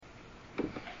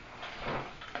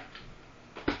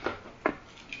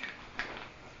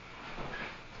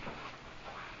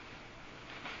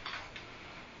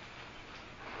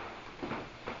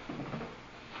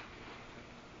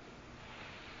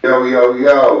Yo, yo,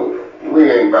 yo,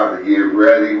 we ain't about to get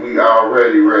ready, we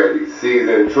already ready.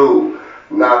 Season 2,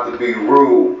 not to be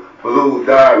rude, Blue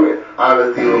Diamond,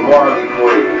 Honesty with Marley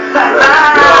Queen.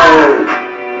 Let's go!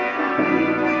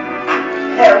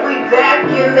 And we back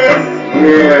in this.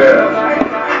 Yeah.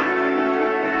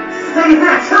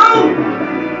 Season 2.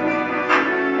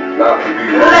 Not to be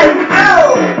rude. Let's go!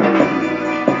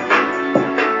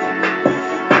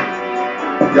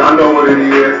 Y'all know what it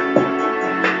is.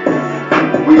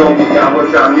 We gon' give y'all what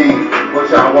y'all need, what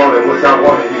y'all want, and what y'all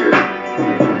want to hear.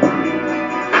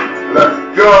 Let's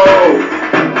go!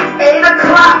 8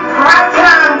 o'clock, prime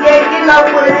time, yeah, you know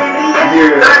what it is.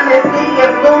 Yeah. Honesty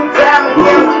and Blue Diamond,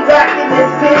 yeah, we back in this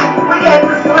bitch. We at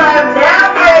the slime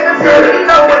now, baby, so you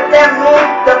know what that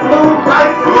means. The blue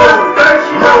lights is up first,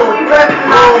 you know we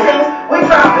reppin' our things. We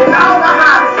dropping all the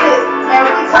hottest hits, and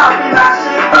we talking our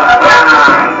shit about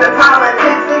the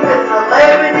politics, even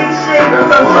celebrity shit.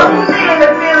 So tune in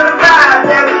and feel the vibe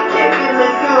that we kicking the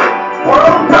youth.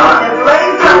 Worldwide and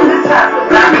blaze up this happen,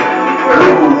 not to be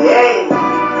rude, yeah.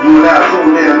 You now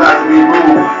tune in, not to be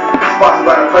rude. Sponsored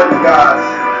by the Flavor Gods.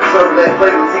 Serving that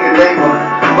flavor to your neighbor.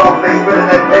 As long as they spinning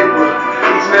that paper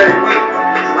each and every week.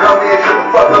 So come in, shut the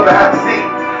fuck up and have a seat.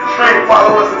 Stream,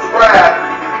 follow us, subscribe.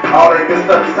 All that good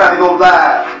stuff. It's time to go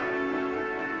live.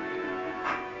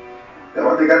 Damn,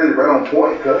 I think I did it right on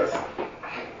point, cuz.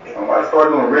 I'm about to start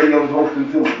doing radio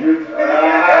hosting too.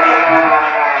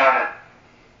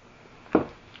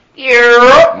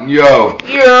 Yo.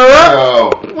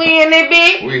 We in it,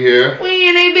 bitch. We here. We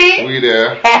in it, bitch. We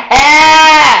there.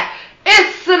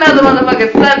 It's another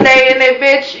motherfucking Sunday in it,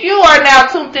 bitch. You are now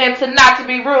tuned in to Not to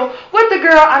Be Rude with the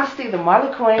girl, Honesty, the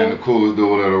Marley Queen. And the coolest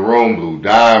dude in the room, Blue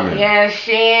Diamond. Yeah,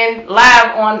 Shan,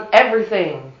 live on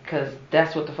everything, because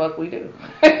that's what the fuck we do.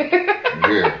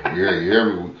 Yeah, you hear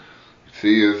me?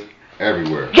 See us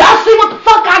everywhere. Y'all see what the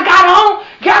fuck I got on?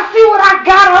 Y'all see what I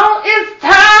got on? It's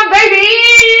time, baby!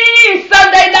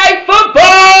 Sunday night football!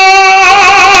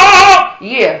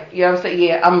 Yeah, you know what I'm saying?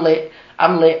 Yeah, I'm lit.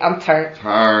 I'm turned.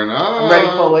 Turn up. I'm ready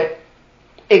for it.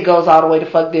 It goes all the way to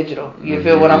fuck digital. You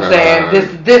feel what I'm saying?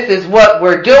 This is what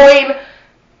we're doing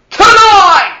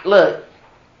tonight! Look,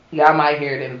 y'all might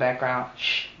hear it in the background.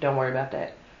 Shh, don't worry about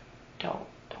that. Don't worry.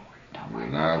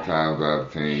 9 times out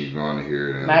of 10, you're going to hear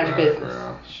it in Mind the your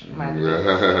background. business. Mind your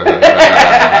business.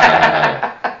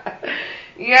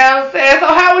 You know what I'm saying? So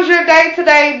how was your day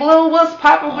today, Blue? What's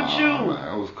popping with you?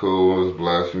 Man, it was cool. It was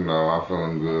blessed. You know, I'm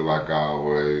feeling good like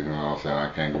always. You know what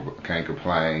I'm saying? I can't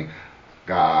complain.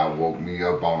 God woke me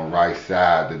up on the right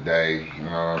side today. You know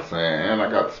what I'm saying? And I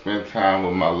got to spend time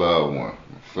with my loved one,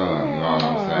 my son. You know what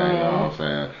I'm saying? You know what I'm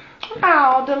saying?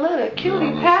 Oh, the little cutie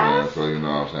you know pie. So, you know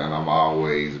what I'm saying? I'm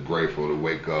always grateful to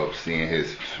wake up seeing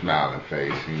his smiling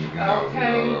face. You know what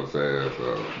I'm saying?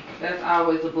 So that's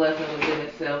always a blessing within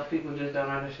itself. People just don't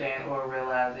understand or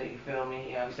realize it. You feel me?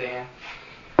 You know what I'm saying?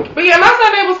 But yeah, my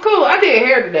Sunday was cool. I did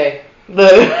hair today.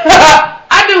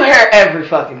 I do hair every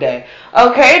fucking day.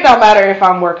 Okay? It don't matter if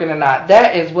I'm working or not.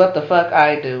 That is what the fuck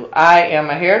I do. I am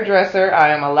a hairdresser. I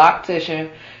am a loctician.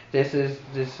 This is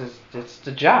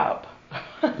the job.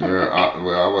 My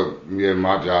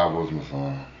job was my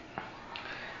son.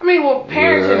 I mean, well,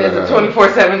 parenting is a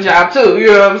 24/7 job too. You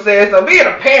know what I'm saying? So being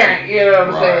a parent, you know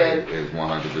what I'm saying? It's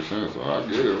 100%. So I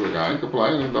get it. Look, I ain't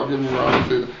complaining. Don't get me wrong.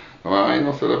 I ain't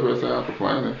gonna sit up here and say I'm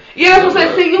complaining. Yeah, that's what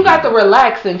I'm saying. See, you got to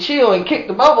relax and chill and kick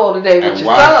the bobo today with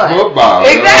your son. Football.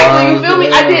 Exactly. You feel me?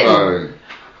 I didn't.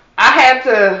 I had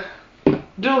to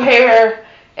do hair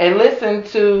and listen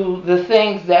to the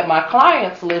things that my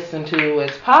clients listen to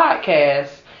as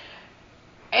podcasts.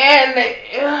 And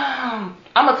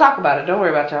I'm going to talk about it. Don't worry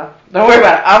about y'all. Don't worry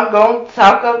about it. I'm going to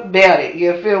talk about it.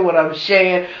 You feel what I'm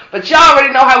saying? But y'all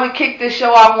already know how we kick this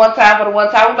show off one time for the one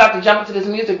time. We're about to jump into this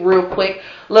music real quick.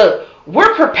 Look,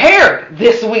 we're prepared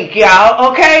this week,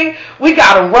 y'all. Okay? We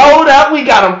got them rolled up. We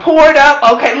got them poured up.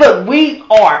 Okay, look, we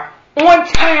are on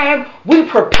time. We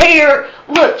prepared.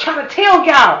 Look, trying to tell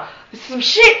y'all some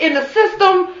shit in the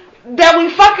system that we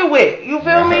fucking with. You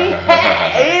feel me?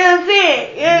 That's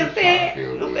it. That's all we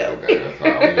feeling good.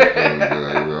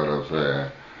 You know what I'm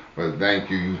saying? But thank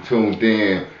you. You tuned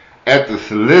in at the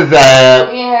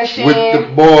Slizzab with the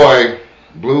boy,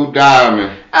 Blue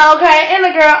Diamond. Okay, and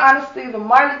the girl, Honesty, the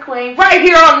Marley Queen. Right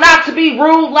here on Not to Be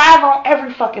Rude, live on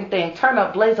every fucking thing. Turn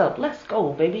up, blaze up. Let's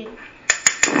go, baby.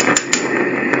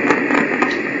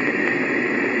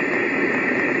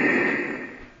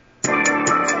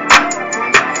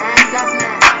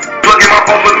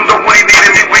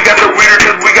 We got the winners,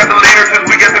 we got the leaders,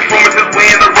 we got the rumors, we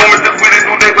in the rumors, we the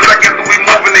new day, but I guess we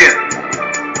moving in.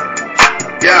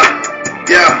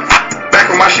 Yeah. Back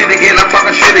on my shit again, I'm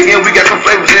talking shit again. We got some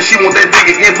flavors and she want that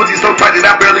dick again. Put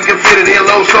I barely can fit it in.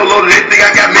 Low, so loaded, they think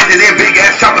I got midget in. Big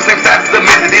ass chopper, same size as the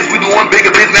midget is. We doing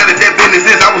bigger business now that business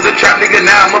is. I was a trap nigga,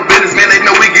 now I'm a businessman. They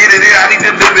know we get it in. I need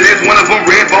them dividends. One of them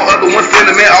red, phone, other one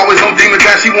cinnamon. Always on demon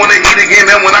time, she wanna eat again.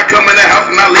 Man, when I come in the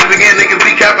house and I leave again, niggas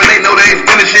be capping, they know they ain't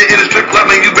spending shit in the strip club.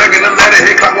 Man, you begging the letter.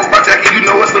 Hey, clockwork by Jackie, you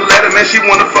know it's a letter. Man, she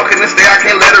wanna fuck in the stay, I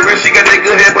can't let her in. She got that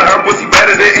good head, but her pussy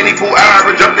better than any pool I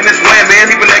ever jumped in this land, man.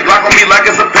 Keeping that Glock on me like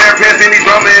it's a pair of pants. And he's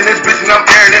drumming in this bitch and I'm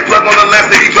airing it. Plug on the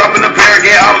left, and he dropping the pair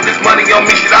again. All of this money on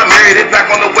me, shit, I married it. Back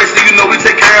on the way, so you know we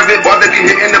take care of it. Boy, they be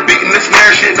hitting the beat and the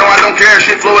snare shit. No, I don't care,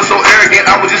 shit flow is so arrogant.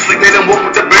 I was just sleeping and woke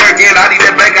with the bear again. I need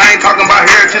that bank, I ain't talking about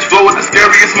heritage. Flow with the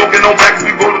scariest, smoking on back, cause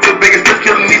we roll with the biggest. Just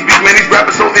killing these beats, man, these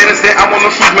rappers so innocent. I'm on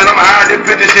the shoes, man, I'm higher than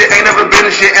bitches shit. Ain't never been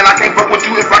a shit, and I can't fuck with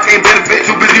you if I can't benefit.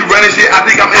 Too busy running shit, I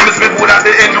think I'm Emmitt Smith without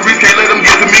the injuries. Can't let them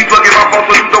get to me, plugging my phone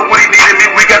so you know what he needed me.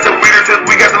 We got the leaders,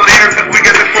 we got the leaders, we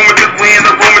got the formatives, we in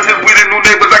the formatives, we the new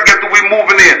neighbors, I guess that we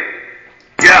moving in.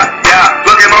 Yeah,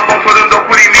 plug in my phone so them know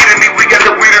what he needed me. We got the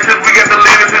leaders, we got the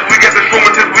leaders, we got the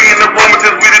formatives, we in the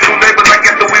formatives, we the new neighbors, I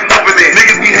guess that we moving in.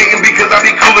 Niggas be hating because I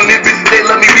be coolin' it, bitches they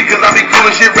love me because I be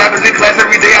coolin' shit. Rappers in class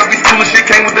every day, I be schooling shit,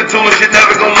 came with the tool and shit,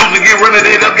 never gon' lose again. Running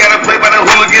it up, gotta play by the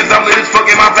hooligans. I'm lit as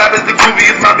fucking, my vibe is the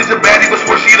grooviest. My bitch a baddie, but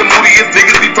swear she the moodiest.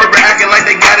 Niggas be perfect, acting like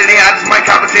they got it in. I just might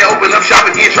cop it, open up shop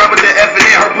again, dropping the F in.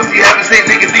 Her pussy having shit,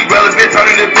 niggas irrelevant,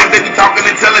 turning the things they be talking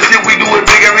and telling shit. We do it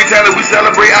big every time that we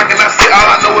celebrate. I cannot sit, all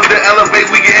I know is the elevate.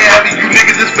 We get heavy, you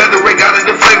niggas is featherweight, got us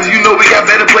the flavors. You know we got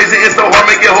better places. It's so hard,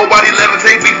 make your whole body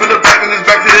levitate. Beef in the back and it's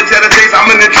back to the cheddar taste. I'm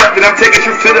in the trap and I'm taking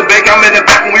trips to the bank. I'm in the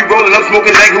back when we rolling up,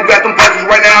 smoking dank. Who got them prices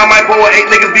right now? I might pull 8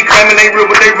 niggas be claiming they real,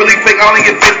 but they really fake. I only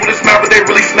get fist with a smile, but they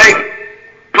really snake.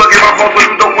 Plug in my phone so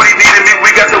you know what he needed me. We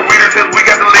got the leaders, we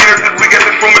got the leaders, we got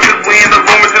the formatives, we in the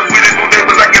formatives, we the new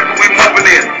neighbors, I guess that we moving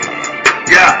in.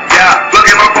 Yeah, plug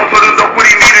in my phone so you know what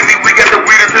he needed me. We got the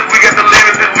leaders, we got the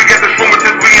leaders, we got the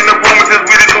formatives, we in the formatives,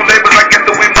 we the new neighbors, I guess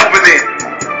that we moving in.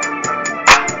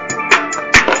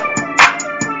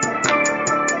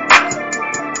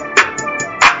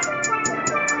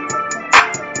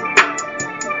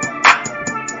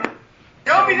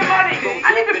 Show me the money!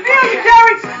 I need to feel you,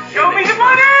 Jerry! Show me the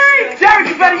money! Jerry,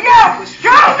 you better yell!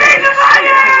 Show me the money!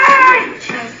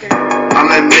 I'm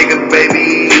that nigga,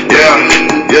 baby.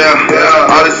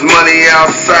 Yeah. All this money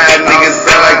outside, niggas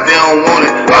sound like they don't want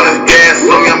it. All this gas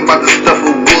on me, I'm about to stuff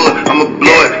with wood. I'ma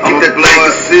blow it. Keep that blade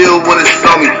concealed when it's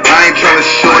on me. I ain't tryna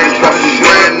show it. Drop some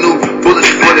brand new bullets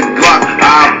for the Glock.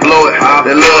 I'll blow it.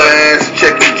 That little ass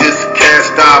check you just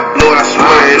cashed, I'll blow it. I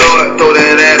swear it. Throw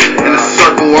that ass in a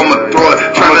circle, I'ma throw it.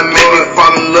 Tryna make me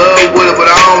fall in love with it, but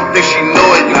I don't think she know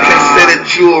it. You can't say that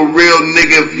you a real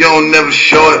nigga if you don't never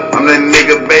show it. I'm that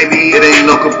nigga, baby. It ain't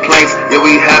no complaints. Yeah,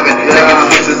 we having taking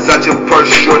pictures out your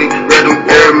purse, shorty. Read them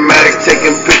aromatics,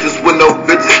 taking pictures with no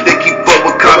bitches. They keep up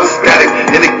with color static.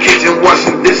 In the kitchen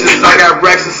washing dishes, I got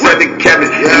racks inside the cabinet.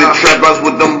 In the trap house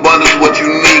with them bundles, what you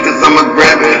need, cause I'ma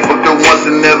grab it. Fucked her once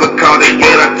and never caught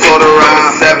again. I told her I'm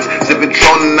a savage. Sippin'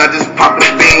 Tron and I just pop a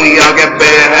bean. We all got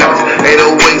bad habits.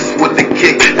 808s with the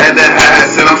kick and the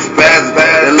highs, and I'm spazzing.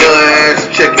 That little ass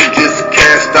check you just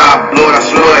cashed, I blow it. I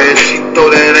swear it. She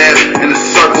throw that ass in a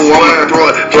circle, I'ma throw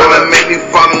it. Tryna make me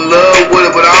fall in love with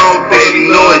it, but I don't think she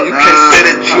know it. You can't say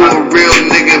that you a real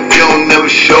nigga if you don't never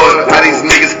show it. How these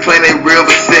niggas claim they real,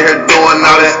 but sit here doing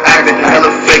all this acting.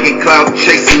 Hella faking, cloud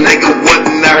chasing, nigga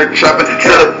wasn't out here trapping.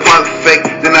 Tell the punk fake,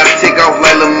 then I take off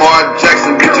like Lamar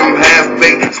Jackson. Bitch, I'm half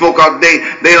baked, smoke all day.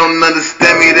 They don't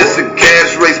understand me, this a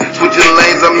cash race. Switching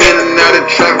lanes, I'm in and out of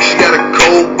traffic. She got a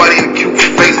cold body and a cute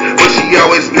face, but she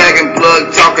always nagging,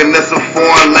 plug talking. That's a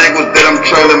foreign language that I'm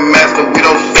trying to master. We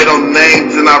don't say no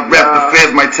names, and I rap, the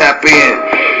fans might tap in.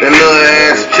 That little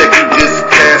ass check you just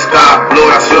cashed, I blow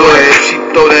it. I swear if she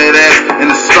throw that ass in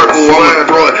a circle, I'ma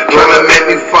throw it. Tryna make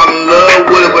me fall in love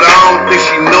with it, but I don't think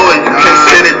she know it. You can't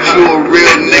say that you a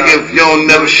real nigga if you don't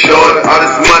never show it. All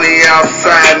this money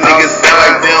outside, niggas sound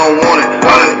like they don't want it.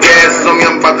 All this gas on me,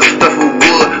 I'm about to stuff with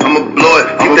wood. I'ma blow it.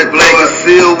 Keep that blade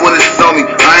concealed when it's on me.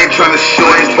 I ain't tryna show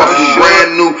it. Bought some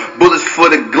brand new bullets for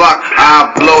the Glock.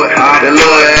 I'll blow it. That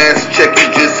little ass check you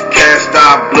just cashed,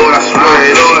 I'll blow it. I swear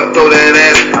it. She throw that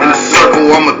ass in a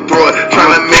circle, I'ma throw it.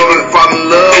 Tryna make me fall in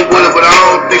love with it, but I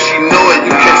don't think she know it.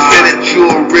 You can't say that you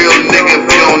a real nigga if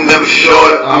you don't never show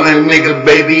it. I'm that nigga,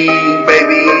 baby.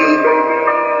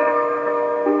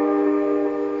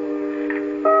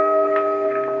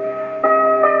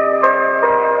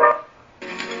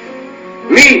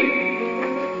 Me,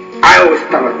 I always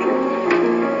tell the truth.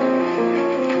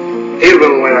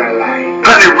 even when I lie.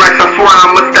 100 racks, I swear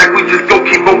I'm a stack, we just gon'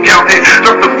 keep on counting.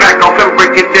 Drop the pack off and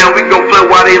break it down, we gon' flood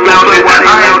while they lounging.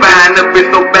 I ain't buying the bitch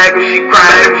no bag, if she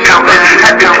crying and counting.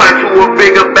 Had to climb to a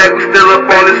bigger bag, we still up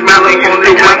on this mountain. You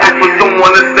still waiting for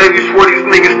someone to save you, swear these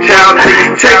niggas child.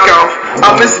 Take off,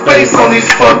 I'm in space on these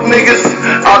fuck niggas.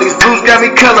 All these blues got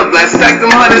me colorblind, stack them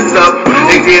hundreds up.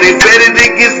 They get it better,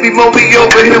 they gets me more, we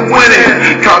over here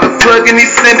winning. Call the plug and he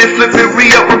send it, flip it,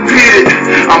 re-up, repeat it.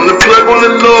 I'm the plug on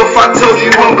the low, if I told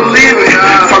you, you won't believe it.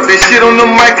 Talk that shit on the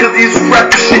mic, cause these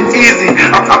rappers shit easy.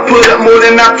 I put up more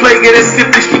than I play, yeah, that's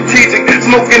simply strategic.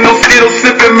 Smoking no Skittles,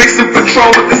 sipping, mixing Patron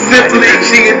with the Simply.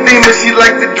 She a demon, she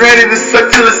like to drain it and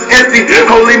suck till it's empty.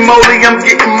 Holy moly, I'm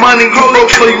getting money, you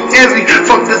broke so you envy.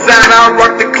 Fuck design, I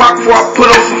rock the clock before I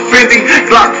put on some Fendi.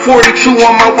 Glock 42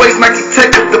 on my waist, Nike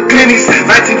Tech with the pennies.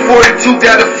 1942,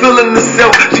 got a feeling the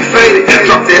self, she faded.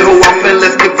 Drop that hoe off and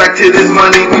let's get back to this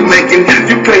money we making.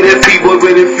 You pay that fee, boy,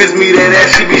 but if it's me, that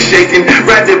ass should be shaking.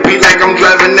 Ride the beat like I'm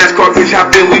driving NASCAR, bitch,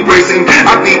 hop in, we racing.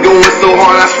 I be going so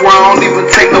hard, I swear I don't even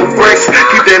take no breaks.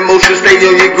 Keep that motion, stay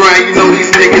on your grind, you know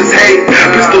these niggas hate.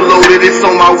 Pistol loaded, it's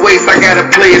on my waist, I gotta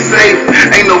play it safe.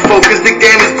 Ain't no focus, the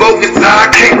game is bogus, nah,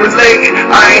 I can't relate.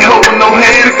 I ain't holding no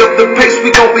hand, pick up the pace,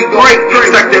 we gon' be great.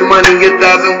 Stack that money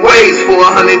 1,000 ways for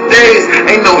 100 days.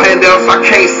 Ain't no handouts, I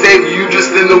can't save you, you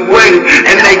just in the way.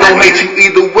 And they gon' hate you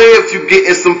either way if you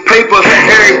gettin' some paper.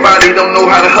 Everybody don't know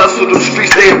how to hustle, them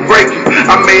streets they'll break you.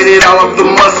 I made it all off the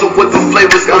muscle with the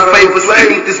flavors, no favors.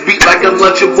 Eat this beat like a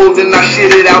Lunchable, then I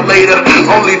shit it out later.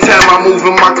 Only time I move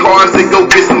in my car is to go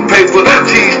get some paper.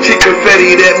 Cheese, chicken,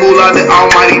 fatty, that moolah, the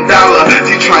almighty dollar.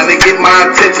 She trying to get my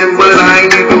attention, but I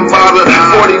ain't even bother.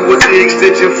 40 with the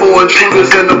extension, 4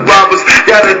 intruders and the robbers.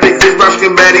 Got a dick this brown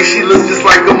skin baddie, she looks just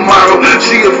like a model.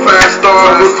 She a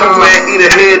 5-star, with some man, eat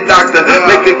a head doctor.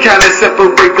 Make a count and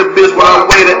separate the bills while I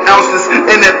weigh the ounces.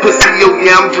 And that pussy, yo,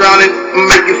 yeah, I'm drowning,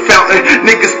 make it fountain.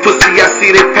 Niggas pussy, I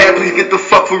see they pad, please get the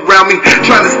fuck around me.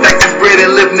 Trying to stack this bread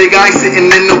and live, nigga, I ain't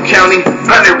sitting in no county.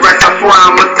 100 racks, I swear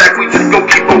I'm a stack, we just gon'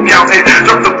 keep on counting.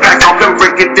 Drop the pack off and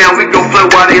break it down, we gon'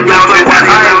 flood while they lounging.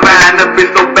 I ain't buying the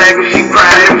bitch no bag, if she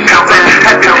crying and counting.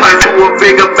 Had to climb to a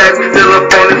bigger bag, we still up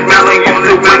on this mountain. You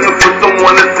still waiting for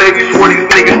someone to save you, swear these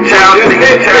niggas child.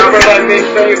 Let me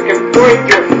so you can break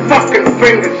your fucking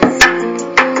fingers.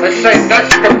 Let's say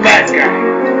that's the bad guy.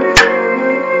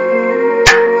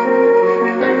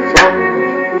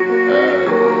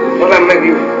 Will that make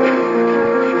you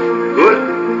good?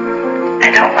 I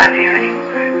don't love you anymore.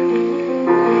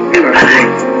 Goodbye.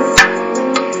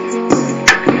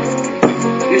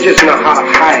 You just know how to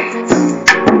hide.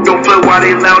 Don't play while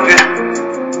they lounging.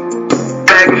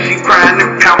 Bag if she crying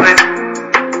and counting.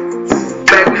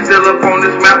 Bag we still up on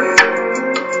this mountain.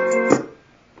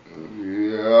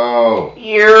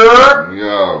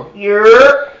 Yo.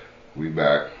 We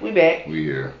back. We back. We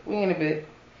here. We in a bit.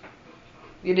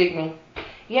 You dig me?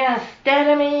 Yes,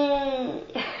 that me.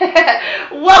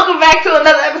 Welcome back to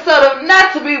another episode of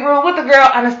Not to Be Rude with the girl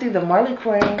Honesty, the Marley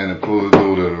Queen. And the coolest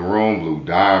dude in the room, Blue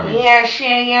Diamond. Yeah,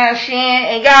 Shin.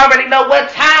 And y'all already know what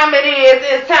time it is.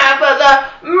 It's time for the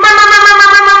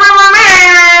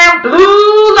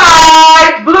blue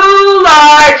lights. Blue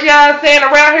lights. You know what I'm saying?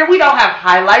 Around here, we don't have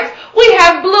highlights. We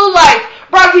have blue lights.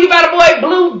 Brought to you by the boy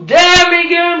Blue Diamond.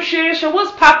 Shit. So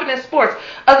what's popping in sports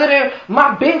other than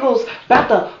my Bengals about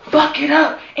to fuck it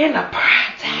up in the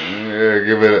prime time? Yeah,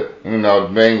 give it, the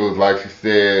Bengals, like she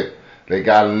said, they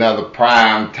got another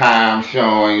prime time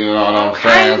showing, you know what I'm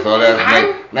saying? So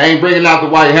they ain't bringing out the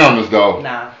white helmets, though.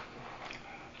 Nah.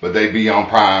 But they be on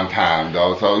prime time,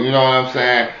 though. So, you know what I'm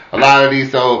saying? A lot of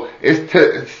these, so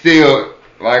it's still,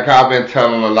 like I've been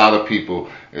telling a lot of people,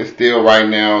 it's still right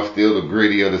now, still the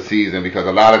gritty of the season because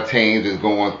a lot of teams is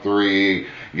going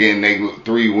getting their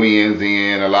 3 wins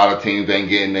in. A lot of teams ain't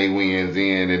getting their wins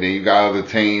in. And then you got other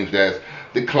teams that's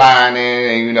declining.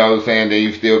 And you know what I'm saying? Then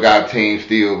you still got teams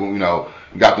still, you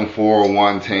got them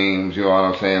 401 teams, you know what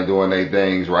I'm saying, doing their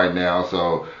things right now.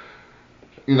 So,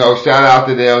 shout out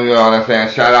to them, you know what I'm saying?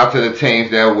 Shout out to the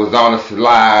teams that was on the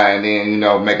slide and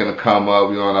then, making a come up,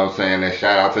 you know what I'm saying? And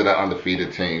shout out to the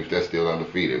undefeated teams that's still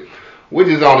undefeated. Which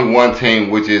is only one team,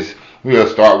 we'll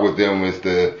start with them, is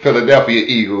the Philadelphia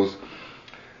Eagles.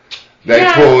 They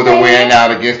pulled the win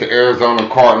out against the Arizona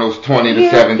Cardinals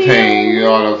 20-17, you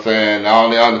know what I'm saying? The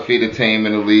only undefeated team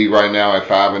in the league right now at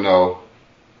 5-0.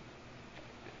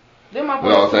 You know what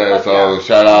I'm saying? So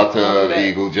shout out to the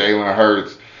Eagles. Jalen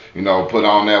Hurts, put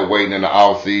on that weight in the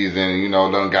offseason,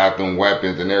 done got them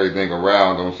weapons and everything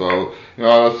around them. So, you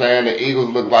know what I'm saying? The Eagles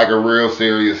look like a real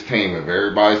serious team. If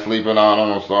everybody's sleeping on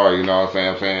them, I'm sorry, you know what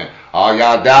I'm saying? All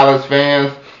y'all Dallas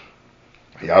fans,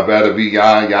 Y'all better be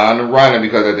y'all in the running,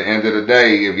 because at the end of the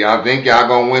day, if y'all think y'all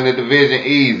gonna win the division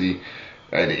easy,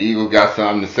 hey, the Eagles got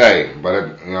something to say.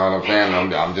 But you know what I'm saying?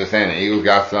 I'm just saying the Eagles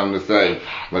got something to say.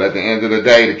 But at the end of the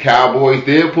day, the Cowboys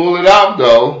did pull it off,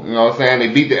 though. You know what I'm saying? They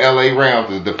beat the LA Rams,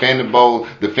 the defending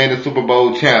Super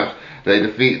Bowl champs. They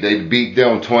beat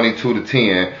them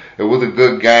 22-10. It was a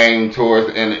good game towards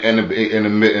in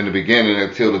the beginning,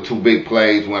 until the two big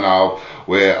plays went off,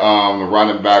 where the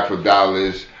running back for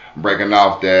Dallas breaking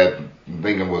off that, I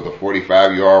think it was a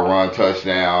 45-yard run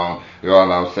touchdown. You know what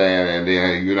I'm saying? And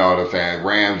then, you know what I'm saying,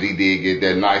 Ramsey did get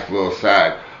that nice little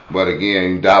sack. But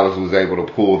again, Dallas was able to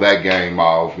pull that game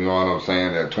off. You know what I'm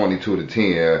saying? At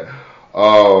 22-10.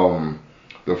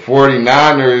 The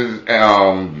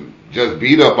 49ers just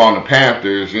beat up on the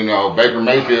Panthers. You know, Baker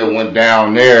Mayfield went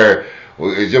down there.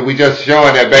 We just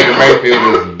showing that Baker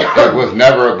Mayfield was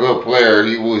never a good player.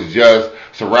 He was just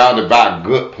surrounded by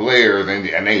good players,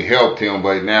 and they helped him.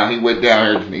 But now he went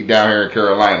down here. He down here in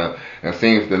Carolina and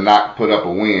seems to not put up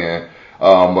a win.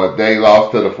 But they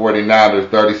lost to the 49ers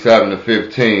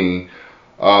 37-15.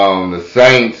 The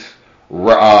Saints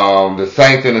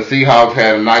and the Seahawks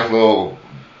had a nice little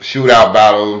shootout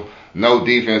battle. No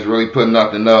defense really put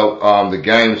nothing up. The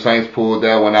game, Saints pulled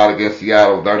that one out against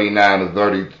Seattle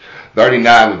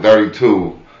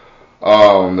 39-32.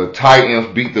 The Titans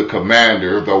beat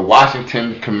the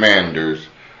Washington Commanders.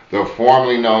 They're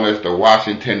formerly known as the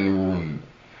Washington.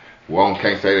 Well,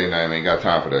 can't say their name. Ain't got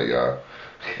time for that, y'all.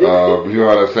 You know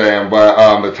what I'm saying?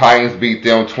 But the Titans beat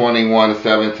them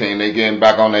 21-17. They getting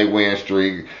back on their win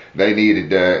streak. They needed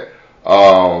that.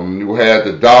 You had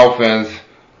the Dolphins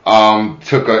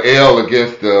took a L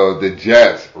against the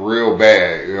Jets real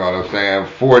bad. You know what I'm saying?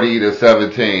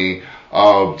 40-17.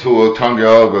 Tua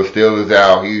Tagovailoa still is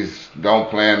out.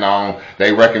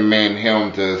 They recommend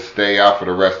him to stay out for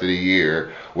the rest of the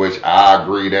year, which I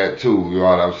agree that too. You know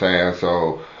what I'm saying?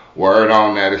 So word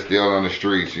on that is still on the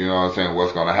streets. You know what I'm saying?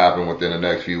 What's going to happen within the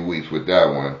next few weeks with that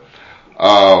one?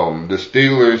 The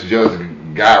Steelers just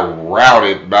got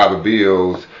routed by the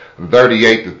Bills,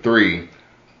 38-3.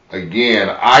 Again,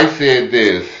 I said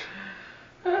this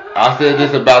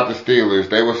about the Steelers.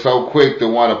 They were so quick to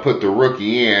want to put the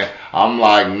rookie in. I'm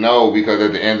like, no, because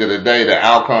at the end of the day, the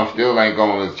outcome still ain't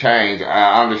going to change.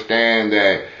 I understand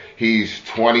that he's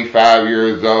 25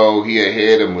 years old. He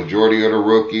ahead of majority of the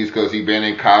rookies because he been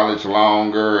in college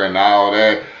longer and all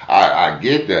that. I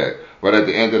get that. But at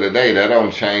the end of the day, that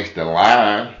don't change the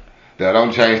line. That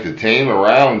don't change the team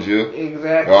around you.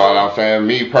 Exactly. You know what I'm saying?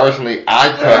 Me personally,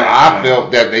 I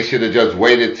felt that they should have just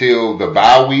waited till the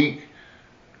bye week,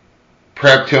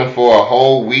 prepped him for a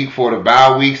whole week for the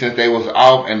bye week since they was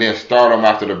off, and then start him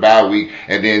after the bye week,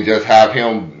 and then just have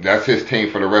him, that's his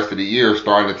team for the rest of the year,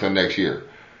 starting until next year.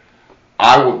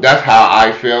 That's how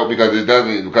I felt, because at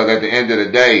the end of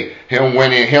the day, him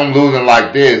losing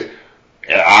like this,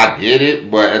 I get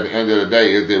it, but at the end of the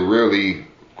day, is it really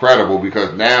credible?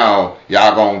 Because now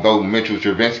y'all gonna throw Mitchell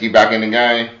Trubisky back in the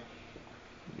game?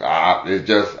 I'm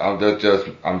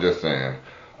just saying.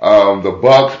 The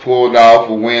Bucks pulled off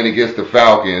a win against the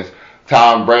Falcons.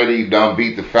 Tom Brady done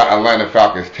beat the Atlanta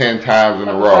Falcons 10 times in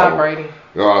a row. Tom Brady.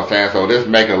 You know what I'm saying? So this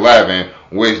make 11,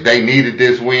 which they needed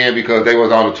this win because they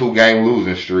was on a 2-game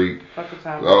losing streak.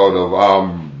 So the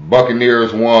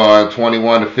Buccaneers won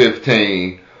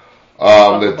 21-15.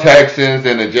 The Texans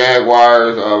and the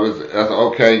Jaguars, that's an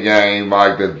okay game.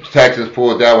 Like the Texans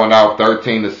pulled that one out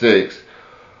 13-6.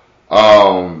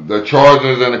 The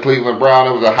Chargers and the Cleveland Browns,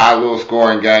 it was a high little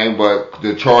scoring game, but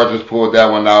the Chargers pulled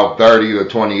that one out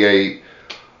 30-28.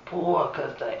 Boy,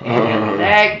 cause the end of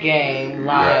that game,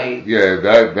 like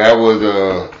that was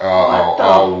a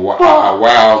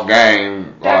wild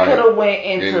game. That could have went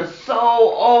into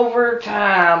so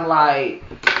overtime, like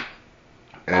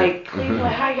Cleveland,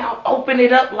 how y'all open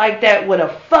it up like that with a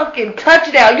fucking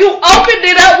touchdown? You opened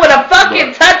it up with a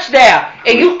fucking touchdown,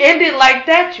 and you ended like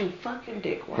that, you fucking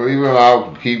dick. Cleveland,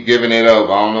 I'll keep giving it up.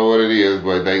 I don't know what it is,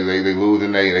 but they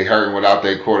losing, they hurting without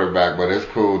their quarterback, but it's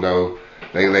cool though.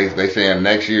 They saying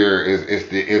next year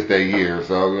is their year,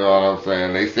 so you know what I'm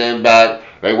saying. They send back.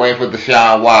 They waiting for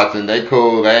Deshaun Watson. They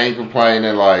cool. They ain't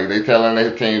complaining. Like they telling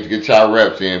their teams get y'all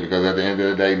reps in because at the end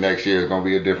of the day, next year is gonna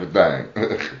be a different thing.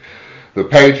 The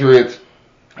Patriots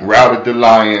routed the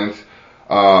Lions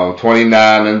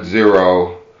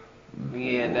 29-0.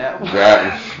 Yeah, that was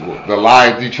the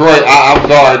Lions. Detroit. I'm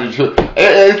sorry, Detroit.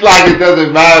 It's like it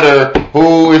doesn't matter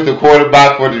who is the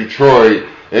quarterback for Detroit.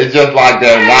 It's just like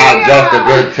they're not just a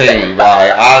good team.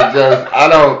 Like I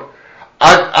don't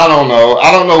know. I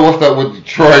don't know what's up with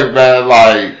Detroit, man.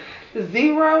 Like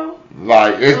zero.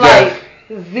 Like it's like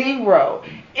zero.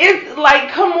 It's like,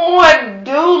 come on,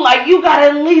 dude. Like, you gotta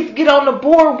at least get on the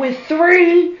board with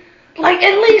 3. Like,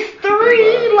 at least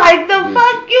 3. Like, the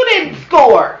fuck? You didn't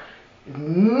score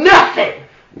nothing.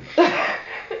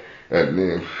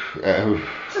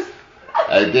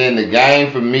 And then the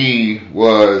game for me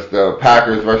was the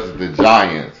Packers versus the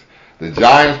Giants. The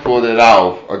Giants pulled it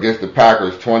off against the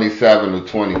Packers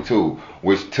 27-22,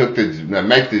 which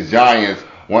makes the Giants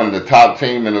one of the top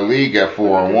teams in the league at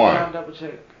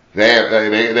 4-1.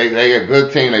 They a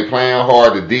good team. They playing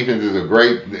hard. The defense is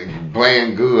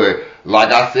playing good.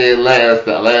 Like I said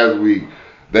last week,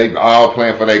 they all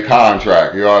playing for their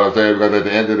contract. You know what I'm saying? Because at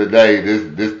the end of the day,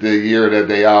 this the year that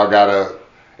they all gotta.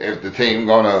 If the team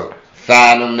gonna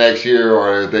sign them next year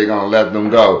or if they gonna let them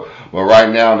go. But right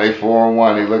now they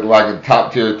 4-1. They look like a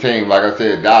top tier team. Like I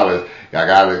said, Dallas. I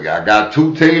got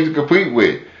 2 teams to compete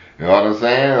with. You know what I'm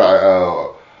saying?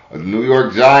 The New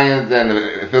York Giants and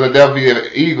the Philadelphia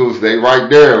Eagles, they right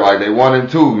there, like they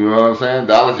 1-2. You know what I'm saying?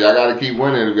 Dallas, y'all got to keep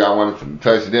winning if y'all want to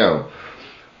touch them.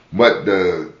 But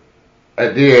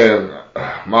at the end,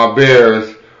 my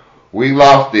Bears, we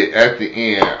lost it at the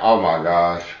end. Oh my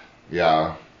gosh,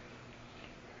 y'all.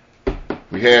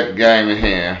 We had the game in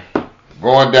hand,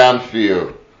 going down the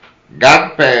field,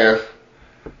 got the pass.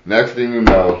 Next thing you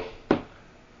know,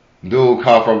 dude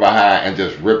come from behind and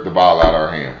just ripped the ball out of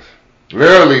our hands.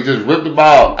 Literally just ripped the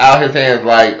ball out his hands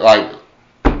like.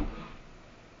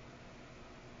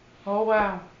 Oh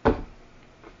wow.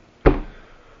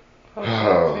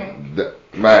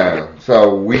 Man,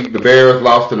 so the Bears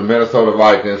lost to the Minnesota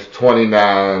Vikings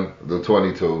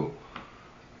 29-22.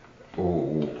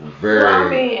 Ooh, very. Well, I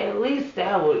mean, at least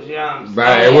that was young.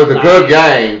 Man, it was a good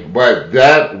game, but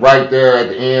that right there at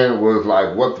the end was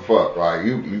like, what the fuck? Like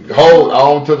you hold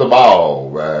on to the ball,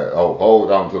 man. Oh, hold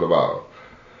on to the ball.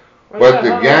 But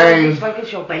the game, like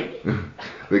it's your baby.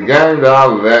 The game that I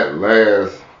let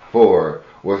last for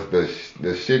was the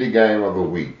shitty game of the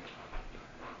week.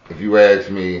 If you ask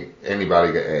me,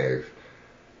 anybody can ask.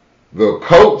 The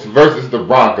Colts versus the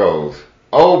Broncos.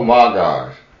 Oh my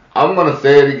gosh. I'm going to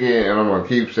say it again, and I'm going to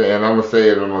keep saying, I'm going to say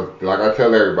it, like I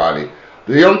tell everybody.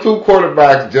 The young 2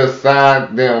 quarterbacks just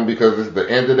signed them because it's the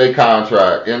end of their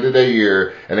contract, end of their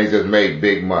year, and they just made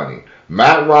big money.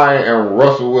 Matt Ryan and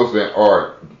Russell Wilson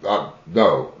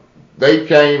no. They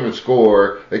can't even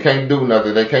score. They can't do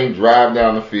nothing. They can't drive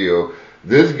down the field.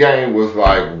 This game was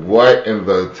like, what in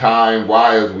the time?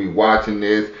 Why is we watching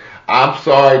this? I'm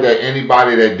sorry that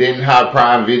anybody that didn't have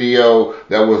Prime Video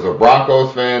that was a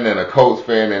Broncos fan and a Colts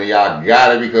fan and y'all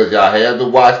got it because y'all had to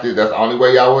watch it. That's the only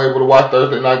way y'all were able to watch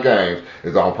Thursday night games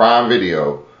is on Prime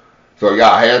Video. So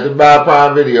y'all had to buy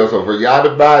Prime Video. So for y'all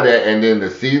to buy that and then to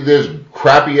see this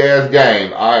crappy ass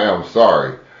game, I am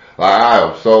sorry. Like, I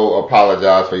am so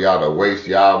apologize for y'all to waste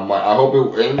y'all money. I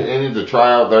hope it ended the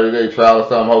trial, 30-day trial or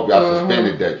something. I hope y'all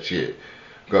suspended that shit.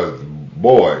 Because,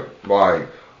 boy, like,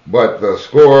 but the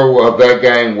score of that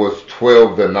game was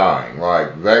 12-9.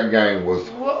 Like, that game was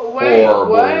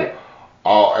horrible. What? It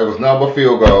was nothing but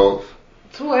field goals.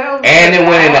 12. And it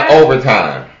went into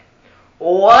overtime.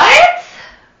 What?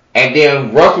 And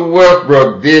then Russell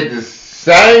Westbrook did the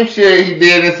same shit he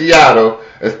did in Seattle.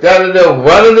 Instead of them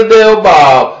running the damn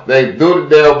ball, they threw the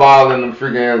damn ball in the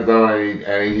freaking end zone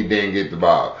and he didn't get the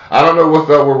ball. I don't know what's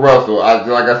up with Russell.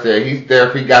 Like I said, he's there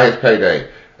if he got his payday.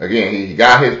 Again, he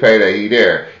got his payday. He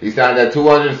there. He signed that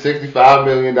 $265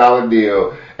 million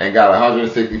deal and got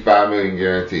 $165 million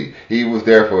guaranteed. He was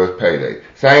there for his payday.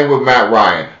 Same with Matt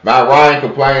Ryan. Matt Ryan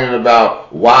complaining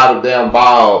about why the damn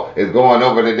ball is going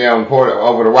over the damn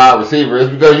over the wide receiver.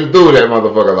 It's because you threw that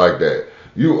motherfucker like that.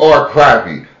 You are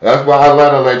crappy. That's why I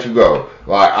let you go.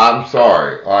 Like, I'm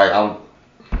sorry. Like,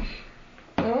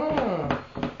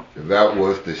 that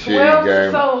was the shitty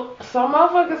game. So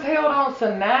motherfuckers held on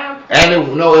to 9. And it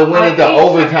went into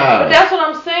overtime. But that's what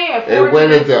I'm saying. It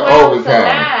went into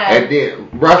overtime. And then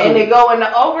Russell. And they go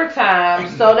into overtime.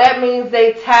 So that means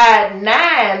they tied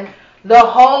 9 the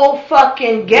whole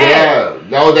fucking game. Yeah.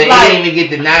 No, they didn't even get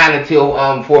to 9 until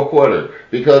fourth quarter.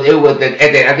 Because it was I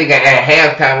think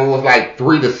at halftime it was like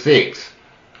 3-6.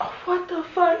 What the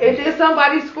fuck? And then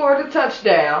somebody scored a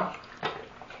touchdown.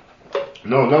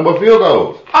 No, number field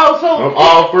goals. Oh, so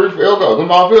all 3 field goals.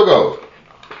 Them all field goals.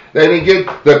 They didn't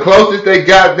get the closest they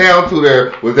got down to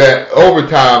there was at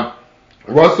overtime.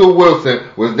 Russell Wilson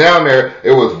was down there.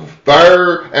 It was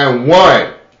 3rd and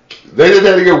 1. They just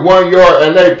had to get 1 yard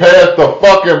and they passed the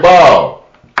fucking ball.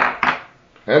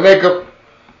 And they could.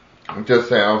 I'm just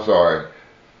saying. I'm sorry.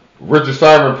 Richard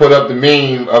Sherman put up the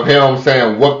meme of him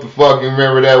saying, "What the fuck?" You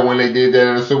remember that when they did that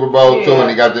in the Super Bowl too, and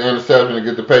he got the interception to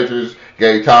get the Patriots,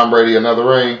 gave Tom Brady another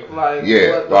ring.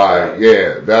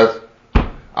 That's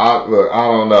I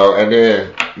don't know. And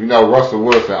then, Russell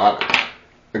Wilson,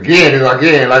 again, like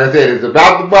I said, it's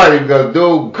about the money because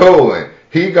dude cool.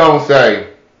 He gonna say,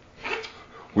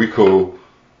 we cool,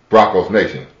 Broncos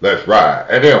Nation, let's ride.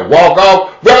 And then walk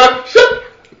off, run, shit.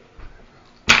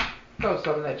 Throw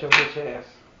something at your bitch ass.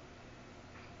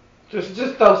 Just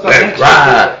throw something Let's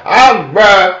at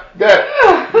ride. That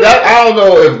I don't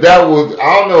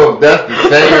know if that's the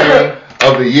saying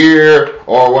of the year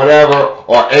or whatever,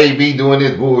 or AB doing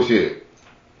this bullshit.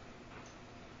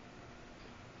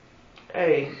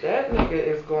 Hey, that nigga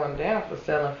is going down for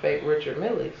selling fake Richard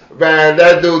Milles. Man,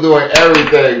 that dude doing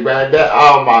everything, man.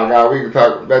 Oh my God, we can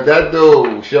talk. But that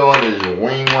dude showing his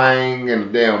wing wang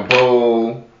in the damn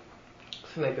pool.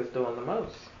 This nigga's doing the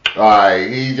most. Like,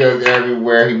 he just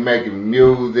everywhere. He making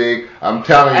music. I'm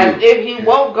telling you. As if he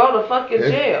won't go to fucking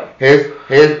jail.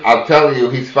 I'm telling you,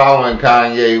 he's following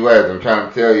Kanye West. I'm trying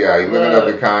to tell y'all, he's living up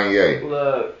to Kanye.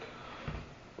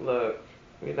 Look,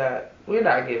 we're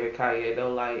not giving Kanye no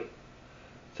light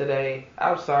today.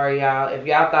 I'm sorry, y'all. If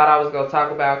y'all thought I was gonna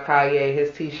talk about Kanye,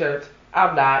 his t-shirts,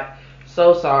 I'm not.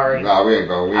 So sorry. Nah, we ain't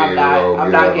gonna.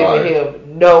 I'm not giving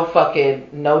him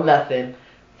no nothing.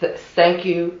 Thank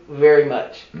you very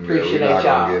much. Appreciate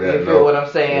y'all. You feel what I'm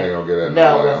saying? We ain't gonna get that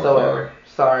no whatsoever.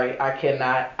 Sorry, I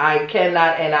cannot,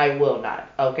 and I will not.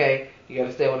 Okay, you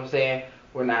understand what I'm saying?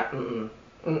 We're not. No,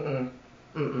 just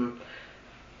no. You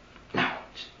know what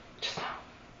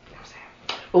I'm saying?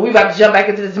 But we about to jump back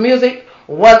into this music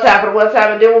one time,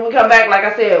 and then when we come back, like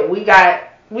I said, we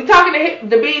talking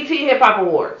the BET Hip Hop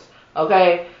Awards.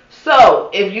 Okay. So,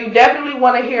 if you definitely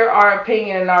want to hear our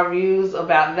opinion and our views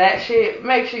about that shit,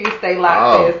 make sure you stay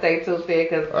locked in, stay tuned in,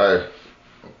 cause.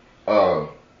 Hey,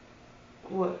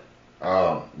 what?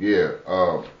 Yeah,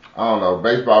 I don't know,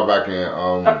 baseball back in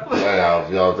playoffs.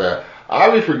 You know what I'm saying? I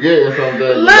be forgetting something.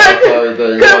 Because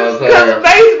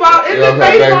baseball, it's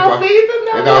baseball season.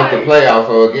 It's the playoffs.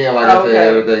 So again, like I said,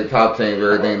 everything top teams,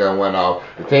 everything done went off.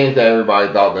 The teams that everybody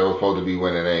thought they were supposed to be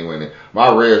winning ain't winning. My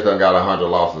Reds done got 100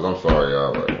 losses. I'm sorry,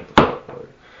 y'all.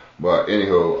 But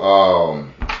anywho,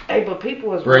 hey, but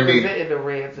people was representing the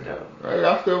Reds though. Hey,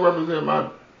 I still represent my.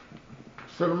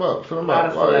 Send them up. Like,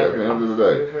 at the end of the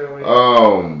day.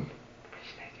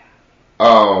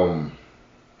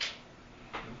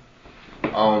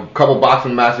 Couple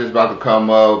boxing matches about to come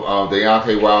up.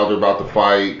 Deontay Wilder about to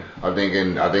fight. I think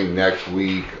next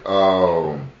week.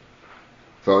 So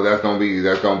that's gonna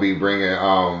be bringing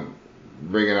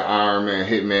the Iron Man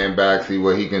Hitman back. See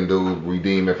what he can do.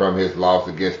 Redeem it from his loss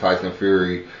against Tyson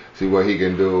Fury. See what he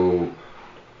can do.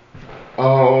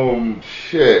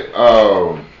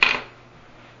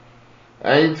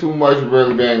 Ain't too much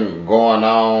really been going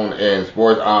on in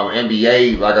sports.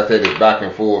 NBA, like I said, is back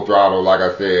in full throttle. Like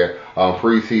I said,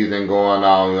 preseason going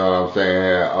on. You know what I'm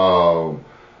saying?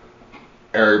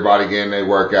 Everybody getting their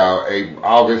workout.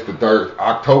 October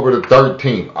the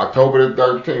 13th. October the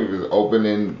 13th is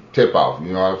opening tip off.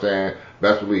 You know what I'm saying?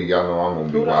 Best believe y'all know I'm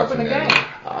gonna be watching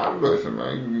that. Listen,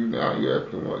 man, you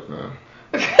have too much, man.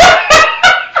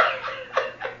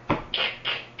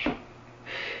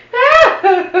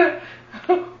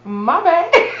 My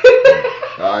bad.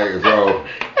 Alright, so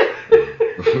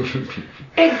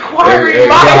inquiry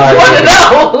minds want to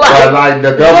know. Like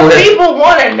the double people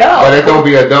want to know. But it's gonna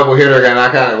be a double hitter, and I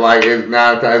kind of like it's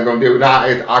gonna be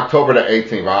it's October the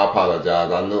 18th. I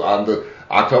apologize. I knew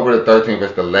October the 13th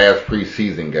is the last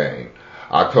preseason game.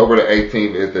 October the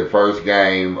 18th is the first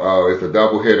game. It's a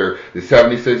double hitter. The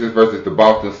 76ers versus the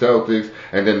Boston Celtics,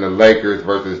 and then the Lakers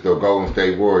versus the Golden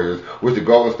State Warriors, which the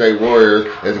Golden State Warriors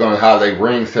is going to have a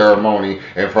ring ceremony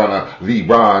in front of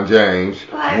LeBron James.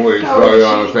 So you know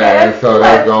what I'm saying? So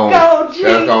that's gonna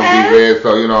be lit.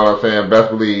 So you know what I'm saying?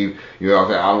 Best believe, you know what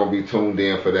I'm saying? I'm going to be tuned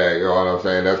in for that. You know what I'm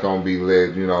saying? That's going to be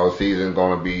lit. You know, season's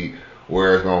going to be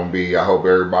where it's going to be. I hope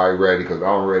everybody ready, because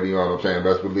I'm ready, you know what I'm saying?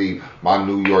 Best believe my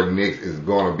New York Knicks is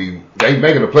going to be, they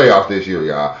making the playoffs this year,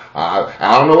 y'all. I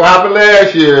don't know what happened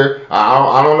last year.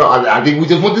 I don't know. I think we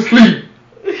just went to sleep.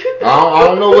 I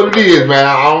don't know what it is, man.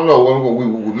 I don't know.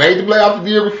 We made the playoffs the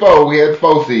year before. We had the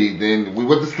 4 seed. Then we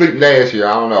went to sleep last year.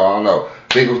 I don't know.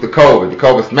 I think it was the COVID. The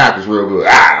COVID smacked us real good.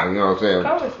 You know what I'm saying?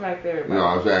 COVID smacked everybody. You know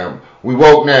what I'm saying? We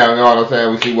woke now, you know what I'm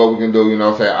saying? We see what we can do, you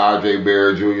know what I'm saying? RJ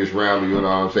Barrett, Julius Randle, you know what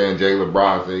I'm saying? Jalen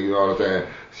Bronson, you know what I'm saying?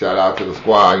 Shout out to the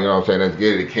squad, you know what I'm saying? Let's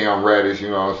get it. Cam Reddish, you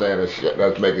know what I'm saying?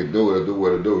 Let's make it do what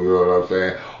it do, you know what I'm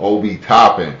saying? Obi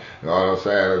Toppin, you know what I'm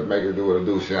saying? Let's make it do what it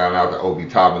do. Shout out to Obi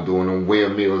Toppin doing them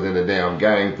windmills in the damn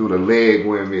game through the leg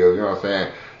windmills, you know what I'm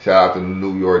saying? Shout out to the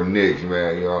New York Knicks,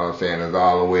 man, you know what I'm saying? It's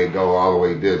all the way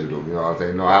digital, you know what I'm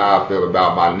saying? You know how I feel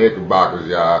about my Knickerbockers,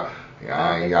 y'all.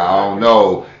 I don't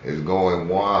know. It's going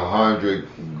 100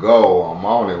 go. I'm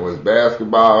on it. With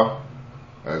basketball,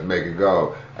 let's make it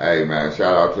go. Hey, man,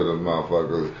 shout out to the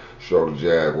motherfuckers, Schroeder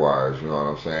Jaguars. You know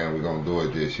what I'm saying? We're going to do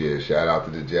it this year. Shout out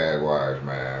to the Jaguars,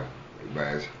 man.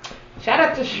 Shout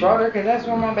out to Schroeder, because that's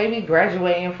where my baby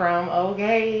graduating from.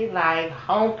 Okay, like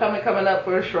homecoming coming up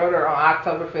for Schroeder on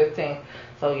October 15th.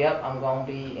 So, yep, I'm going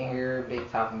to be in here big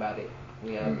talking about it.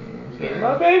 Yeah, getting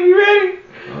my baby ready.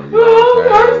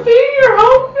 First senior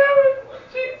homecoming.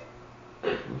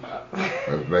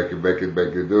 Let's make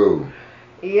it do.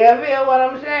 Yeah, feel what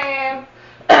I'm saying?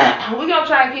 We're going to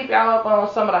try and keep y'all up on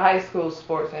some of the high school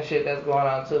sports and shit that's going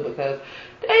on, too, because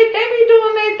they be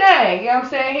doing their thing. You know what I'm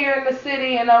saying? Here in the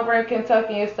city and over in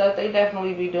Kentucky and stuff, they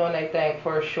definitely be doing their thing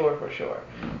for sure.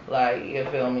 Like, you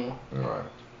feel me? Alright.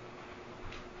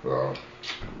 So,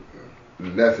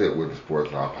 that's it with the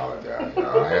sports. I apologize.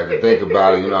 I had to think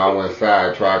about it. I went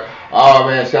sidetracked. Oh,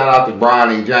 man, shout out to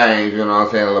Bronny James. You know what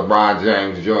I'm saying? LeBron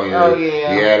James Jr. Oh,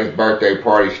 yeah. He had his birthday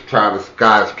party. Travis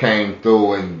Scott came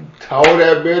through and tore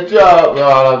that bitch up. You know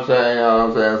what I'm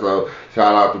saying? So,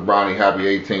 shout out to Bronny. Happy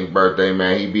 18th birthday,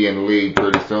 man. He be in the league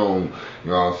pretty soon. You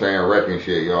know what I'm saying? Wrecking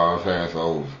shit. You know what I'm saying?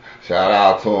 So, shout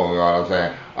out to him. You know what I'm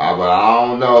saying? But I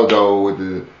don't know, though, with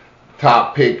the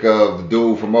top pick of the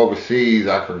dude from overseas.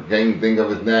 I can't even think of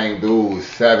his name. Dude is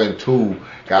 7'2",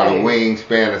 got a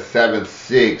wingspan of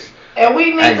 7'6". And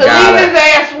we need to leave his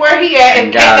ass where he at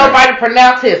and can't nobody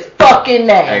pronounce his fucking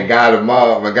name. And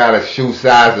got a shoe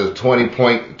size of 20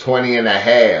 and a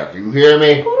half. You hear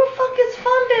me? Who the fuck is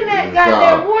funding that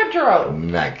goddamn wardrobe?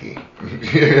 Nike.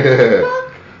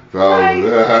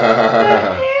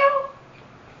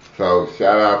 So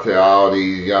shout out to all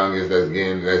these youngins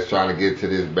that's trying to get to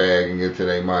this bag and get to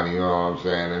their money. You know what I'm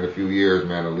saying? In a few years,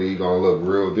 man, the league gonna look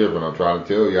real different. I'm trying to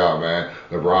tell y'all, man.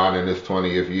 LeBron in his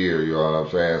 20th year. You know what I'm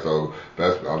saying? So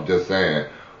I'm just saying,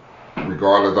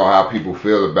 regardless of how people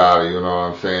feel about it, you know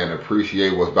what I'm saying,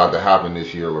 appreciate what's about to happen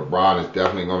this year. LeBron is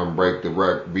definitely gonna break the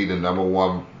record, be the number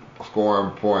one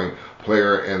scoring point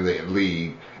player in the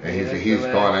league, and he's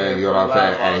gonna, you know what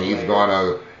I'm saying, and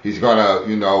he's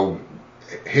gonna,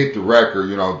 hit the record,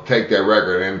 take that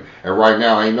record, and right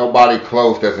now ain't nobody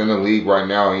close that's in the league right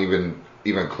now even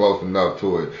close enough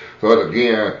to it. So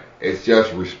again, it's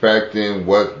just respecting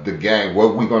what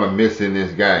we gonna miss in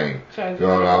this game. You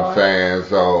know what I'm saying?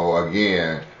 So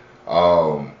again,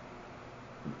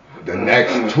 the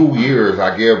next 2 years,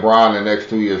 I give Bron the next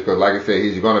 2 years, because like I said,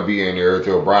 he's gonna be in there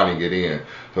until Bronny get in.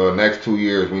 So the next 2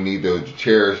 years, we need to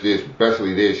cherish this,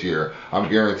 especially this year. I'm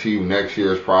guarantee you next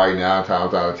year is probably 9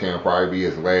 times out of 10 probably be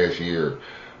his last year,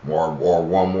 or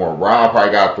one more. Bron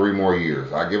probably got 3 more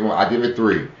years. I give it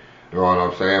 3. You know what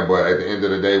I'm saying? But at the end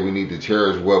of the day, we need to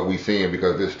cherish what we seeing,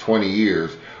 because this 20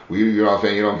 years, you know what I'm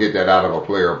saying, you don't get that out of a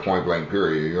player, point blank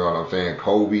period. You know what I'm saying?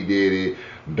 Kobe did it.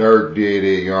 Dirk did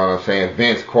it. You know what I'm saying?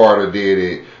 Vince Carter did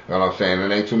it. You know what I'm saying? There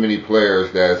ain't too many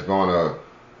players that's gonna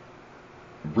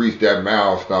reach that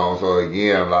milestone. So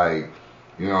again, like,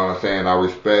 you know what I'm saying, I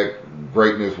respect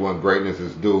greatness when greatness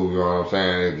is due. You know what I'm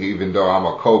saying? Even though I'm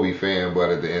a Kobe fan,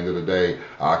 but at the end of the day,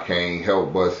 I can't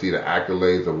help but see the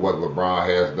accolades of what LeBron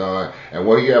has done and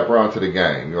what he has brought to the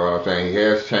game. You know what I'm saying? He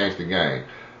has changed the game.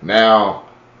 Now,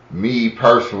 me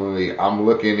personally, I'm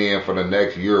looking in for the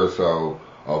next year or so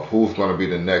of who's going to be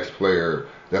the next player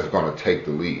that's going to take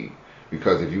the league.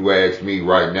 Because if you ask me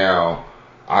right now,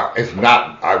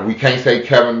 we can't say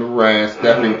Kevin Durant,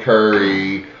 Stephen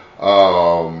Curry,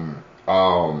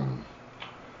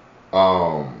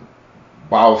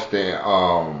 Boston,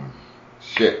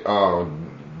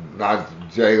 not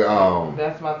Jay.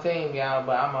 That's my team, y'all.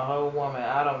 But I'm a whole woman.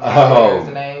 I don't know players'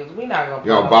 names. We not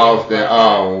gonna.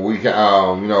 Boston. We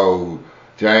can.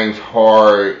 James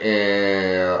Harden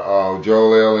and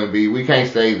Joel Embiid. We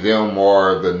can't say them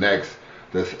are the next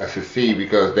to succeed,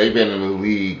 because they've been in the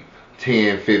league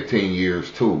 10, 15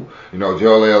 years too.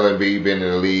 Joel Embiid been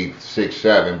in the league 6,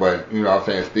 7, but you know what I'm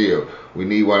saying, still, we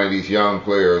need one of these young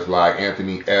players like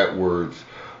Anthony Edwards,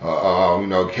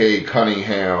 Cade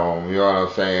Cunningham, you know what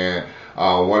I'm saying,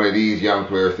 one of these young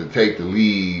players to take the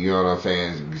lead, you know what I'm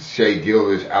saying, Shai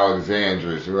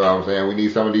Gilgeous-Alexander, you know what I'm saying, we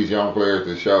need some of these young players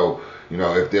to show,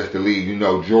 if that's the league,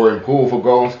 Jordan Poole for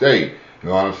Golden State, you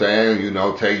know what I'm saying,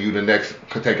 take you the next,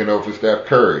 taking over for Steph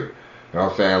Curry. You know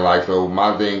what I'm saying? Like, so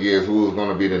my thing is, who's going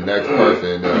to be the next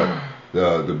person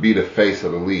to be the face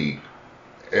of the league,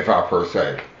 if I per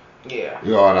se. Yeah.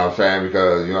 You know what I'm saying?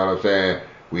 Because, you know what I'm saying,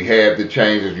 we had the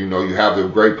changes, you have the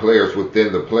great players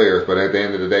within the players, but at the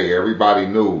end of the day, everybody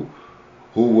knew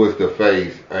who was the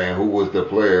face and who was the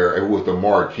player and who was the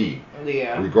marquee.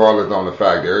 Yeah. Regardless on the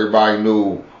fact that everybody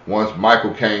knew once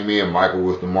Michael came in, Michael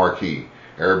was the marquee.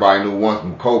 Everybody knew once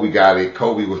Kobe got it,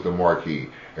 Kobe was the marquee.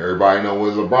 Everybody know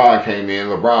when LeBron came in,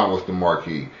 LeBron was the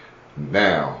marquee.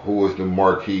 Now, who is the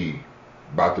marquee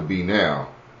about to be now?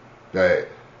 That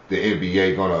the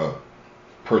NBA gonna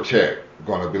protect,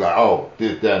 gonna be like, oh,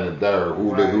 this, that, and the third.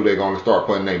 Who they gonna start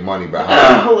putting their money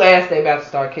behind? Who asked they about to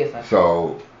start kissing?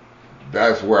 So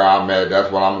that's where I'm at.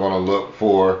 That's what I'm gonna look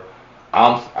for.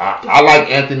 I like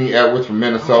Anthony Edwards from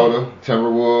Minnesota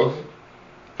Timberwolves.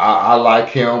 I like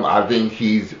him. I think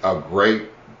he's a great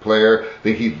player. I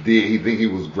think he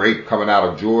was great coming out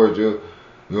of Georgia.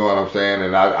 You know what I'm saying?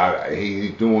 And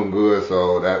he's doing good.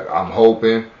 So that I'm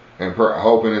hoping and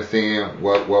seeing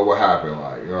what will happen.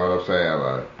 Like, you know what I'm saying?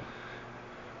 Like,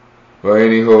 but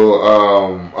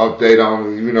anywho, update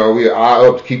on, you know,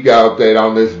 I keep y'all updated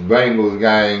on this Bengals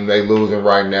game. They losing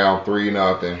right now,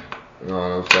 3-0. You know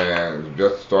what I'm saying? It's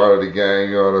just the start of the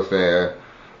game. You know what I'm saying?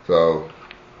 So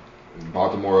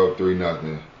Baltimore up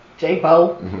 3-0.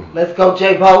 J-Bo. Let's go,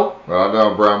 J-Bo. Well, I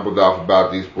know I rambled off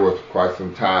about these sports for quite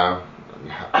some time.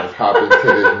 Let's hop into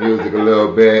this music a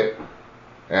little bit,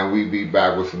 and we be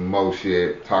back with some more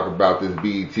shit. Talk about this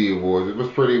BET Awards. It was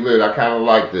pretty lit. I kind of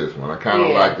like this one. I kind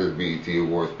of like this BET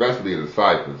Award, especially the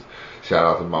Cyphers. Shout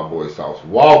out to my boy Sauce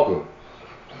Walker.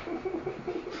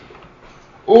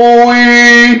 Ooh.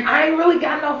 I ain't really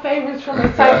got no favorites from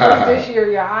the Cyphers this year,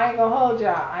 y'all. I ain't gonna hold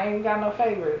y'all. I ain't got no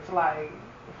favorites, like,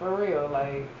 for real,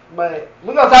 like. But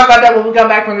we're gonna talk about that when we come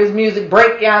back from this music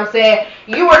break, you know what I'm saying?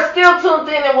 You are still tuned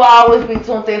in and will always be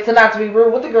tuned in to Not to Be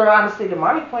Rude with the girl Honestly the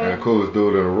Money Queen. And the coolest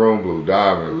dude in the room, Blue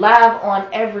Diamond. Live on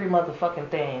every motherfucking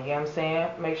thing, you know what I'm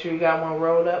saying? Make sure you got one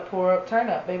rolled up, pour up, turn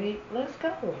up, baby. Let's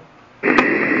go.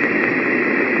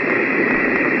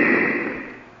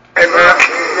 Hey man,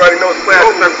 you already know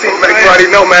Splash 17, man. You already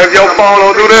know, man. If your phone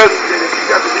don't do this,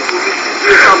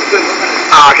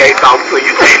 I can't talk to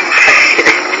you. Splash.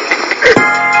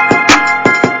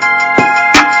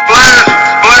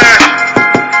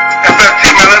 FFT,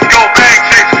 man, let's go. Bang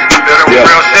chasers. They're the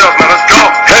real shells, man. Let's go.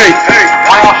 Hey.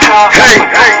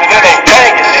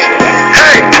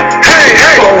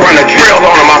 Go run a drill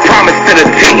on them. I promise to the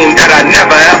team that I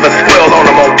never ever squeal on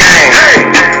them on game.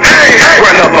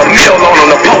 Run up a meal on them.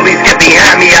 The police get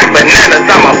behind me like bananas.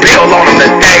 I'ma peel on them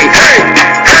today.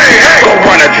 Go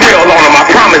run a drill on them. I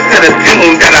promise to the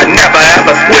team that I never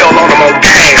ever squeal on them on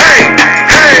game.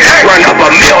 Run up a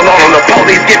meal on them. The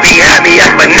police get behind me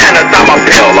like bananas. I'ma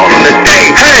peel on them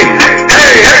today.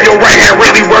 Your right hand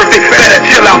really worth it. Better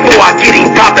chill out before I get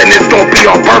him poppin'. It's gon' be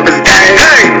on purpose, gang.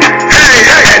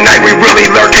 At night we really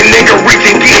lurking. Nigga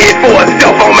reaching, getting for a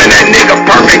cell phone, man. That nigga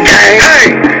perfect, gang.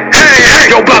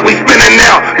 Yo, block we spinning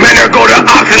now. Man, there go the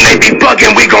ops and they be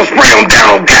bugging. We gon' spray them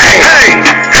down on gang.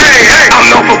 I'm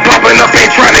known for pumping up.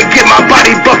 Ain't trying to get my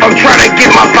body buff. I'm trying to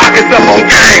get my pockets up on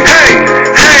gang.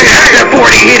 That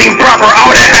 40 hit him proper.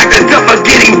 All that acting tough for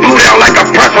getting blew down like a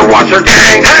pressure washer,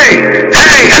 gang.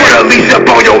 Put a leash up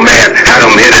on your man. Had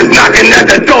them hitters knocking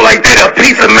at the door like they the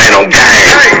pizza man on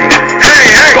gang.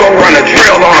 Go run a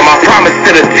drill on them. I promise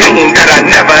to the team that I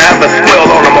never ever squeal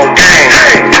on them on gang.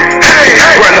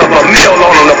 Run up a meal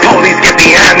on them. The police get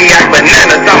behind me like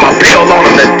bananas. I'ma peel on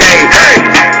them today.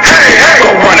 Go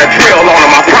run a drill on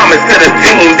them. I promise to the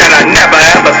team that I never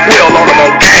ever squeal on them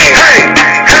on gang.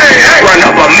 Run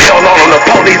up a meal on them. The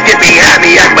police get behind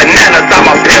me like bananas.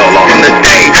 I'ma peel on them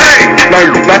today.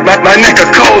 My nigga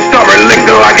cold stubborn licks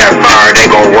till I got fired. They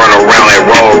gon' run around like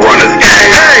road runners gang.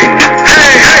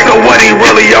 So what he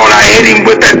really on? I hit him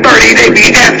with that 30. They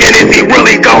be asking, is he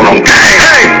really gone on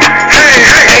gang?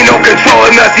 Ain't no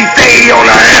controlling us. He say he on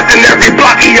our ass and every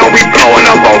block he on. We blowing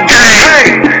up on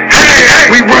gang.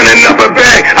 We running up a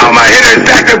bag. All my hitters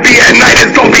act to be at night.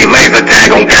 It's gon' be laser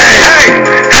tag on gang.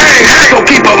 So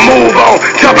keep a move on.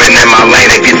 Jumping in my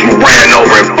lane and get you ran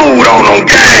over and food on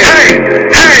gang.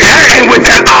 Ain't with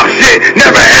that op shit.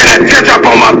 Never had a touch up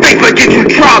on my face, but get you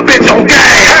drop bitch on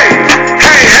gang.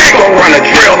 Go run a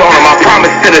drill on them. I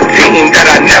promise to the team that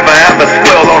I never ever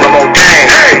squeal on them on gang.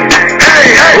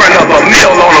 Run up a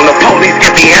meal on them. The police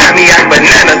get behind me like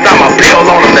bananas. I'ma peel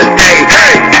on them today.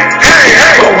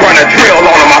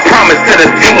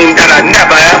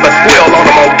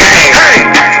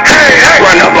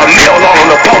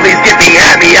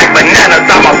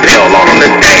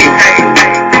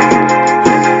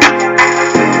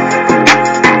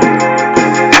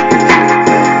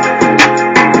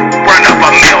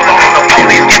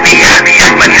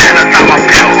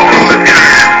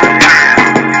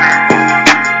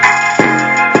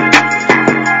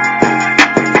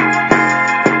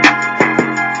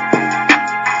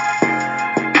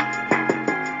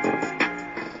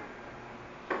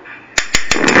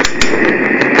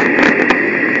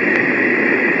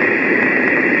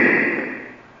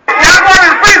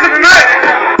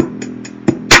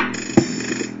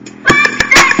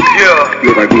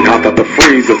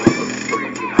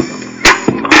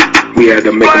 We had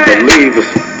to make them believe us.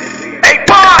 Hey,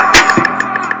 Pop!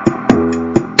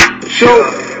 Sure.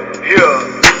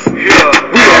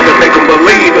 We had to make them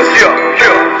believe us.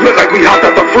 Look like we hopped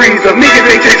out the freezer. Niggas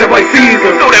ain't changing like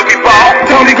Caesar. So that we ball.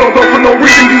 Tony gon' go for no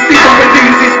reason. You see something,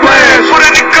 DZ splash. Put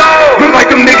in the goal. Look like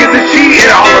them niggas is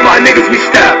cheating. All of my niggas we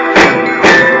step.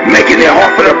 Making it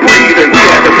hard for the breathing. We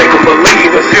had to make them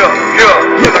believe us.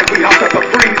 Look like we hopped out the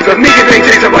freezer. Niggas ain't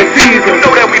changing like Caesar. So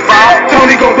that we ball.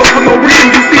 Tony gon' go for no reason.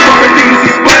 You see something, DZ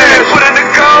splash. Put in the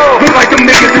goal. Look like them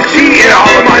niggas is cheating. All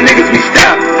of my niggas we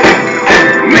step.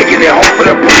 Making it hard for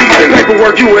the breathing.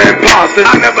 Paperwork, you an imposter.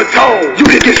 I never told. You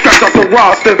can get scratched off the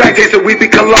roster. Back days that we be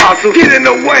colossal. Get in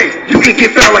the way. You can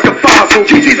get found like a fossil.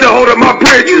 GG's the hold of my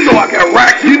bridge. You know I got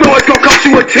racks. You know it's gonna cost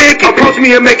you a ticket. Approach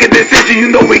me and make a decision. You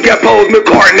know we got Pose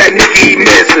McCartan. That nigga he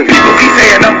missing. People keep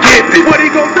saying I'm gifted. What he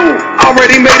gon' do?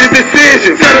 Already made a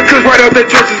decision. Set a kush right out the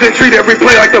churches and treat every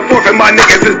play like the fourth. And my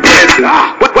niggas is business.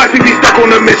 Watch me be stuck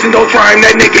on the mission. Don't try him.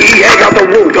 That nigga he hang out the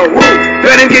roof.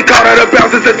 Let him get caught out of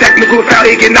bounds. It's a technical foul.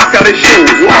 He get knocked out his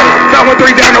shoes. Found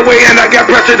 3 down the way and I got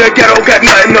pressure. The ghetto got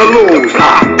nothing to lose.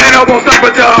 And I won't stop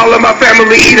until all of my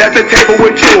family eat at the table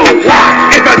with choose.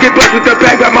 If I get blessed with the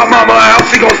bag by my mama house,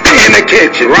 she gon' stay in the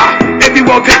kitchen. If you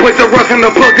won't take place of rust in the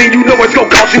plug, then you know it's gon'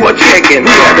 cost you a chicken. We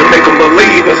had to make them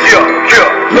believe us.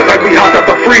 Look like we hopped out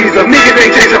the freezer. Niggas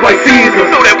ain't changing like Caesar.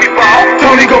 So that we ball.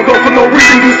 Tony gon' go for no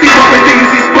reason. You see something,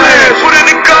 DZ splash. Put in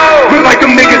the goal. Look like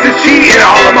them niggas is cheating.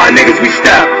 All of my niggas we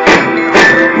step.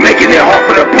 Making it hard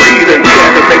for the breathing. We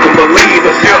had to make them believe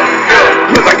us.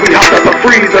 Look like we hopped out the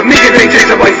freezer. Niggas ain't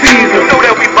changing like Caesar. So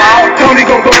that we ball. Tony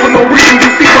gon' go for no reason.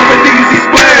 You see something,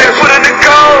 DZ splash. Put in the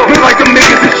goal. Look like them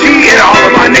niggas is cheating. All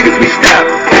of my niggas we step.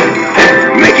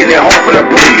 Making it hard for the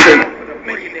breathing.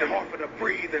 Making it hard for the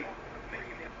breathing.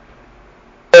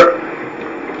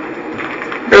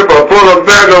 If I pull a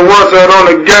bag of what's out on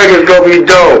the gang, it's gonna be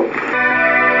dope.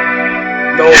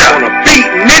 No on a beat,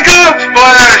 nigga.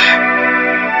 Splash.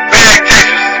 Bag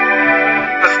chasers.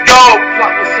 Let's go.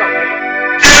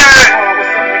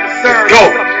 Let's go.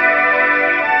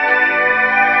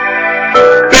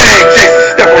 Bag chasers,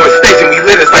 step on the station, we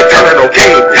lit us like turning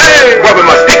okay. Rubbing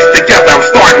my sticks together, I'm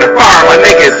starting to fire, my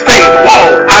nigga is fading.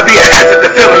 Whoa, I be an asset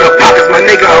to fill in the pockets, my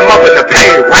nigga, I'm up in the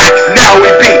pay racks. Now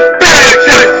we be bag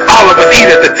chasers, all of us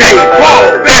eat at the table.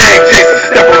 Whoa, bag chasers,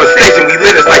 step on the station, we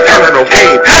lit us like turning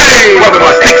okay. Rubbing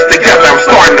my sticks together, I'm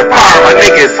starting to fire, my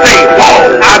nigga is fading.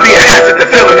 Whoa, I be an asset to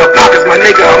fill in the pockets, my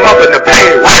nigga, I'm up in the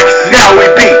pay racks. Now we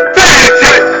be bag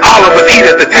chasers, all of us eat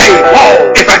at the table.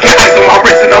 Whoa, if I get ice on my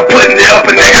wrist and I'm putting it up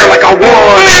in the air like I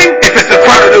won. If it's a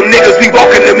crowd of them niggas, we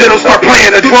walk in the middle, start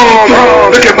playing the drum.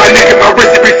 Look at my neck and my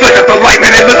wrist, it reflect at the light,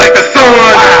 man, it look like the sun.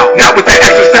 Not with the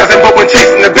exercising, but when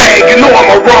chasing the bag, you know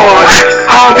I'ma run.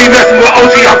 I don't be messing with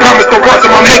OG, I promise to run,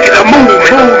 so I'm making a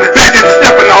movement. Badges are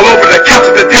stepping all over the couch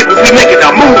at the tables, we making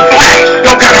a move.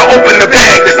 Don't gotta open the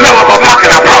bag, the smell of my pocket,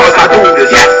 I promise I do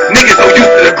this. Yes, niggas so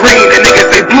used to the green, and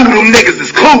niggas say blue, them niggas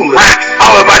is clueless.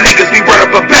 All of my niggas, we run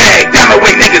up a bag, down the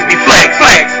way niggas be flags.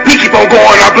 We keep on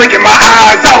going, I'm blinking my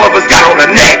eyes, all of us got on the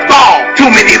neck. Too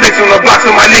many licks on the block,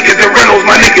 so my niggas in rentals,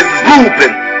 my niggas is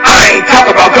looping. I ain't talk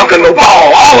about dunking no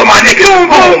ball, all of my niggas is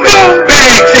booming.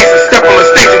 Bag chasers, step on the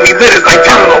stage and we lit us like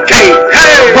turning okay.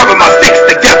 Rubbing my sticks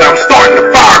together, I'm starting to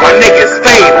fire, my niggas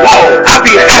fade. Whoa, I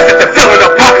be an asset to fill in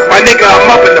the pockets, my nigga, I'm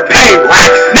up in the pay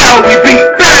racks. Now we beat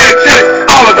bag chasers,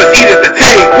 all of us eat at the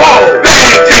table. Whoa,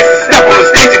 bag chasers, step on the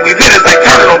stage and we lit us like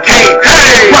turning okay.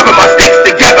 Rubbing my sticks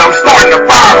together, I'm starting to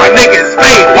fire, my niggas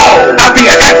fade. Whoa, I be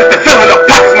an asset to fill in the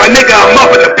pockets, my nigga, I'm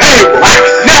up in the pay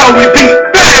racks. Now we beat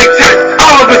bag chasers,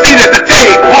 all of us eat at the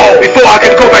table. Before I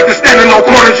can go back to standing on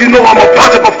corners, you know I'ma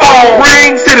punch up a phone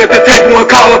ring. Sit at the table and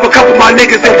call up a couple of my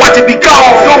niggas and watch it be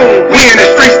gone. We in the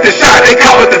streets to shine, they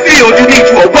call it the field, you need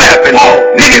you a weapon.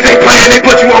 Niggas ain't playing, they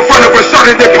put you in front of a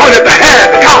shirt and they point at the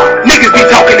heaven. Niggas be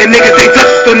talking and niggas ain't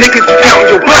touching, so niggas be counting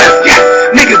your blessings. Yes,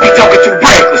 niggas be talking too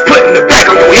reckless, putting the back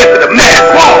on your hip for the mask.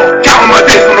 Counting my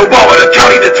days on the wall of the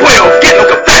county to 12, getting no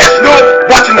confession.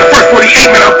 Watching the first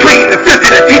 48, man, I'm pleading the 50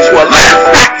 to teach you a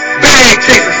lesson. Bag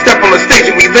chasers, step on the stage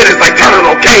and we lit us like turning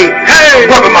okay.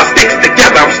 Rubbing my sticks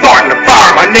together, I'm starting to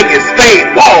fire, my niggas fade.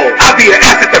 Whoa, I be an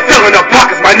asset to fill in the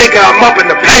pockets, my nigga, I'm up in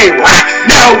the pay racks.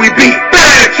 Now we beat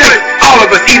bag chasers, all of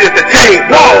us eat at the table.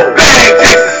 Whoa, bag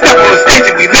chasers, step on the stage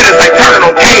and we lit us like turning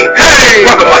okay.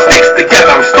 Rubbing my sticks together,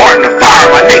 I'm starting to fire,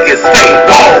 my niggas fade.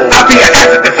 Whoa, I be an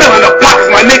asset to fill in the pockets,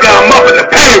 my nigga, I'm up in the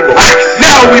pay racks.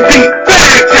 Now we beat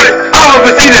bag chasers, all of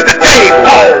us eat at the table.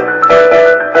 Whoa.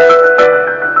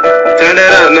 Turn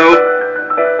that up, no.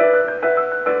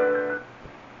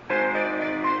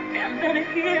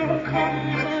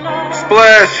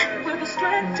 Splash.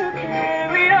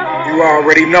 You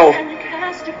already know.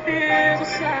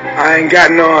 I ain't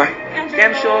got none.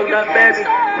 Damn sure enough, baby.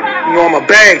 You know I'm a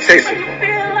bag chaser.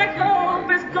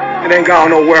 It ain't gone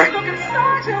nowhere.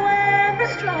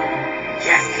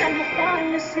 Yes.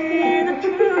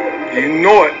 You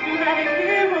know it.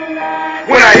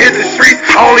 When I hit the streets,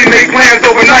 I only make plans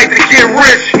overnight to get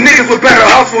rich. Niggas with better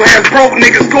hustle has broke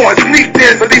niggas going sneak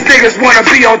this. But these niggas wanna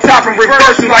be on top and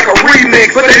reverse it like a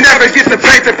remix. But they never get to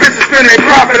paint the picture, spend their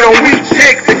profit on weak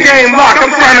chicks. The game locked,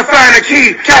 I'm trying to find a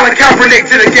key. Colin Kaepernick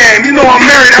to the game. You know I'm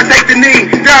married, I take the knee.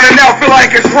 Down and out, feel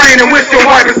like it's raining. Wish your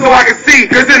wipe it so I can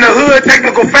see. Cause in the hood,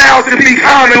 technical fouls can be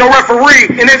common, no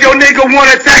referee. And if your nigga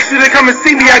wanna tax you to come and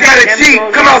see me, I got it cheap.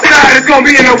 Come outside, it's gonna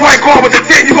be in a white car with a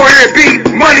tent, you gon' hear it beat.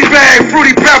 Money bag,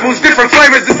 fruity pebbles, different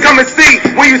flavors, just come and see.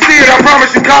 When you see it, I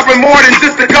promise you copping more than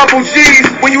just a couple G's.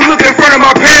 When you look in front of my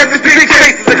pants, it's big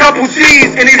faces, a couple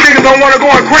G's. And these niggas don't wanna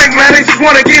go on crank, man, they just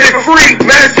wanna get it free.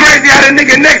 Man, it's crazy how the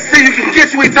nigga next to you can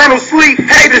get you eternal sleep.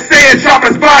 Hate to say it, chop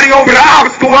his body over the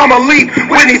obstacle, I'm elite.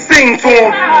 Whitney sing to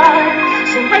him.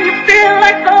 So when you feel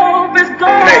like hope is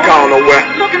gone, It ain't gone nowhere.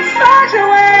 look inside you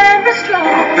and be strong.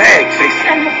 I'm a bag chaser.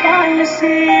 And you'll finally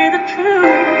see the truth.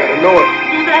 Better know it.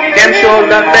 Damn sure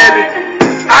enough, baby.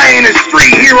 I ain't a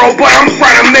street hero, but I'm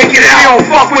trying to make it out.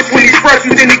 Don't fuck with when he press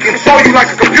you, then he control you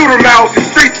like a computer mouse. The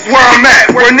streets is where I'm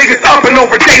at, where niggas up and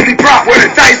over daily prop, where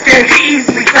the dice game can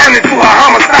easily turn into a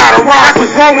homicide or rock.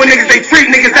 What's wrong with niggas? They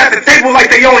treat niggas at the table like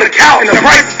they own a couch, and the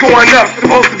price is going up.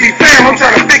 Supposed to be fam, I'm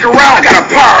trying to figure out. I got a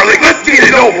power lick, let's get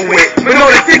it over with. But no,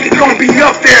 the ticket gonna be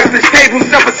up there if the table's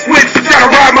never switched. Trying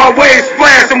to ride my wave,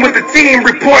 splashing with the team,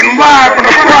 reporting live from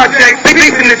the project.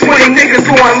 Beefing the 20 niggas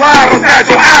going live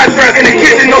inside your address. In the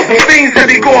kitchen, know some things that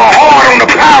be going hard on the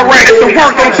power rank. If the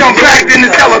work don't jump back, then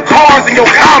it's hella cars in your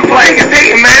complex. Niggas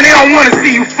hating, man, they don't wanna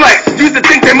see you flex. Used to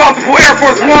think that multiple Air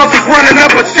Force Ones was running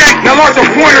up a check. Now larger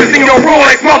pointers in your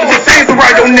Rolex, multiple chains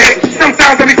around your neck.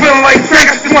 Sometimes I be feeling like Drake,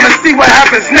 I just wanna see what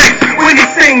happens next. When he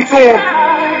sing to him.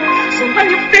 So when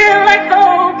you feel like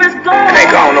hope is gone, It ain't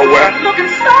gone nowhere. look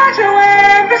inside you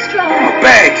and be strong. I'm a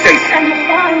bag chaser. And you'll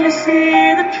finally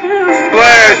see the truth.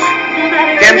 Splash.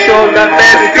 Damn sure enough,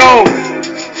 baby. Let's go.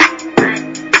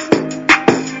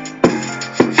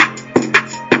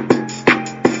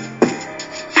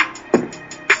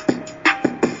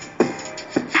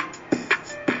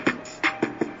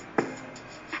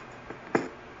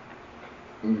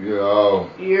 Yo,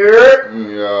 You're,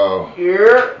 yo,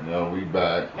 you're, yo, we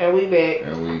back and we back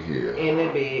and we here. in the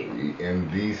bed. We in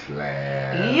this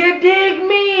land. You dig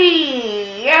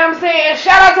me? You know what I'm saying?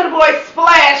 Shout out to the boy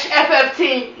Splash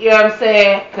FFT. You know what I'm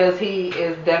saying? Because he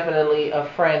is definitely a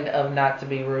friend of Not to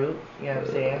Be Rude. You know what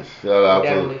I'm saying? Shout out He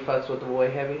to definitely fucks with the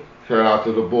boy heavy. shout out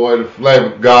to the boy, the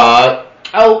flavor god.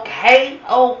 Okay.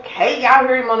 Y'all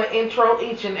hear him on the intro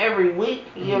each and every week.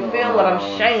 You feel what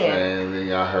I'm saying? And then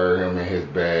y'all heard him in his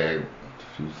bag.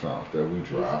 A few songs that we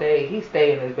dropped. He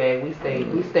stay in his bag. We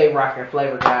stay rocking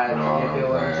Flavor God. You feel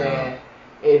what I'm man. saying?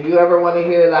 If you ever want to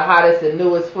hear the hottest and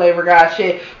newest Flavor God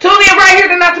shit, tune in right here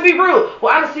to Not to Be Rude.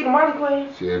 Well, I done see the Marley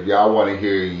Queen. See, if y'all want to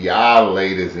hear y'all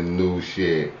latest and new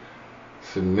shit,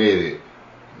 submit it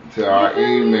to our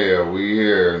email. We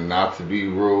here, Not to Be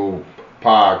Rude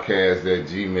podcast at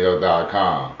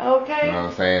gmail.com. Okay. You know what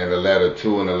I'm saying? The letter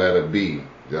 2 and the letter B.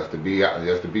 Just to be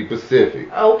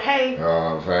specific. Okay. You know what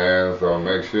I'm saying? So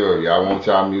make sure y'all want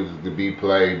y'all music to be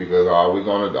played, because all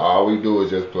we do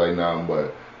is just play nothing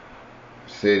but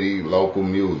city, local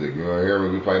music. You know, hear me?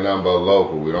 We play nothing but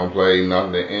local. We don't play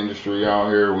nothing the industry out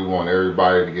here. We want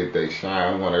everybody to get their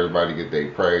shine. We want everybody to get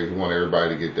their praise. We want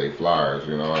everybody to get their flyers.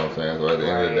 You know what I'm saying? So at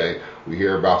the end of the day, we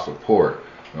hear about support.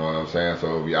 You know what I'm saying?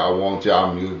 So if y'all want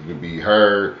y'all music to be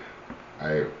heard,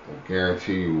 I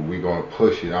guarantee you we gonna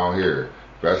push it on here.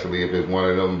 Especially if it's one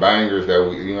of them bangers that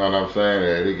we, you know what I'm saying,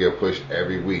 that it get pushed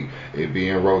every week. It be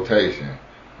in rotation.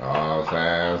 You know what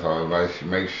I'm saying? So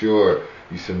make sure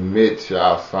you submit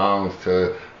y'all songs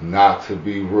to Not to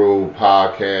Be Rude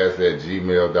podcast at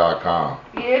gmail.com.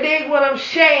 You dig what I'm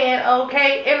saying?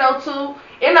 Okay. NOT,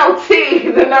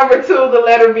 the number 2, the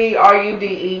letter B,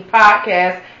 RUDE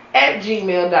podcast at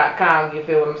gmail.com. You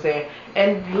feel what I'm saying?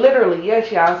 And literally,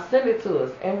 yes, y'all, send it to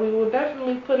us, and we will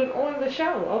definitely put it on the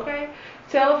show. Okay.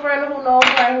 Tell a friend who know a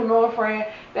friend who know a friend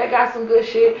that got some good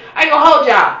shit. I ain't gonna hold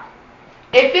y'all.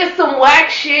 If it's some whack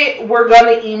shit, we're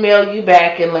gonna email you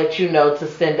back and let you know to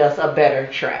send us a better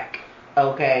track.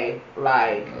 Okay?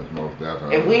 Like, That's most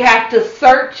definitely. if we have to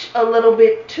search a little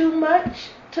bit too much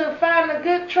to find a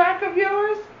good track of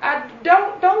yours, I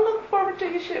don't look forward to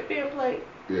your shit being played.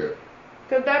 Yeah.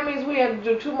 Because that means we had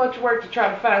to do too much work to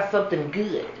try to find something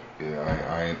good.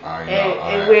 Yeah,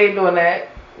 And we ain't doing that.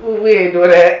 We ain't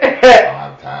doing that. I don't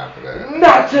have time for that.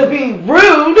 Not to be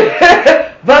rude,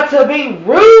 but to be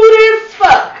rude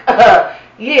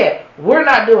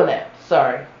not doing that.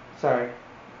 Sorry.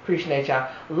 Appreciate y'all.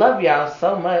 Love y'all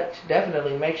so much.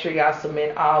 Definitely make sure y'all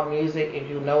submit all music. If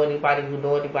you know anybody who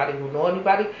know anybody who know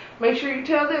anybody, make sure you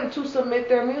tell them to submit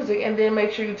their music, and then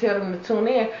make sure you tell them to tune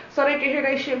in so they can hear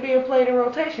their shit being played in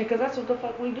rotation, because that's what the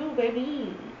fuck we do,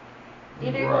 baby.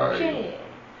 You dig what I'm saying?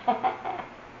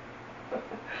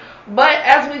 But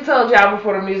as we told y'all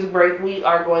before the music break, we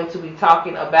are going to be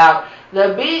talking about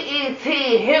the BET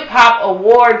Hip Hop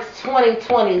Awards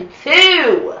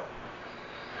 2022.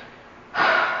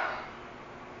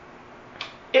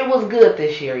 It was good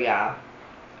this year, y'all.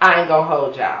 I ain't gonna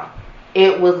hold y'all.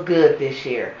 It was good this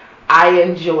year. I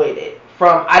enjoyed it.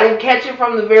 I didn't catch it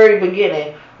from the very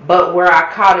beginning, but where I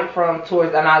caught it from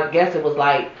towards, and I guess it was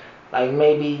like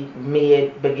maybe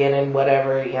mid, beginning,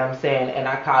 whatever, you know what I'm saying, and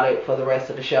I caught it for the rest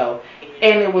of the show.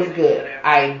 And it was good.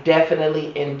 I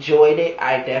definitely enjoyed it.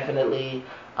 I definitely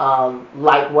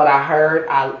liked what I heard.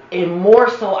 And more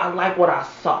so, I like what I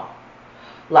saw.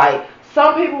 Like,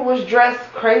 some people was dressed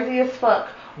crazy as fuck,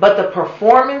 but the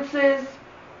performances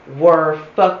were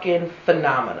fucking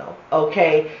phenomenal,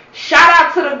 okay? Shout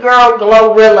out to the girl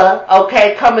Glorilla,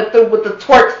 okay, coming through with the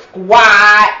twerk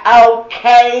squad,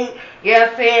 okay? You know what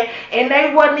I'm saying? And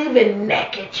they wasn't even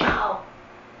naked, y'all.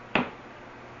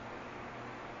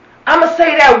 I'm gonna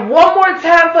say that one more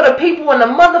time for the people in the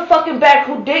motherfucking back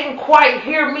who didn't quite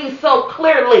hear me so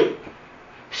clearly.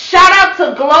 Shout out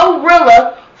to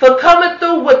Glorilla for coming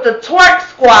through with the twerk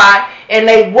squad, and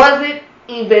they wasn't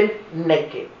even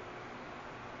naked.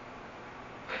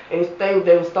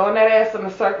 They was throwing that ass in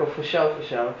a circle for sure.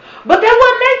 But they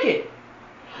wasn't naked.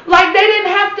 Like, they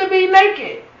didn't have to be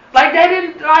naked. Like, they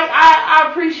didn't, like, I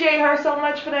appreciate her so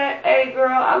much for that. Hey,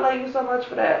 girl, I love you so much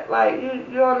for that. Like, you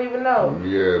don't even know.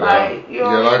 Yeah, like, you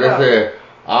don't like even know. I said,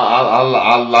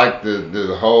 I like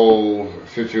the whole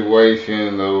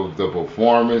situation of the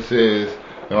performances.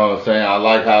 You know what I'm saying? I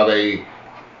like how they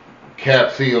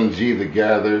kept CMG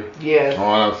together. Yes. You know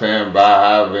what I'm saying? By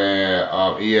having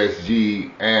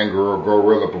ESG and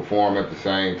Gorilla perform at the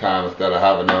same time instead of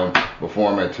having them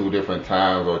perform at 2 different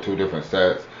times or 2 different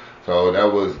sets. So that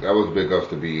was big ups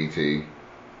to BET.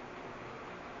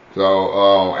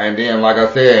 So and then like I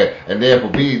said, and then for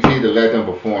BET to let them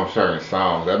perform certain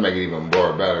songs, that make it even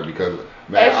more better because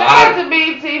man, and shout out to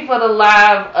BET for the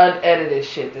live unedited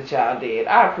shit that y'all did.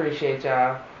 I appreciate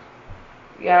y'all.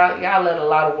 Y'all let a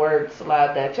lot of words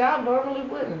slide that y'all normally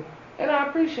wouldn't. And I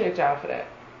appreciate y'all for that.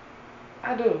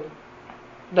 I do.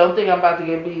 Don't think I'm about to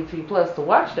get BET Plus to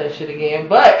watch that shit again,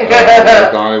 but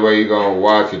that's the only way you're going to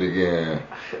watch it again.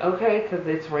 Okay, because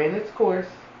it's ran its course.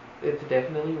 It's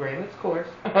definitely ran its course.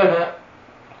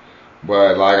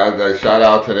 But like I shout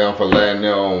out to them for letting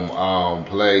them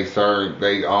play certain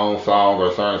they own songs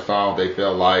or certain songs they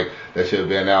felt like that should have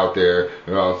been out there.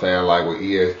 You know what I'm saying? Like with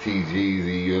EST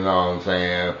Jeezy, you know what I'm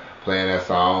saying? Playing that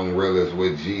song Realist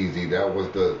with Jeezy. That was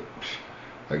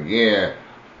again,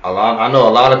 I know a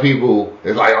lot of people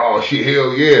is like, oh shit,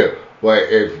 hell yeah. But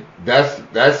if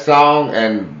that song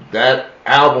and that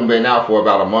album been out for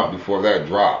about a month before that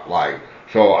dropped, like.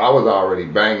 So I was already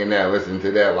banging that, listening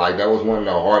to that. Like, that was one of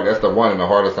the hardest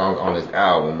songs on this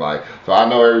album. Like, so I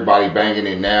know everybody banging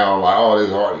it now. Like, oh, this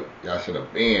is hard. Y'all should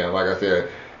have been. Like I said,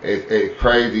 it's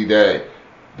crazy that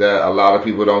a lot of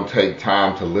people don't take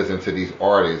time to listen to these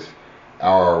artists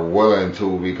or willing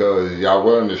to, because y'all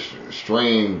willing to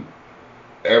stream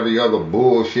every other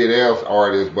bullshit else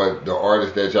artist, but the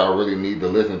artists that y'all really need to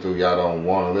listen to, y'all don't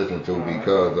want to listen to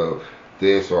because of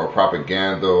this or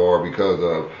propaganda or because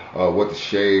of what the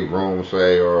Shade Room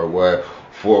say or what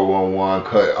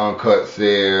 411 Uncut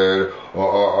said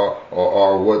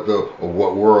or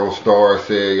what World Star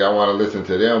said. Y'all want to listen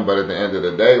to them, but at the end of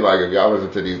the day, like if y'all listen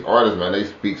to these artists, man, they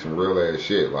speak some real ass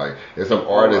shit. Like there's some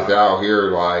artists out here,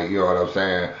 like, you know what I'm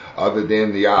saying, other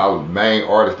than the y'all main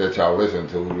artists that y'all listen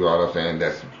to, you know what I'm saying,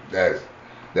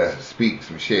 that speak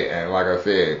some shit. And like I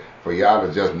said, for y'all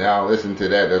to just now listen to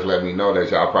that, that's let me know that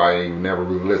y'all probably ain't never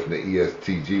really listened to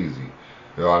EST Jeezy.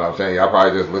 You know what I'm saying? Y'all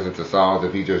probably just listen to songs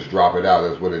if he just drop it out.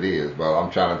 That's what it is. But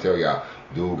I'm trying to tell y'all,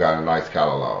 dude got a nice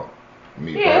catalog.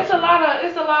 It's a lot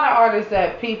of artists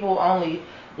that people only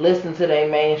listen to their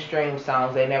mainstream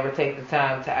songs. They never take the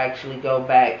time to actually go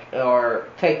back or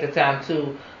take the time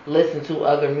to listen to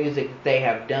other music that they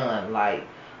have done. Like,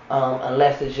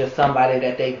 unless it's just somebody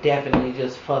that they definitely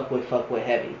just fuck with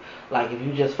heavy. Like, if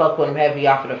you just fuck with them heavy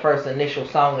off of the first initial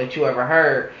song that you ever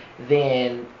heard,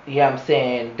 then, you know what I'm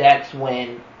saying, that's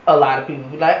when a lot of people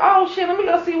be like, oh shit, let me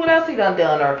go see what else he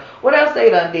done or what else they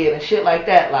done did and shit like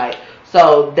that. Like,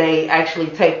 so they actually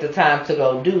take the time to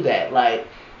go do that. Like,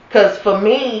 cause for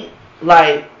me,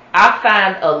 like, I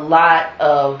find a lot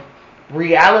of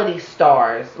reality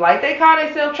stars. Like, they call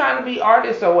themselves trying to be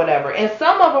artists or whatever. And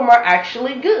some of them are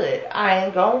actually good. I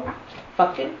ain't gonna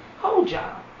fucking hold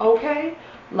y'all, okay?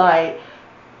 Like,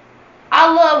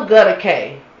 I love Gutta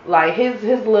K. Like, his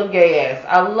little gay ass.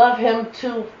 I love him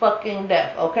to fucking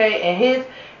death, okay? And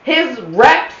his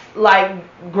raps, like,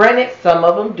 granted, some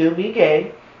of them do be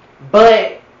gay,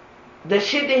 but the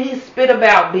shit that he spit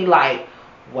about be like,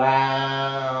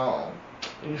 wow,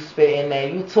 you spitting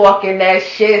that, you talking that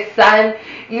shit, son.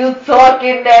 You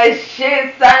talking that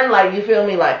shit, son. Like, you feel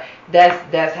me? Like,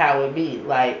 that's how it be.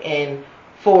 Like, and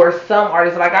for some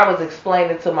artists, like I was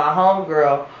explaining to my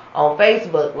homegirl on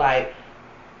Facebook, like,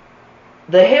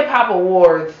 the Hip Hop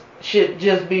Awards should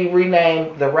just be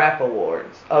renamed the Rap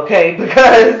Awards, okay?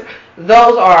 Because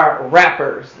those are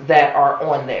rappers that are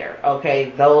on there,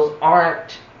 okay? Those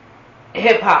aren't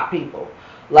hip hop people.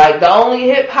 Like, the only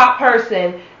hip hop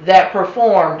person that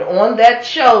performed on that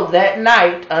show that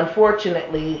night,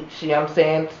 unfortunately, I'm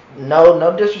saying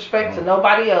no disrespect to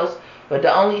nobody else, but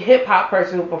the only hip hop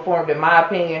person who performed, in my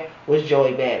opinion, was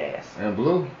Joey Badass. And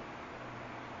Blue.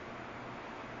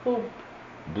 Who?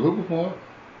 Blue performed.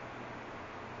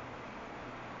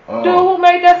 Dude who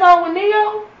made that song with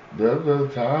Neo? There's a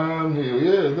time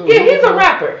here. Yeah, he's a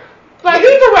rapper. Like,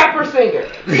 he's a rapper singer.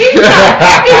 He's not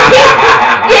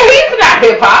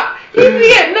hip hop. No.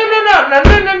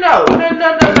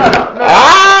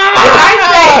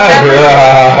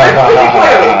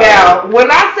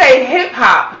 When I say hip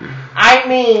hop, I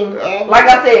mean, like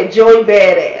I said, Joey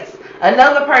Badass.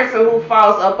 Another person who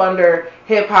falls up under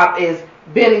hip hop is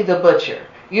Benny the Butcher.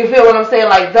 You feel what I'm saying?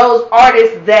 Like, those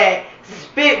artists that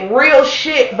spit real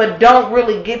shit but don't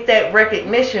really get that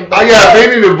recognition.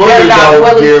 Benny the Butcher they're not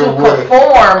willing to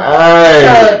conform.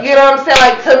 You know what I'm saying?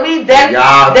 Like, to me, that's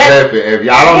if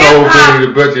y'all don't know who Benny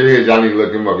the Butcher is, y'all need to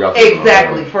look him up. Y'all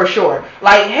exactly, for sure.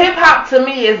 Like, hip hop to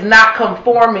me is not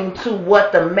conforming to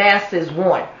what the masses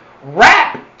want.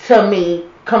 Rap to me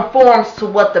conforms to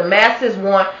what the masses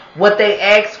want, what they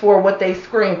ask for, what they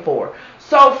scream for.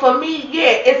 So for me,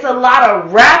 yeah, it's a lot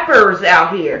of rappers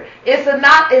out here. It's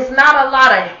not a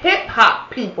lot of hip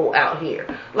hop people out here.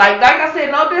 Like I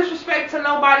said, no disrespect to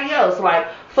nobody else. Like,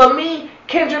 for me,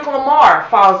 Kendrick Lamar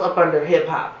falls up under hip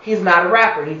hop. He's not a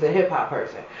rapper. He's a hip hop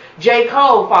person. J.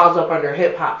 Cole falls up under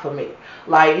hip hop for me.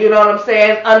 Like, you know what I'm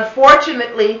saying?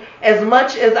 Unfortunately, as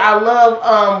much as I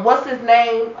love, what's his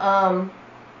name?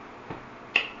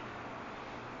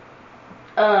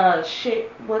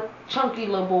 What chunky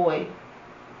little boy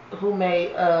who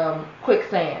made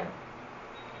Quicksand?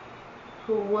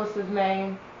 What's his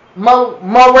name?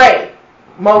 Moray.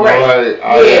 Moray. Like,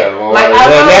 I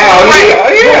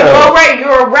love Moray,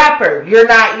 you're a rapper. You're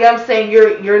not, you know what I'm saying?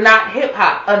 You're not hip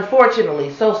hop,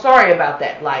 unfortunately. So sorry about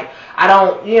that. Like, I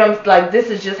don't, you know, like, this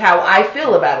is just how I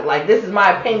feel about it. Like, this is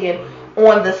my opinion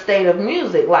on the state of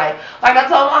music. Like I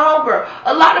told my homegirl,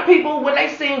 a lot of people, when they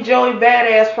seen Joey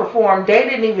Badass perform, they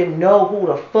didn't even know who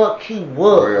the fuck he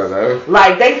was.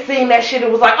 Like, they seen that shit, it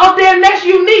was like, oh damn, that's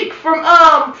Unique from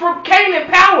Kane and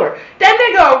Power. That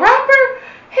nigga a rapper?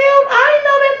 Hell, I ain't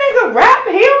know that nigga rap.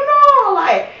 Hell no.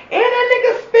 Like, and that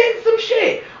nigga spit some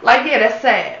shit. Like, yeah, that's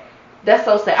sad. That's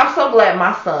so sad. I'm so glad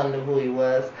my son knew who he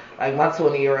was. Like, my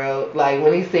 20-year-old. Like,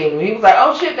 when he seen me, he was like,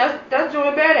 oh shit, that's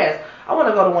Joey Badass. I want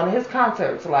to go to one of his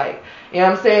concerts. Like, you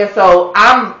know what I'm saying? So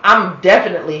I'm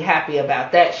definitely happy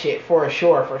about that shit for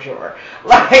sure.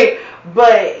 Like,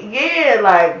 but yeah,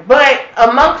 like, but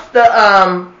amongst the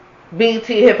BET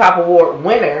Hip Hop Award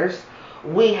winners,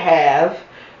 we have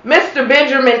Mr.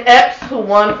 Benjamin Epps, who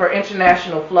won for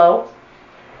International Flow.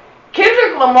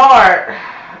 Kendrick Lamar,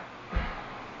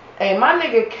 hey, my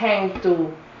nigga came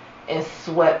through and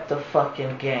swept the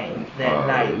fucking game that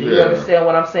night. Do you understand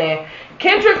what I'm saying?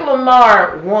 Kendrick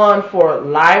Lamar won for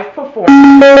live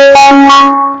performance.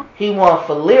 He won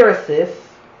for lyricist.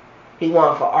 He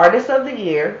won for Artist of the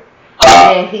Year.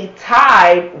 And he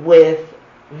tied with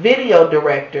video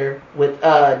director with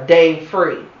Dave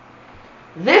Free.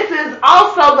 This is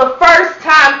also the first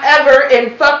time ever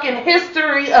in fucking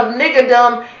history of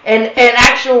niggadom and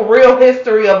actual real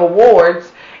history of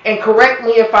awards. And correct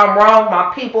me if I'm wrong,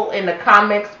 my people in the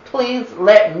comments, please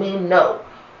let me know.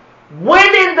 When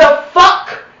in the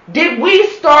fuck did we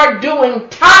start doing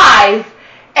ties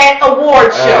at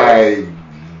award shows?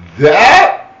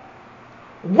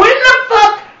 When the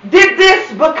fuck did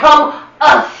this become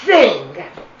a thing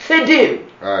to do?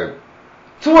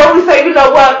 To where we say, you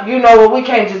know what, we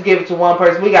can't just give it to one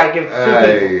person, we gotta give it to two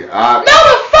people. No,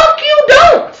 the fuck you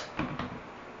don't.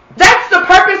 That's the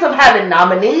purpose of having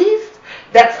nominees.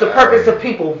 That's the purpose of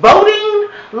people voting.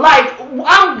 Like,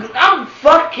 I'm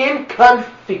fucking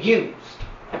confused.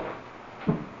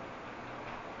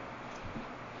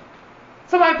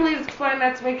 Somebody please explain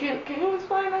that to me. Can you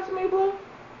explain that to me, Blue?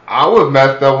 I was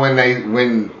messed up when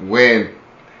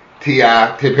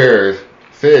T.I. Tip Harris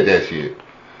said that shit.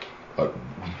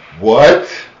 What?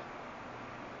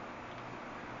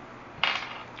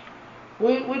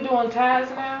 We doing ties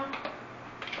now?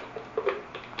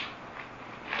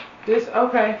 This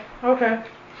okay.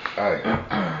 Hey,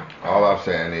 all I'm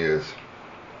saying is,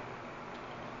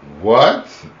 what?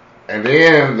 And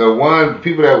then the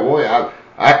people that won,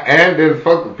 and then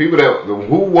fuck the people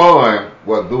who won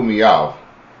what threw me off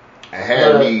and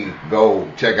had me go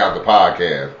check out the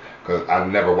podcast because I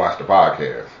never watched the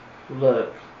podcast.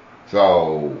 Look.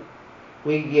 So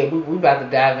we about to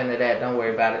dive into that. Don't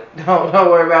worry about it. Don't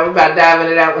worry about it. We about to dive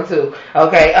into that one too.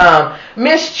 Okay.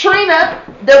 Miss Trina,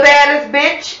 the baddest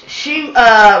bitch, she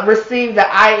received the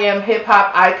I Am Hip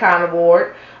Hop Icon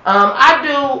Award.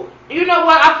 You know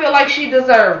what? I feel like she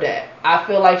deserved that. It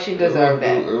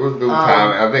was due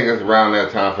time. I think it's around that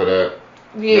time for that.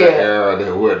 Yeah. That era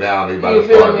that we're down. They about to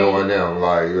start doing them.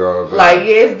 Like, you know what I'm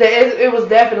saying? It was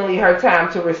definitely her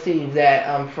time to receive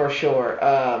that, for sure.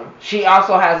 She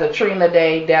also has a Trina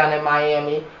Day down in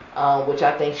Miami, which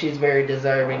I think she's very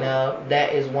deserving of.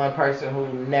 That is one person who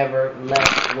never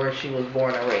left where she was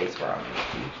born and raised from.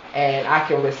 And I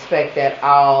can respect that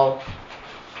all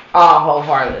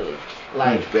wholeheartedly.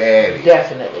 Like,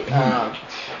 definitely.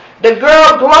 The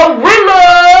girl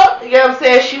Glorilla, you know what I'm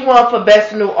saying? She won for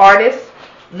Best New Artist.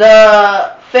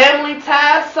 The Family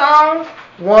Ties song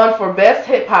won for Best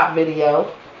Hip Hop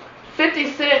Video.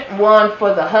 50 Cent won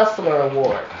for the Hustler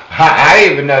Award. I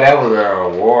didn't even know that was an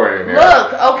award in there.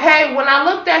 Look, okay, when I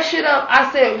looked that shit up, I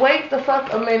said, wait the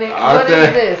fuck a minute. What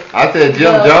is this? I said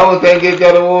Jim Jones didn't get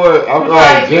that award. I'm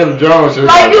like Jim Jones should have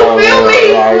got that award.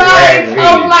 Like, you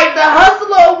feel me? Like the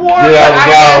Hustler Award.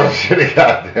 Yeah, should have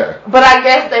got that. But I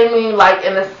guess they mean like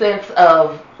in a sense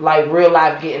of like real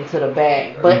life getting to the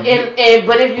bag. But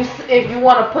but if you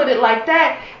want to put it like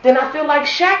that, then I feel like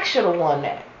Shaq should have won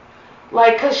that.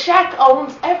 Like, cause Shaq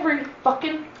owns every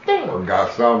fucking thing. Or got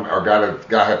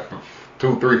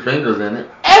 2-3 fingers in it.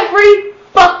 Every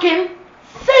fucking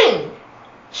thing.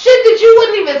 Shit that you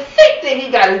wouldn't even think that he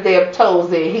got his damn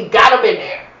toes in. He got them in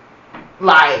there.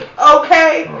 Like,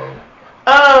 okay.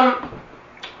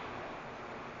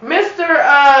 Mr.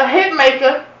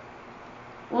 Hitmaker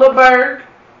LeBerg,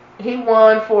 he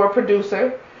won for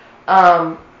producer.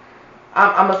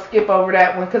 I'm going to skip over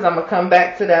that one because I'm going to come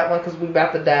back to that one because we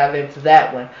about to dive into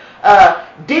that one.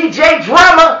 DJ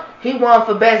Drama, he won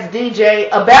for Best DJ.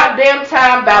 About Damn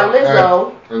Time by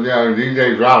Lizzo. And yeah,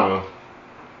 DJ Drama,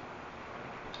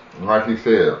 like he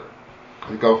said,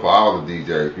 he go for all the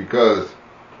DJs because,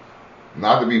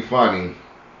 not to be funny,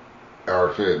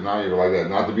 or shit, not even like that,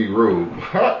 not to be rude.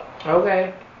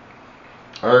 Okay.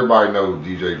 Everybody knows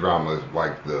DJ Drama is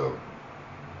like the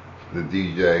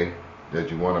DJ that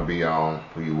you want to be on,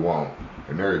 who you want,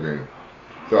 and everything.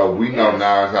 So we know 9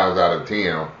 times out of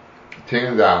 10,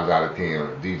 10 times out of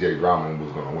 10, DJ Drama was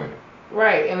going to win it.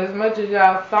 Right, and as much as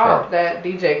y'all thought that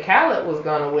DJ Khaled was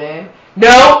going to win,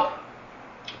 no.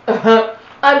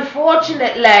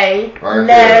 Unfortunately,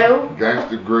 no.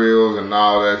 Gangsta Grills and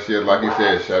all that shit, like he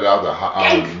said, shout out to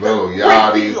Lil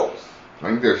Yachty.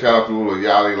 Like he said, shout out to Lil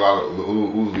Yachty,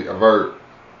 Uzi Vert.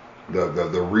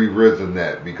 The re-risen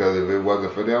that, because if it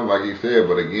wasn't for them, like he said,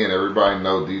 but again, everybody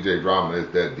knows DJ Drama is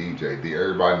that DJ.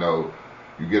 Everybody know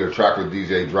you get a track with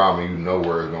DJ Drama, you know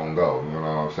where it's gonna go. You know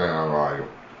what I'm saying? Like,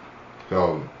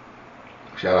 so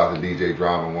shout out to DJ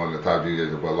Drama, one of the top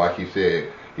DJs. But like he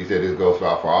said this goes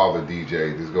out for all the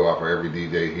DJs. This goes out for every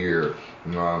DJ here.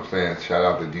 You know what I'm saying? Shout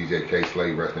out to DJ K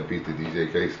Slay. Rest in peace to DJ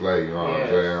K Slay. You know what I'm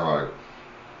saying? Like,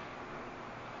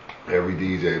 every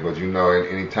DJ, but you know,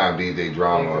 anytime DJ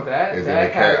Drama is in the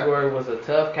category was a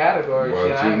tough category. But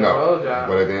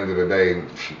but at the end of the day,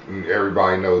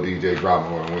 everybody knows DJ Drama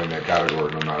will win that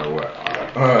category no matter what.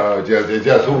 It's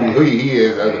just who he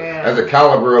is as a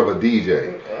caliber of a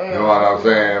DJ. You know what I'm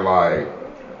saying? Like,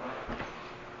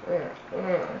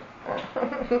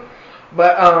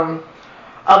 but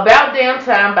About Damn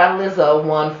Time by Lizzo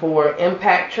won for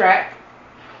Impact Track.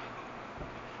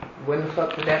 When the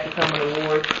fuck did that become an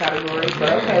awards category?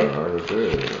 But okay.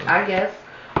 I guess.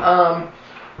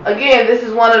 Again, this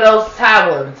is one of those tie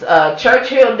ones.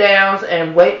 Churchill Downs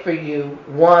and Wait For You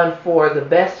won for the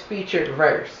best featured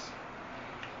verse.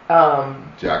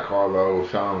 Jack Harlow,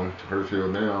 Sean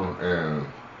Churchill Downs, and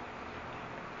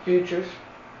Futures.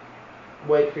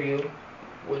 Wait For You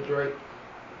with Drake.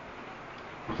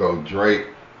 So Drake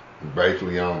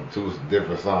basically on 2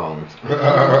 different songs.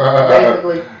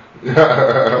 Basically.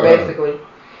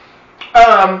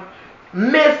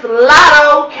 Miss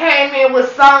Lotto came in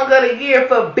with Song of the Year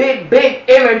for Big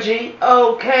Energy.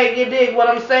 Okay, you dig what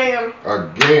I'm saying?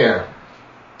 Again,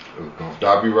 it's gonna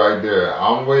stop you right there.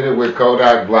 I'm with it with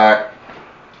Kodak Black.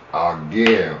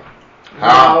 Again.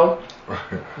 No,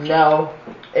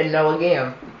 and no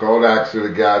again. Kodak should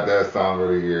have got that Song of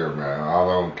the Year, man. I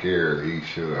don't care. He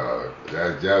should have.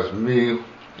 That's just me.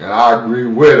 And I agree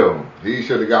with him. He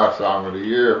should have got Song of the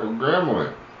Year for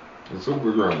Gremlin. The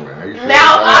Super Gremlin.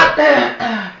 Now,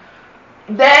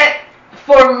 that,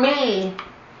 for me,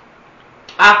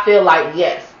 I feel like,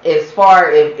 yes. As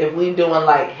far if we doing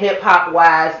like hip-hop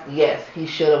wise, yes, he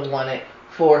should have won it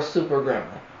for Super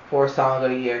Gremlin. For Song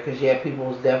of the Year, because people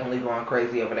was definitely going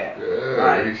crazy over that. Yeah,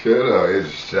 right. He should have.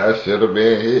 That should have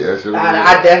been hit.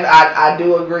 I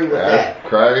do agree with that. That's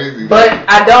crazy. But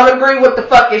I don't agree with the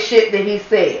fucking shit that he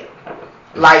said.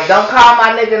 Like, don't call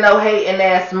my nigga no hating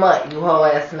ass mutt, you hoe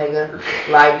ass nigga.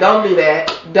 Like, don't do that.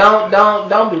 Don't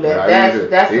do that.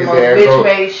 That's the most bitch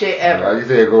made shit ever. You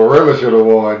said Gorilla should have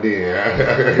won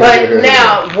then. But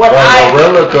now,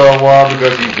 Gorilla could have won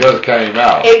because he just came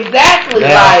out. Exactly.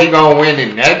 Now like, she gonna win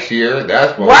it next year.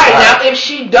 That's what. Right now, if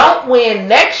she don't win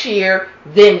next year,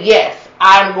 then yes,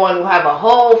 I'm going to have a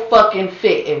whole fucking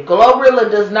fit. If Glorilla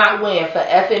does not win for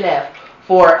FNF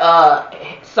for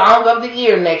Song of the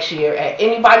Year next year at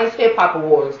anybody's Hip Hop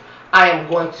Awards, I am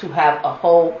going to have a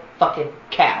whole fucking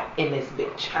cow in this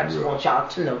bitch. I just want y'all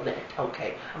to know that.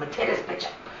 Okay, I'm gonna tear this bitch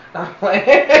up.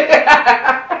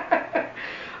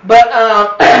 But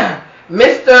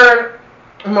Mr.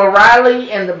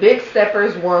 Morale and the Big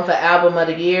Steppers won for Album of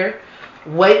the Year.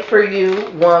 Wait For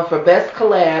You won for Best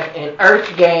Collab, and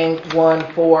Earth Gang won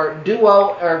for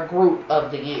Duo or Group of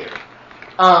the Year.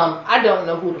 I don't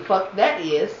know who the fuck that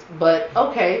is, but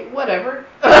okay, whatever.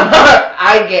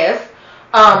 I guess.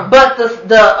 But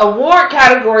the award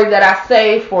category that I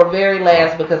saved for very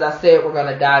last, because I said we're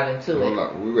gonna dive into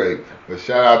it. We wait. But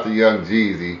shout out to Young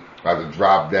Jeezy, about to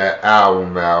drop that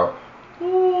album out.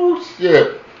 Ooh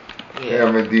shit. Yeah,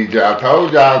 I'm a DJ. I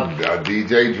told y'all a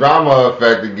DJ drama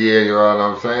effect again. You know what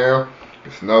I'm saying?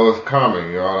 The snow is coming.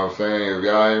 You know what I'm saying? If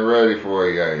y'all ain't ready for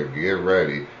it, yeah, get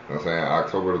ready. You know what I'm saying?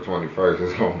 October the 21st,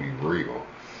 it's gonna be real.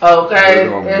 Okay,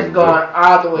 it's going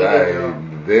all the way down.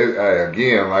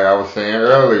 Again, like I was saying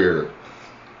earlier,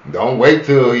 don't wait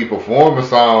till he perform a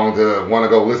song to want to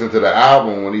go listen to the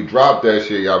album. When he dropped that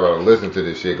shit, y'all better listen to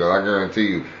this shit, because I guarantee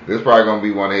you, this is probably going to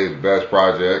be one of his best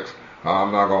projects.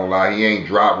 I'm not going to lie, he ain't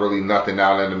dropped really nothing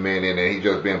out in a minute, and he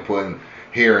just been putting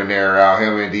here and there out.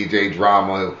 Him and DJ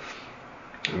Drama.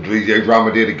 DJ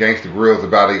Drama did the Gangsta Grills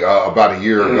about a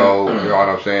year ago. You know what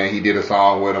I'm saying? He did a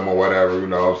song with him or whatever. You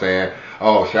know what I'm saying?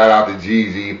 Oh, shout out to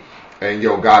Jeezy and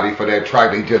Yo Gotti for that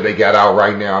track they got out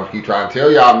right now. I keep trying to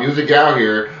tell y'all music out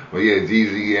here. But yeah,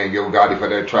 Jeezy and Yo Gotti for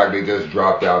that track they just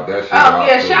dropped out. That shit. Oh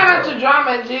yeah, shout out to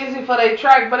Drama and Jeezy for their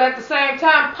track. But at the same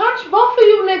time, punch both of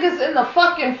you niggas in the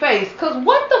fucking face. Cause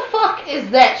what the fuck is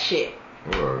that shit?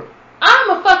 What?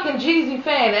 I'm a fucking Jeezy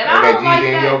fan, and I don't like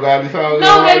that. Yo Gotti song,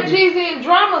 no, that Jeezy and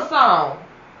Drama song.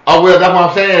 Oh well, that's what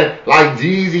I'm saying. Like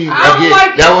Jeezy,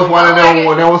 like that was one of them.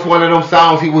 That was one of them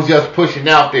songs he was just pushing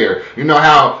out there. You know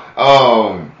how?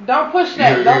 Don't push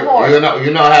that no more. You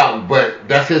know how? But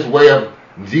that's his way of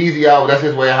Jeezy out. That's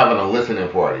his way of having a listening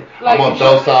party. Like, I'm gonna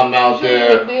throw something out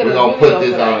there. We're gonna put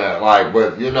this on that. Like,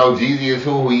 but you know, Jeezy is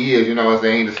who he is. You know what I'm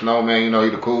saying? He the snowman. You know,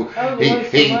 he the cool.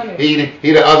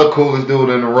 He the other coolest dude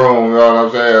in the room. You know what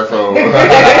I'm saying? So.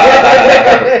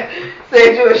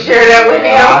 Said you would share that with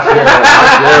him. I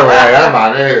share with him. That's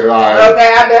my nigga. Like,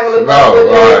 okay, I definitely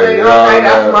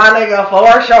that's my nigga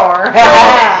for sure.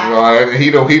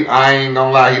 I ain't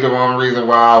gonna lie. He the one reason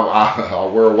why I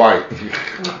wear white.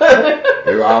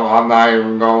 I'm not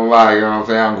even gonna lie. You know what I'm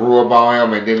saying? I grew up on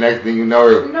him, and then next thing you know,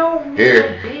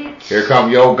 here come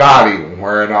Yo Gotti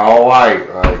wearing all white.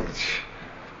 Like,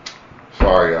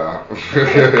 sorry, y'all.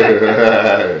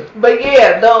 But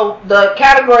yeah, though the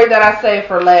category that I say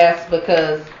for last,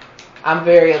 because I'm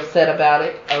very upset about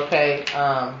it. Okay,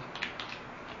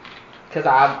 because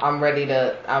I'm ready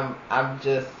to. I'm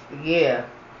just I'm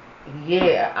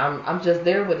just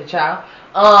there with the child.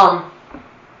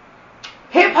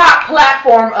 Hip Hop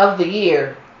Platform of the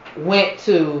Year went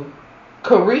to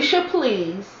Carisha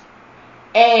Please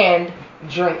and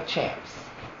Drink Champs.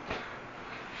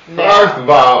 Now, first of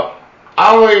all,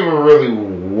 I don't even really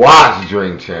watch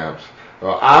Drink Champs.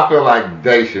 So I feel like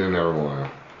they should have never won.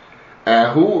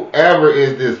 And whoever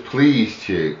is this Please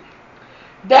chick.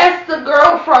 That's the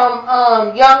girl from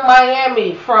Young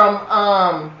Miami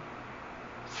from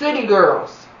City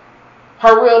Girls.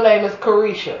 Her real name is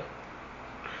Carisha.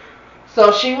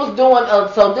 So she was doing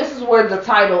so this is where the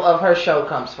title of her show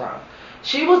comes from.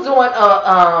 She was doing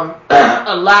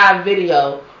a live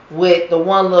video with the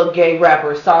one little gay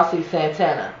rapper, Saucy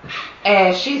Santana.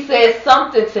 And she said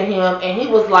something to him, and he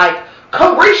was like,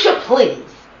 Carisha, please.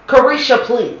 Carisha,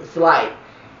 please. Like,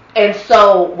 and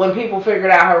so when people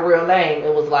figured out her real name,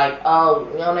 it was like, oh,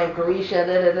 your name Carisha,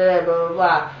 blah, blah,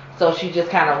 blah. So she just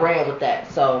kind of ran with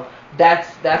that. So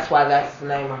that's why that's the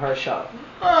name of her show.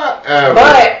 But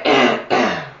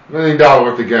 $1 million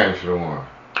worth of game should have won.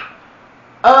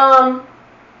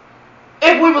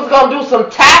 If we was gonna do some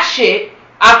tax shit,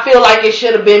 I feel like it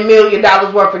should have been $1 million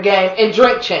worth of game and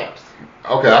Drink Champs.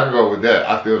 Okay, I can go with that.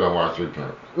 I still don't watch Drink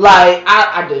Champs. Like,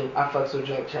 I do. I fucks with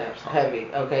Drink Champs heavy.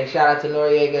 Okay, shout out to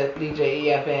Noriega, DJ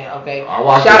EFN. Okay,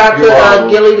 shout out to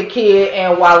Gilly the Kid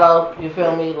and Wallow. You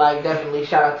feel me? Like, definitely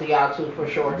shout out to y'all too for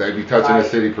sure. They be touching the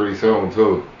city pretty soon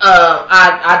too.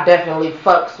 I definitely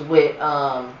fucks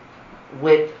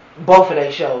with both of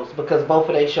their shows because both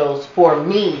of their shows for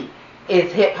me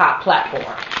is hip hop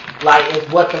platform. Like,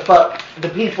 it's what the fuck the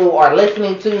people are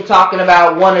listening to, talking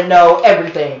about, want to know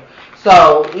everything.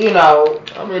 So, you know,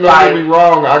 I mean, don't get me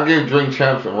wrong. I give Drink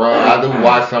Champs a run. I do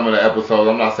watch some of the episodes.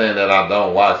 I'm not saying that I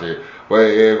don't watch it, but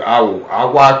if I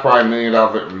watch probably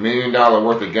 $1 million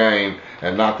worth of game,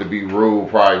 and not to be rude,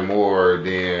 probably more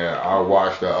than I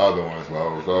watch the other ones,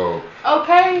 though. So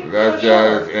okay, that's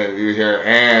just you hear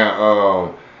and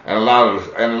a lot of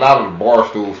the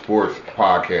Barstool Sports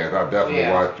podcasts. I definitely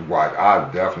watch.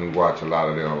 I definitely watch a lot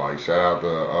of them. Like, shout out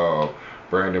to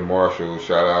Brandon Marshall,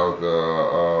 shout out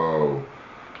to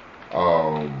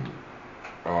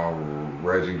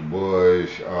Reggie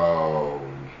Bush,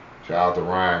 shout out to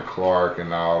Ryan Clark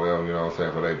and all them, you know what I'm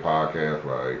saying, for their podcast.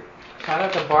 Like, shout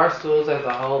out to Barstools as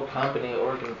a whole company,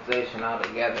 organization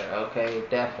altogether, okay,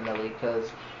 definitely,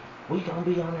 because we gonna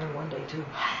be on there one day too.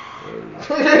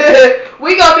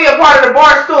 We gonna be a part of the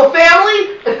Barstool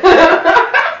family.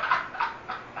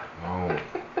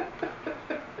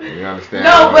 You understand?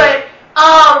 No, but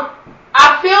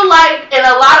I feel like, and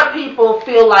a lot of people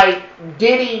feel like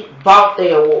Diddy bought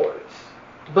the awards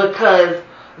because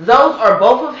those are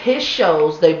both of his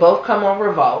shows. They both come on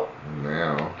Revolt.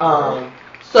 Yeah.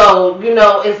 So, you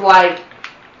know, it's like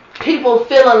people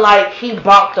feeling like he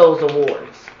bought those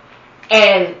awards.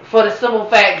 And for the simple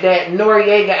fact that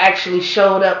Noriega actually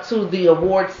showed up to the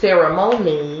award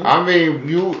ceremony. I mean,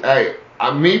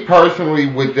 me personally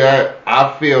with that,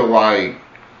 I feel like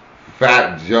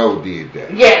Fat Joe did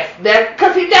that. Yes, that's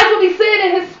because that's what he said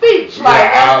in his speech.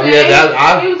 Like,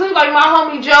 he was like, my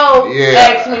homie Joe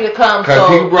asked me to come. Because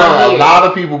he brought a lot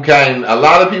of people came. A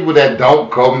lot of people that don't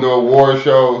come to award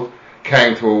shows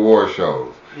came to award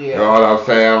shows. Yeah. You know what I'm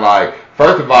saying? Like,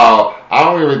 first of all, I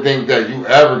don't even think that you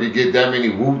ever could get that many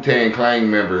Wu-Tang Clan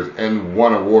members in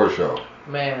one award show.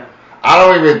 Man, I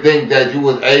don't even think that you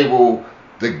was able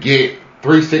to get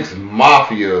 3 6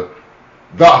 Mafia.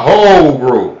 The whole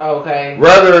group. Okay.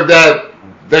 Rather that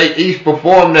they each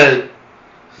perform that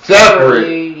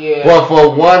separate, but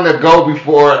for one to go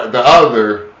before the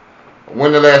other,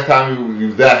 when the last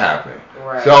time that happened?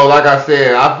 Right. So, like I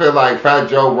said, I feel like Fat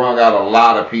Joe brung out a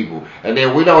lot of people, and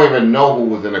then we don't even know who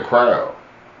was in the crowd.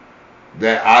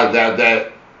 Yeah, I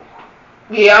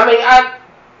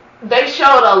mean, they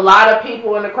showed a lot of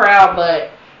people in the crowd,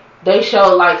 but. They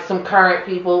showed like some current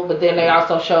people, but then they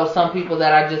also showed some people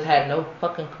that I just had no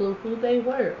fucking clue who they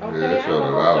were. Okay, yeah, they showed a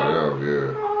lot of them,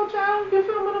 yeah. Oh, John, you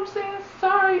feel what I'm saying?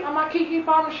 Sorry, I'm my Keke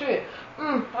Palmer shit.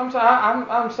 I'm sorry.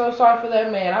 I'm so sorry for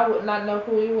that man. I would not know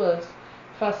who he was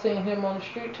if I seen him on the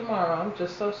street tomorrow. I'm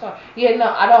just so sorry. Yeah,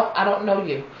 no, I don't know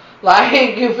you.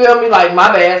 Like, you feel me? Like,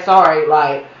 my bad. Sorry.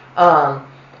 Like,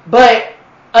 but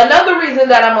another reason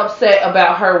that I'm upset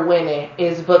about her winning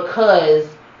is because.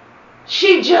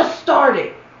 She just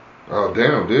started. Oh,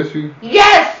 damn, did she?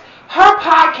 Yes! Her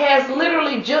podcast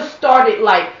literally just started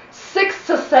like 6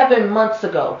 to 7 months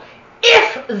ago.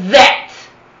 If that.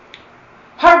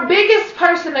 Her biggest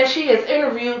person that she has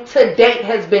interviewed to date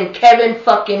has been Kevin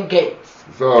fucking Gates.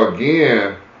 So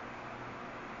again.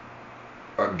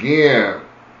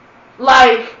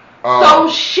 Like, so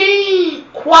she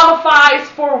qualifies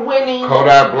for winning.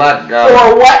 Kodak Black got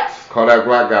for what? Kodak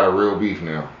Black got a real beef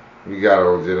now. We got a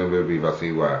legitimate beef. I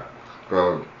see why.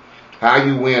 Cause how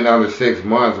you win under 6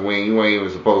 months when you ain't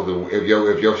even supposed to? If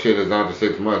your shit is under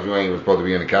 6 months, you ain't even supposed to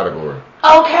be in the category.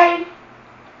 Okay.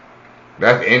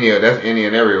 That's any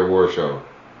and every award show.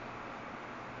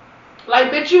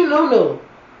 Like, bitch, you knew.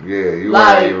 Yeah, you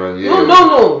like, ain't even. Yeah. You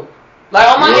knew. Like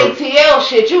on my ATL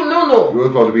shit, you knew. You was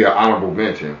supposed to be an honorable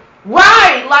mention.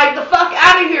 Right, like the fuck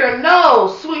out of here. No,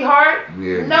 sweetheart.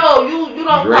 Yeah. No, you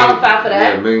don't qualify for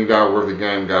that. Yeah, $1 million worth of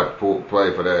game got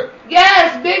play for that.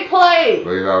 Yes, big play. $1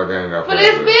 million game got for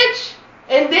this bitch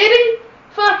and Diddy.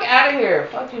 Fuck out of here.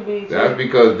 Fuck you, BT. That's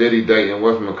because Diddy dating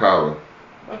whatchamacallit.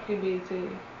 Fuck you, BT.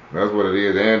 That's what it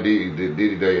is. And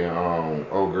Diddy dating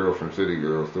old girl from City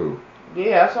Girls too.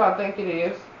 Yeah, that's what I think it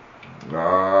is.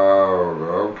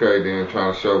 Oh, okay then.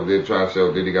 Trying to show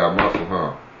Diddy got muscle,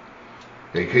 huh?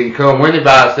 He couldn't win it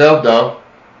by himself though.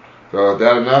 So is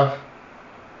that enough?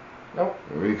 Nope.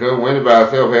 He couldn't win it by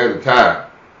himself. He had to tie.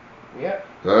 Yep.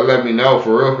 So that let me know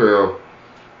for real.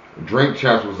 Drink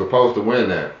Champs was supposed to win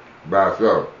that by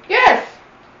itself. Yes.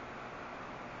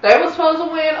 They were supposed to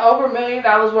win over $1 million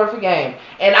worth of game.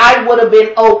 And I would have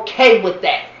been okay with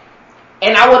that.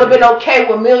 And I would have been okay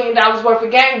with $1 million worth of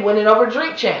game winning over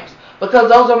Drink Champs. Because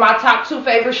those are my top 2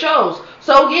 favorite shows.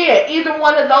 So yeah, either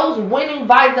one of those winning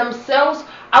by themselves,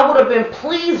 I would have been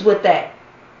pleased with that.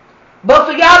 But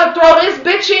for y'all to throw this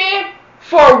bitch in,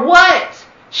 for what?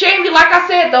 Shamey, like I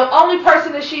said, the only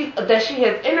person that she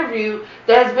has interviewed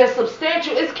that has been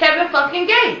substantial is Kevin fucking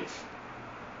Gates.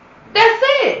 That's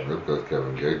it. That's because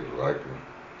Kevin Gates like him.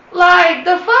 Like,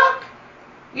 the fuck?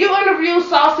 You interviewed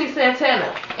Saucy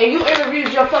Santana, and you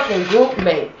interviewed your fucking group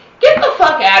mate. Get the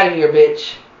fuck out of here,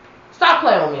 bitch. Stop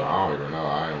playing with me. I don't even know.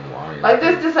 I ain't like,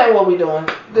 this ain't what we doing.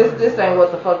 This ain't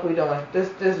what the fuck we doing. This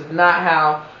is not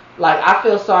how, like, I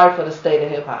feel sorry for the state of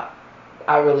hip-hop.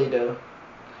 I really do.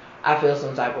 I feel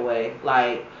some type of way.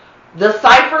 Like, the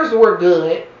ciphers were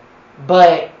good,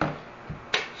 but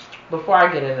before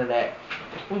I get into that,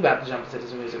 we about to jump into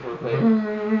this music real quick.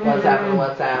 One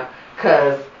time.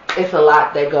 Because it's a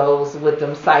lot that goes with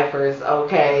them ciphers,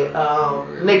 okay?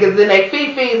 Niggas in they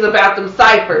fifis about them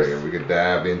ciphers. Yeah, we could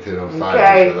dive into them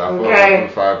ciphers. Okay, I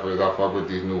fuck with them ciphers. I fuck with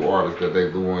these new artists that they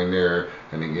do in there.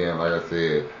 And again, like I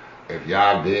said, if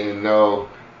y'all didn't know,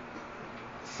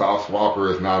 Sauce Walker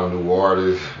is not a new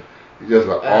artist. He's just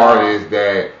an artist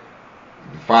that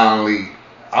finally,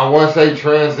 I wouldn't say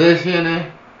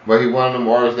transitioning, but he one of them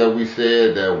artists that we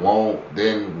said that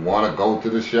didn't want to go to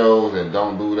the shows and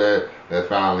don't do that. That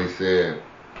finally said,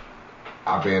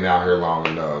 I've been out here long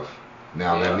enough.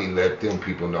 Now let me let them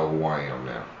people know who I am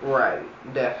now. Right,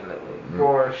 definitely,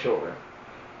 for sure.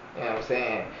 You know what I'm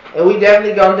saying? And we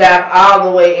definitely gonna dive all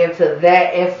the way into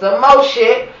that and some more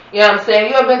shit. You know what I'm saying?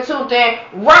 You have been tuned in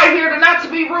right here to Not To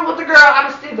Be Rude with the Girl,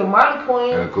 Honesty, the Money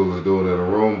Queen. And the coolest dude in the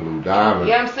room, Blue Diamond.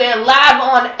 You know what I'm saying? Live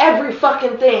on every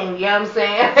fucking thing. You know what I'm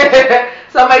saying?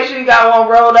 So make sure you got one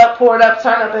rolled up, poured up,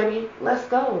 turn up, baby. Let's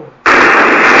go.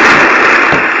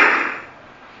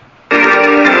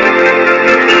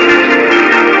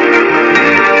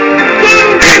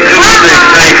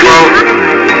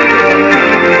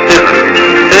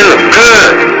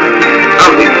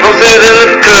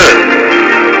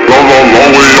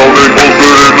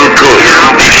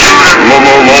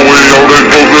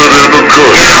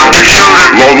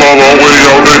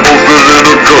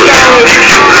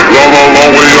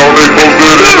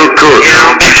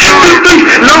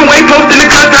 Long way posted in the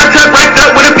cut, I tuck right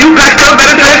up with a few packs up.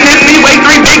 Better track hit me, way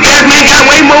 3 big ass men got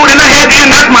way more than I had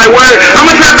then, that's my word.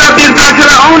 I'ma trap out this dog till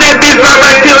I own that bitch,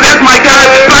 right till that's my card.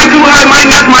 Fly too high, might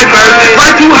not my bird. Fly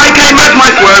too high, can't match my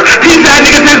swerve. Peace out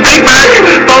niggas since Big Bird.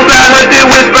 Both I heard they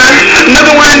whisper.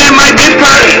 Another one in my bitch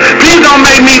purse. Please don't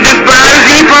make me disperse.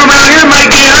 You ain't from around here, might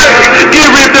get hurt. Get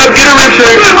ripped up, get a rip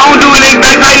shirt. I don't do anything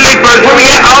back like lick first. Where we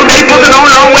at all day, posted on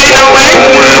long way, no way.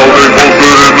 Long way, all they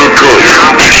posted in the cut.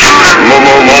 Long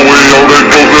way, all they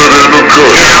posted in the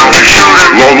cut.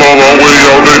 Long way,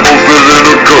 all they posted in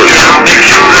the cut.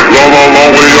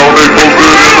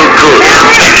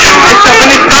 It's up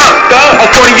and it's up. Oh,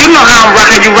 40, you know how I'm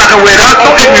rockin', you rockin' with us.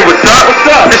 Don't hit me what's up.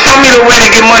 Then show me the way to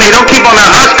get money. Don't keep on the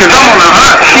hush, cause I'm on the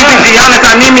hunt. TBG honest,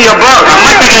 I need me a buck. I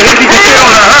might take a hit, you can shit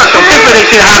on the hush. Don't think for this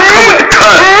shit, how I come with the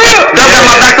cut. Doug got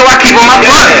my back, so I keep on my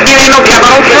front. It ain't no cap, I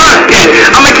don't front.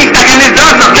 I'ma keep stacking this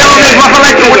dust up. Get on this muffin'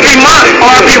 like 2 or 3 months. Or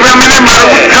I'll be around me that matter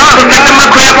with gun. Protecting my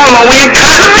crap on low, we ain't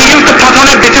cut. He used to punch on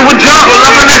that bitch, it would jump. But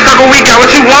up in that circle, we got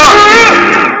what you want.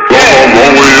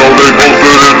 Long way, all they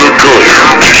posted in the cut.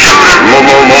 Long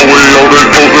way, all they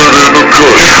posted in the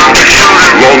cut.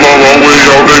 Long way,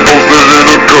 all they posted in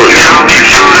the cut.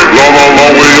 Long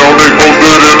way, all they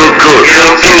posted in the cut.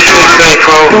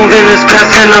 Moving this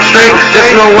past and I'm straight.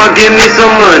 Just know I give me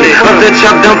some money. Up the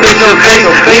chop, dump in your face.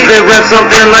 Leave it rap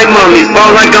something like mummies.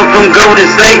 Fall like I'm from Golden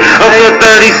State. Up for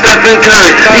 30, Stephen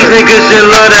Curry. These niggas should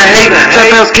love to hate.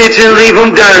 Trap House Kitchen, leave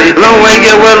them dirty. Long way,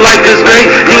 yeah, well, life is great.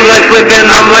 You like flipping,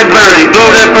 I'm like Birdie. Blow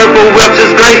that purple Welch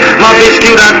is great. My bitch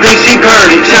cute, I think she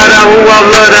purdy. Shout out who I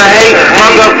love to hate. My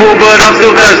got full, but I'm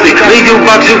still thirsty. Leave you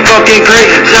box, you fucking great.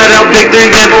 Shout out Big 3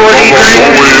 and 43.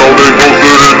 Long way, all they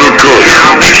posted in the cut.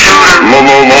 Long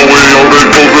way, all they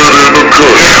posted in the cut.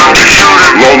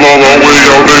 Long way,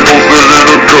 all they posted in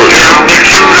the cut.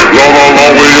 Long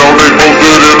way, all they posted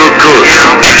good, it look good.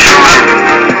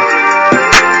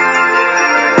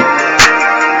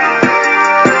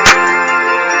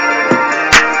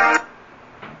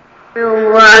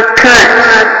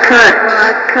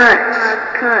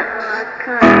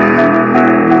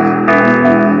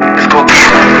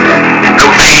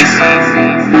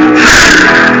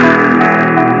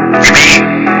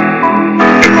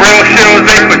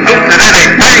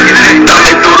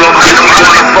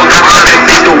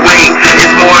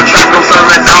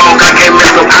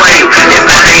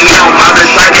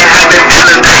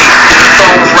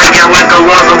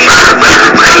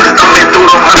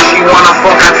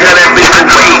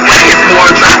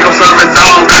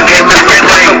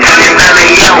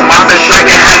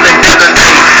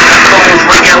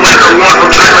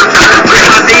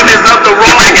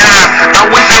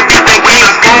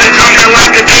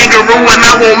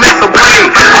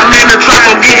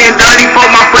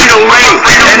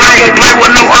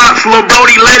 Lil'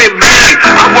 Brody, let it bang.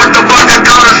 I work the block, I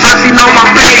call her, so she know my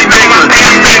face, nigga.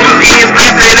 ESP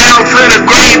say down to the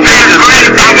grave, nigga.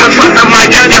 I'm gonna trust them like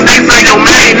youngins, they say your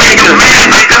main nigga.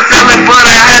 I can sell it for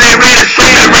the how they read the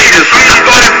shade readers.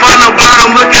 Started from the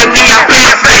bottom, look at me, I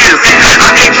pass niggas. I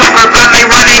can't trust her, cause they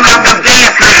running out the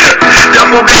dance, nigga.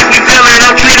 Double back, we feeling,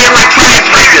 I'm treated like trash,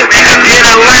 nigga. Get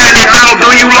a line, and how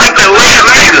do you like the last,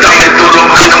 nigga? Coming through them,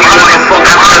 I'm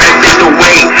motherfucking 100 feet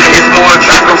away. It's more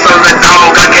trap, I'm serving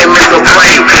dog, I can't miss a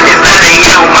play. It's 9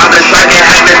 a.m., I'm just trying to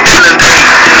have the dinner day.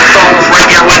 Phones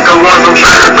ringing like the ones I'm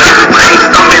trying to play.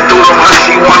 Thumbing through them, how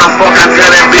she wanna fuck, I tell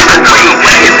that bitch to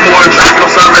wait. It's more trap, I'm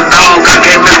serving dog, I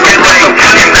can't miss a play.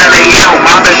 It's 9 a.m.,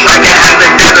 I'm just trying to have the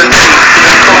dinner day.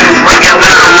 Phones ringing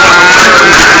like the ones I'm trying to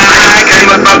play. I came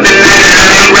up out the land, I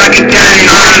ain't rockin' gang,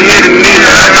 I ain't hit a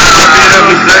nigga. I got up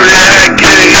and serve that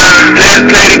gang. Let's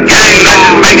play the game, let's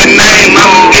make a name.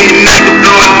 I'm getting naked,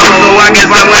 blowing up, so I guess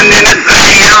I went in the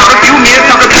same. A few years,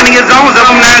 talking plenty of zones, up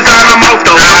them 9 times I'm off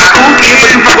though. Cool kid, but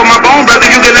you fuck with my bone, brother,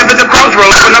 you get left at the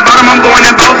crossroads. From the bottom, I'm going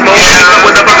in both modes.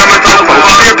 What the fuck am I talking for?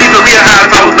 Here, pizzeria, high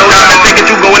toast, though. I think that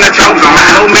you go in the choke zone.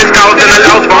 No missed calls in the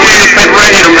lost phone, niggas paper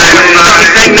right here, man.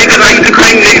 Same niggas, I used to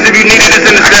claim niggas if you needed this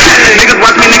in the set. Niggas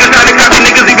watch me, niggas try to copy,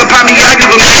 niggas even pop me, I give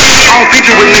them. I don't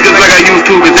feature with niggas like I used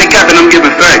to, cause they capping, I'm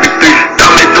giving facts.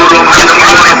 Thumbing through them, I'm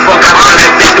motherfucking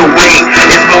 100 feet away.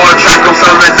 It's more trap, I'm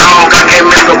serving dog, I can't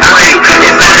miss a play.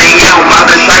 It's 9 a.m., I'm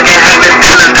just trying to have the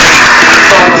dinner day.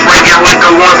 Phones ringing like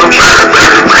the ones I'm trying to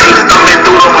play. Thumbing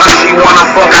through them, how she wanna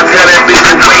fuck, I tell that bitch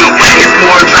to wait. It's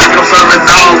more trap, I'm serving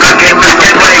dog, I can't miss a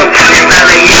play. It's 9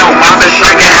 a.m., I'm just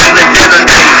trying to have the dinner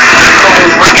day.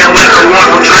 Phones ringing like the ones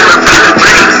I'm trying to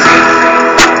play.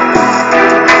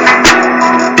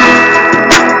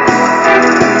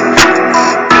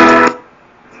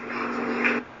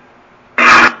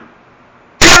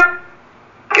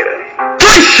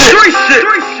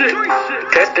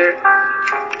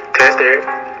 Tester.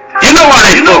 You know why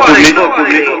they fuck with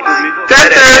me.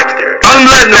 Tester. I'm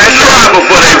letting that try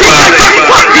before they buy.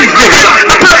 Fuck these niggas.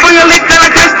 I put up on your lick, then I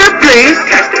test it, please.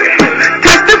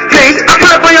 Test it, please. I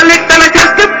put up on your lick, then I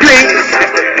test it, please.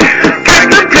 Test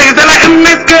it, please. Then I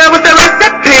this girl with the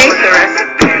recipe.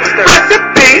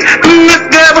 Recipe. This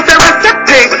girl with the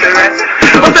recipe.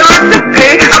 What's the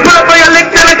recipe? I put up on your lick,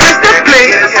 then I test it,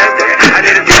 please.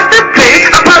 Test it, please.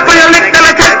 I put up on your lick, then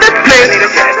I test it, please.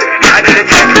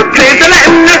 Test it, please. Then I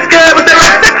this girl with the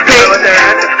recipe.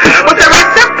 What's the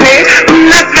recipe?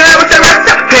 This girl with the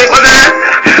recipe.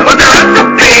 What's the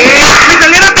recipe? Mix a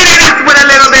little bit of this with a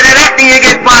little bit of that, then you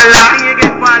get voila.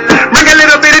 Bring a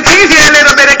little bit of cheese, yeah, a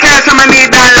little bit of cash, I'ma need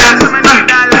dollars.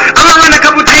 I'ma run a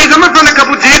couple G's, I'ma run a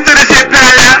couple G's to the shit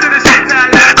pile.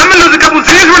 I'ma lose a couple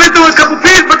G's, running through a couple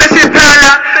P's, but that shit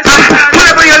pile. Pull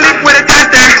up on your lip with a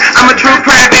tester. I'm a true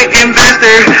private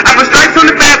investor. I put strikes on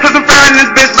the back, put some fire in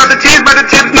this bitch, by the cheese, by the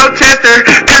chips, no Chester.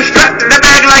 Construct the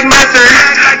bag like Messer.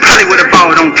 Probably would've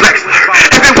balled on Drexler.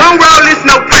 If it won't roll, it's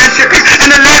no pressure. And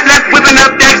the left whipping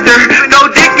up Dexter. Go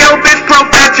dick yo bitch, pro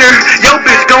fetcher. Yo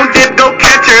bitch gon' dip, go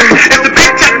catch her. If the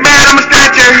bitch check bad, I'ma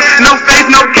snatch her. No face,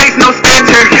 no case, no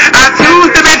stature. I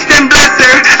choose the bitch, then bless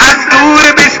her. I school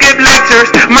the bitch, skip lectures.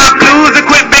 My blues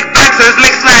equip big flexers.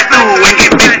 Lick slide through and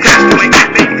get big testers.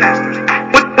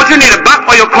 What you need, a buck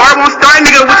or your car won't start?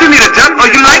 Nigga, what you need, a jump? Oh,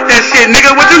 you like that shit?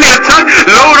 Nigga, what you need, a tuck?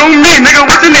 Load on me, nigga,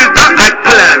 what you need, a duck? I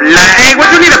pull up, like, what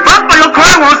you need, a buck or your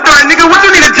car won't start? Nigga, what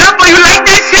you need, a jump? Oh, you like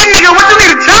that shit? Nigga, what you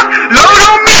need, a jump? Load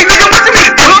on me, nigga, what you need,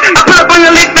 a tuck? I pull up on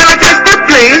your lick, then I test it,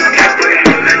 please.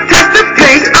 Test it,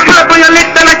 please. I pull up on your lick,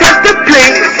 then I test it,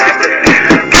 please.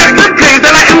 Test it, please.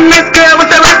 Then I this girl with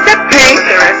the recipe.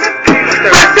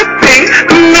 Recipe.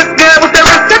 This girl with the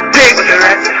recipe.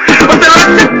 What's the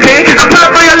recipe? I pull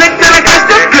up on your lick, then I test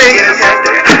it, please.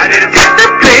 Test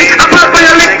it, please. I pull up on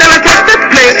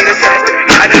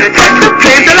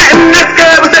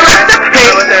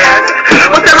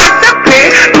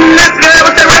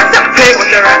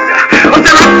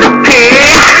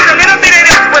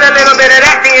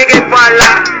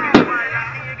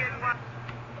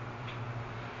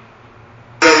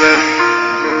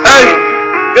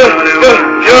It's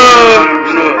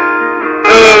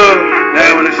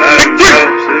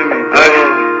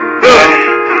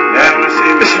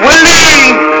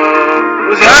Willie.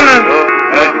 What's happening?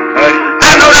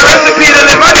 I know the recipe to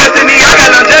live my destiny. I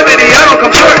got longevity. I don't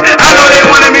come short. I know they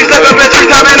wanted me stuck up at tree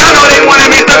time, and I know they wanted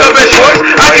me stuck up at shorts.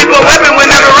 I keep a weapon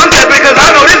whenever I'm set because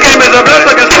I know this game is a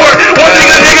bloodsucking sport. One thing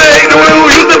a nigga ain't doing who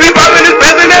used to be popping is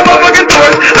passing that motherfucking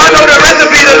torch. I know the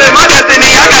recipe to live my destiny.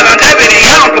 I got longevity.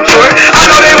 I don't come short. I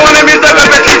know they wanted me stuck up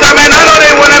at tree time, and I know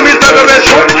they wanted me stuck up at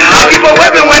shorts. I keep a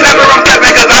weapon whenever I'm set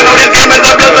because I know this game is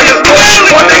a bloodsucking sport.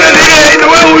 One thing a nigga ain't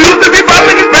doing who used to be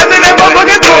popping is passing that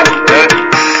motherfucking torch.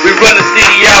 We run the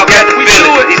city out, got the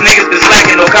feeling. These niggas been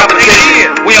slacking, no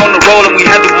competition. We on the roll and we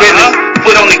handle business.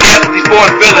 Foot on the gas with these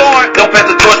foreign feelings. Don't pass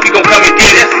the torch, we gon' come and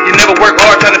get it. You never work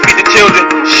hard trying to feed the children.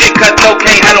 Shit cut though,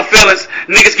 can't handle feelings.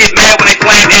 Niggas get mad when they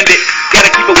plan ended.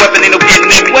 Gotta keep a weapon, ain't no getting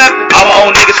in me. All my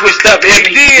own niggas switched up, hit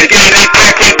me. The game ain't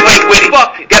fair, can't play with it.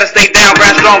 Gotta stay down,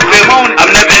 grind strong, feel me. I'm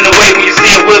never in the way when you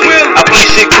see it Willie. I play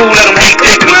shit cool, let them hate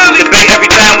take me. Debate every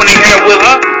time when they hear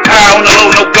Willie. High on the low,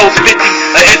 no ghost 50.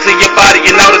 Enter your body,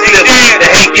 you know the slip. The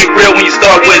hate get real when you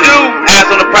start with it. Eyes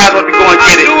on the prize, what we gon'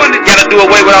 get it. Gotta do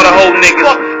away with all the whole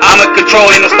niggas. I'm in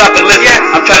control, ain't no stopping listen.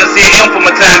 I'm trying to see an M for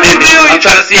my time in it. I'm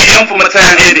trying to see an M for my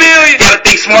time in it. Gotta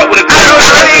think smart with a gun. I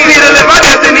know the recipe to live my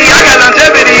destiny. I got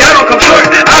longevity, I don't come short.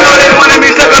 I know they wanted me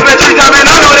stuck up at tree time, and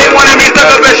I know they wanted me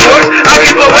stuck up at shorts. I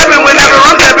keep a weapon whenever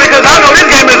I'm set because I know this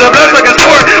game is a bloodsucking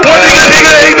sport. One thing a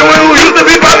nigga ain't doing who used to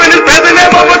be popping is passing that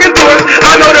motherfucking torch.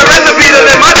 I know the recipe to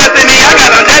live my destiny. I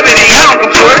got longevity, I don't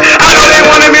come short. I know they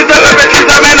wanted me stuck up at tree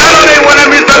time, and I know they wanted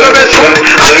me stuck up at shorts.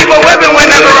 I keep a weapon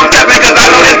whenever I'm set because I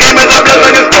know this game is a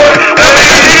bloodsucking sport. One thing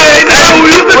a nigga ain't doing who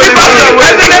used to be popping is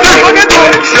passing that motherfucking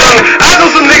torch. I know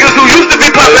some niggas who used to be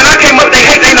popping. I came up, they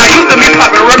hate, they not used to me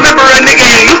popping. Remember a nigga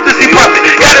ain't used to see profit.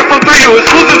 Got it from 3 years,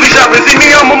 exclusively shopping. See me,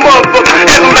 I'm a motherfucker.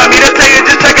 That's what I mean to tell you,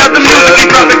 just check out the music. Keep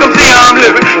dropping, come see how I'm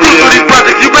living. Cruise through these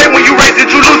projects. You great when you race it,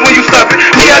 you lose when you stop it.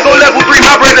 Me, I go level 3,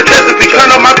 my brain a recipe.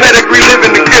 Turn up my pedigree,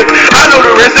 living the gift. I know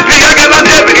the recipe, I got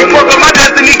longevity. Work on my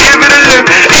destiny, give it a live.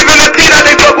 Even the Tina,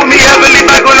 they fuck with me heavily.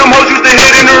 Back when them hoes used to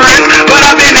hit in the wrist. But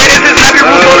I've been hating since happy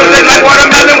root orders. They like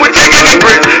watermelon with chicken and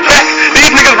grits.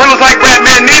 These niggas run like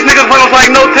Batman. These niggas run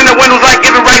like no tinted windows. Like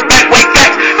give it right back, wait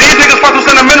facts. These niggas fuck with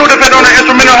sentimental. Depend on the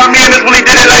instrumental. How me and this really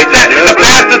did it like that. The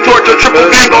blast the torch, a triple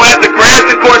gang gon' have to crash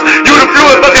the course. You the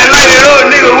fluid, fucking light it up,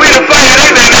 nigga. We the fire,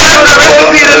 they been. I know the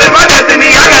recipe to live my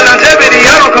destiny. I got longevity,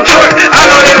 I don't come short. I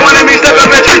know they wanted me stuck up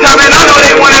at tree time, and I know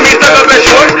they wanted me stuck up at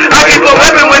shorts. I keep a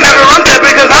weapon whenever I'm set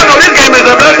because I know this game is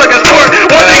a bloodsucking sport.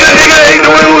 One thing a nigga ain't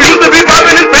doing who used to be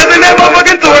popping is passing that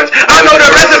motherfucking torch. I know the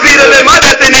recipe to live my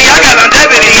destiny. I got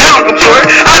longevity, I don't come short.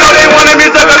 I know they wanted me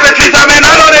stuck up at tree time, and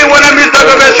I know they wanted me stuck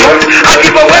up at shorts. I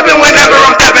keep a weapon whenever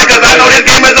I'm set because I know this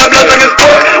game is a bloodsucking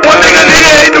sport. One thing a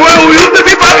nigga ain't doing who used to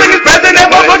be popping is passing that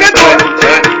motherfucking torch.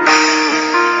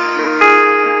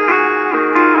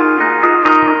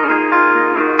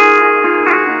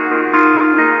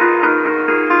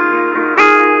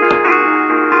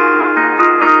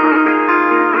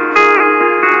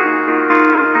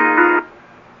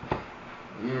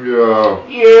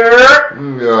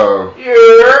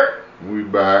 We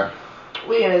back.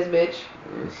 We in this bitch.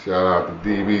 Shout out to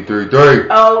DB33.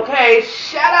 Okay,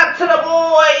 shout out to the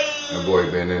boy. That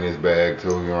boy been in his bag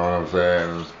too, you know what I'm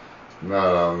saying?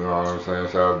 No, you know what I'm saying?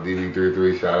 Shout out to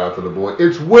DB33. Shout out to the boy.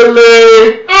 It's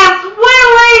Willie. It's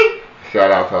Willie.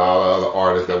 Shout out to all the other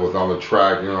artists that was on the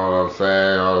track, you know what I'm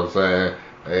saying? You know what I'm saying?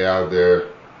 They out there.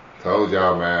 Told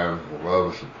y'all, man, love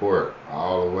and support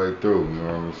all the way through, you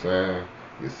know what I'm saying?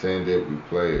 You send it, we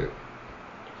play it.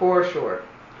 For sure.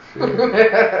 Shit.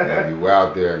 Now, you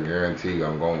out there, I guarantee you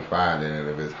I'm going to find it, and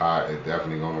if it's hot, it's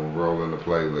definitely going to roll in the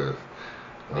playlist.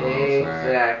 You know what I'm saying?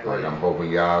 Exactly. Like, I'm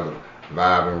hoping y'all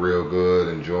vibing real good,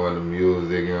 enjoying the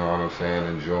music, you know what I'm saying?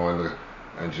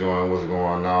 Enjoying what's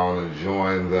going on,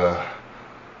 enjoying the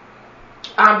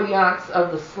ambiance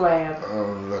of the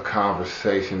slam. The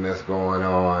conversation that's going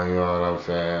on, you know what I'm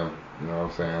saying? You know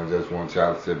what I'm saying? I just want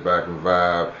y'all to sit back and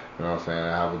vibe, you know what I'm saying,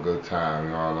 and have a good time,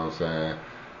 you know what I'm saying?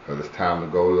 Because it's time to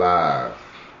go live.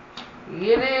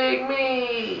 You dig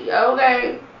me?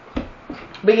 Okay.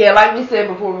 But yeah, like we said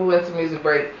before we went to music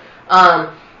break,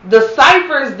 the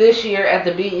ciphers this year at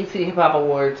the BET Hip Hop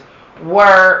Awards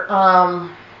were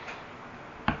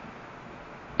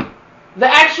the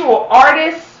actual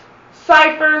artists'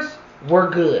 ciphers were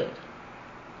good.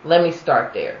 Let me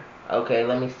start there. Okay,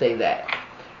 let me say that.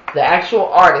 The actual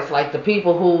artists, like the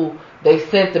people who they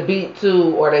sent the beat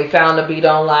to, or they found the beat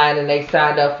online and they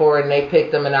signed up for it and they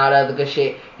picked them and all the other good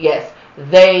shit. Yes,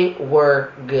 They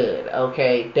were good.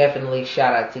 Okay, definitely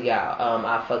shout out to y'all.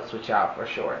 I fucks with y'all for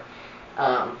sure.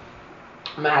 I'm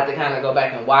gonna have to kind of go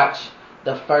back and watch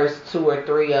the first 2 or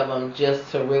 3 of them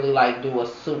just to really like do a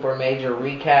super major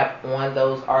recap on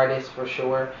those artists for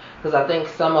sure. Because I think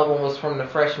some of them was from the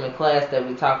freshman class that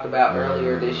we talked about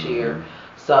earlier this year.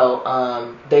 So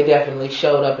they definitely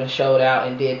showed up and showed out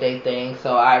and did their thing.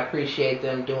 So I appreciate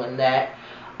them doing that.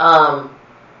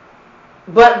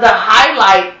 But the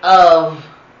highlight of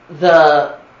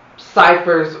the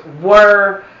ciphers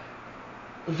were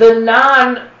the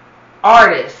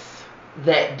non-artists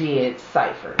that did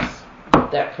ciphers,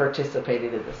 that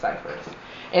participated in the ciphers.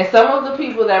 And some of the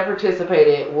people that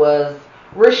participated was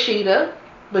Rashida,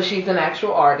 but she's an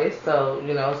actual artist, so,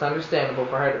 you know, it's understandable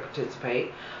for her to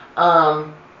participate.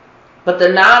 But the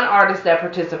non-artist that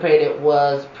participated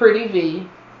was Pretty V,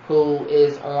 who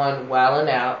is on Wildin'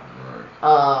 Out.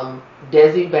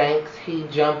 Desi Banks, he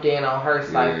jumped in on her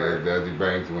cipher. Yeah, Desi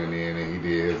Banks went in and he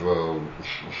did his little...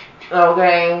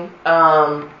 Okay.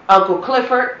 Uncle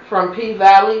Clifford from P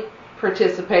Valley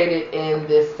participated in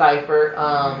this cipher.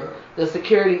 The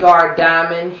security guard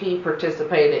Diamond, he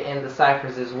participated in the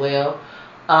ciphers as well.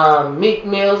 Meek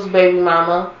Mill's baby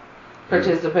mama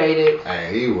participated.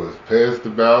 And he was pissed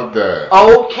about that.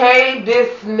 Okay, this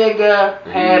nigga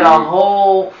had a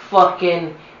whole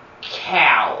fucking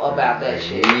cow about that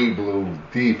shit. He blew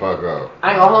the fuck up.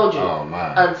 I ain't gonna hold you. Oh,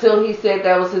 man. Until he said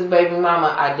that was his baby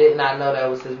mama, I did not know that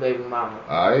was his baby mama.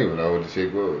 I didn't even know what the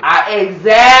shit was.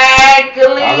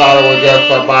 Exactly. I thought it was just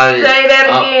somebody. Say that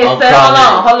again. Hold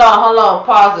on.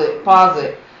 Pause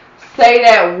it. Say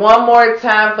that one more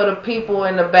time for the people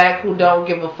in the back who don't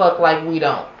give a fuck like we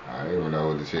don't. I didn't even know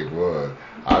what the chick was.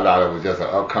 I thought it was just an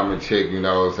upcoming chick, you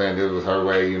know what I'm saying? This was her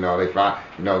way, you know, they find,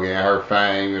 you know, getting her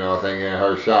fame, you know what I'm saying, getting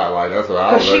her shot. Like, that's what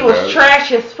I was. Because she was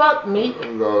trash as fuck, Meek.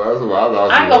 So that's what I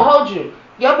thought. I ain't gonna hold you.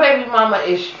 Your baby mama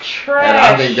is trash. And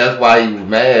I think that's why he was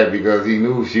mad, because he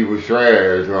knew she was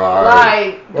trash.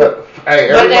 But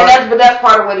that's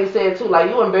part of what he said too.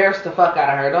 Like, you embarrassed the fuck out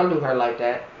of her. Don't do her like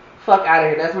that. Fuck out of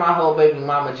here. That's my whole baby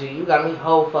mama, G. You got me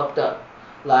whole fucked up.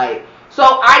 Like,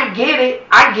 so I get it.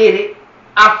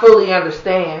 I fully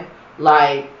understand.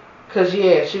 Like, cause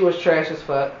yeah, she was trash as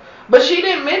fuck. But she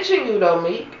didn't mention you though,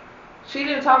 Meek. She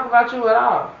didn't talk about you at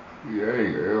all. Yeah,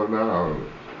 hell no.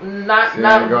 Not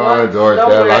going to George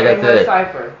nowhere like in I her said,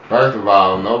 cipher. First of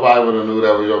all, nobody would have knew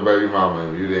that was your baby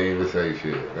mama if you didn't even say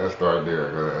shit. Let's start there.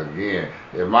 'Cause again,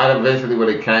 it might eventually when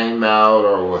it came out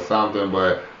or was something,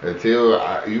 but until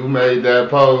you made that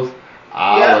post,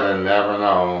 I would have never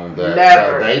known that.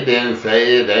 Never. They didn't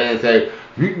say it. They didn't say,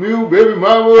 Meek Mill, baby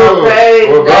mama. Okay,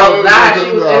 that's not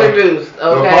she was introduced.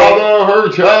 Okay. The father of her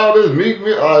child is Meek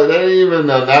Mill. They didn't even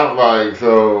announce, like,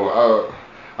 so...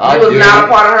 It was not a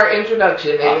part of her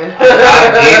introduction, nigga. I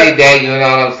get it that, you know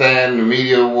what I'm saying, the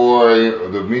media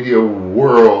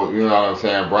world, you know what I'm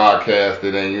saying,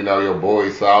 broadcasted and, you know, your boy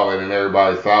saw it and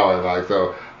everybody saw it, like,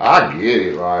 so, I get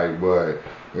it, like, but,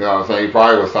 you know what I'm saying, he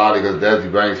probably was sorry because Desi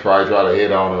Banks probably tried to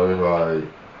hit on her, like,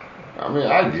 I mean,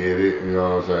 I get it, you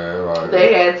know what I'm saying, like.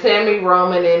 They had Tammy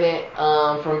Roman in it,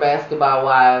 from Basketball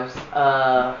Wives,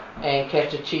 and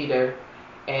Catch a Cheater,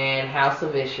 and House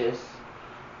of Vicious.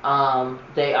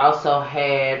 They also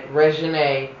had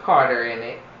Reginae Carter in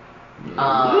it.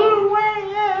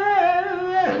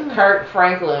 Kurt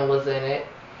Franklin was in it.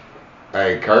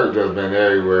 Hey, Kurt just been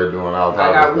everywhere doing all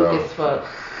types of stuff. I got weak as fuck.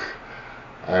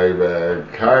 Hey man,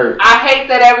 Kurt. I hate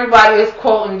that everybody is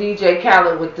quoting DJ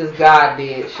Khaled with this God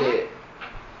did shit.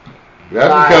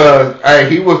 That's because, hey,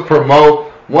 he was promote.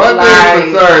 One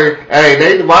thing for certain,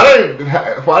 hey, why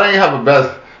they have a best?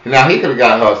 Now he could have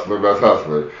got best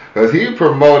hustler, because he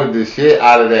promoted the shit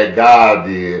out of that God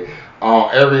did on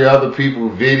every other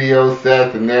people's video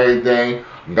sets and everything.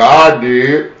 God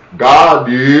did. God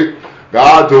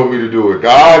told me to do it.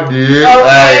 God did.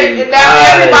 Okay, and now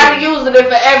everybody using it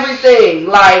for everything.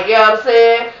 Like, you know what I'm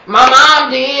saying? My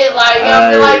mom did. Like, you know what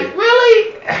I'm saying? Like,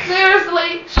 really?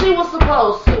 Seriously? She was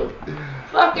supposed to.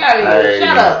 Fuck out of here.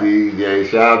 Shut up. DJ,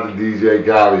 shout out to DJ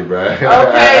Khaled, man. Okay,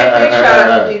 big shout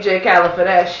out to DJ Khaled for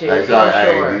that shit. Hey,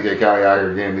 DJ Khaled out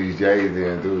here getting these J's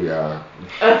in too, y'all.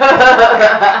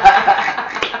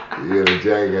 Yeah, the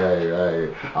J gang.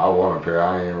 Hey, I want a pair.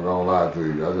 I ain't even gonna lie to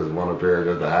you. I just want a pair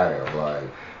just to have. Like,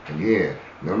 again,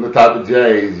 them the type of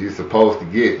J's you supposed to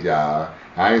get, y'all.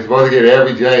 I ain't supposed to get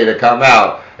every J that come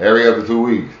out every other 2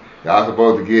 weeks. Y'all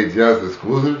supposed to get just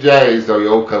exclusive J's so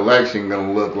your collection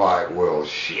gonna look like, well,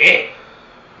 shit,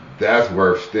 that's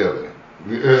worth stealing.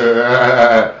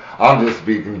 I'm just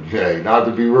speaking, Jay, not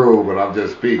to be rude, but I'm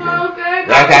just speaking. Okay,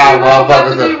 that's how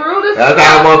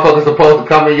motherfuckers supposed to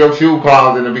come in your shoe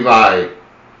closet and be like,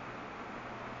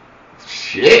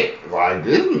 shit. Like,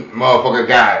 this motherfucker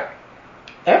got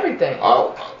everything.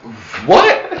 Oh,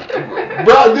 what?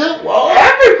 Bro, this, what?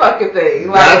 Every fucking thing.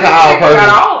 Like, that's how a person.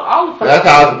 All the that's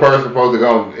how a person supposed to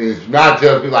go. It's not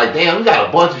just be like, damn, you got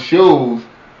a bunch of shoes.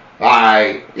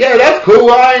 Like, yeah, that's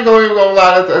cool. I ain't even gonna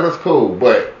lie, that's cool.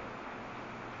 But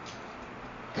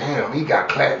damn, he got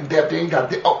class depth. He got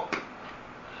the oh.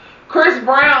 Chris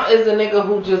Brown is a nigga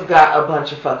who just got a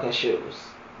bunch of fucking shoes.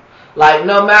 Like,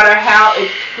 no matter how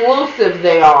exclusive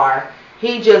they are,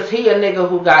 he a nigga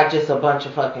who got just a bunch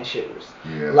of fucking shoes.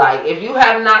 Yeah. Like, if you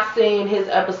have not seen his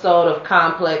episode of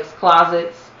Complex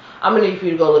Closets, I'm gonna need for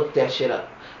you to go look that shit up.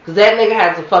 Cause that nigga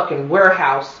has a fucking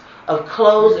warehouse of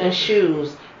clothes and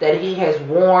shoes that he has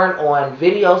worn on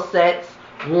video sets,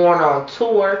 worn on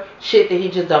tour, shit that he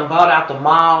just done bought out the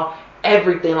mall,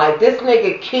 everything. Like, this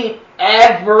nigga keep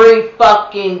every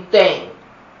fucking thing.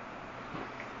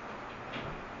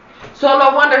 So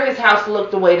no wonder his house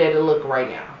looked the way that it look right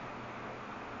now.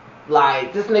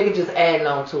 Like, this nigga just adding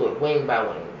on to it, wing by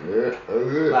wing. Yeah, that's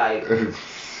it. Like,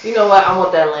 you know what? I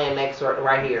want that land next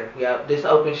right here. Yep, this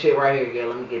open shit right here. Yeah,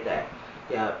 let me get that.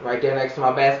 Yeah, right there next to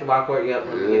my basketball court. Yep,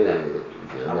 let me get that.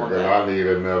 Yeah, I want that. I need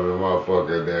another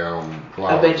motherfucker damn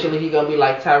closet. Eventually he gonna be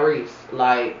like Tyrese.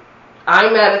 Like, I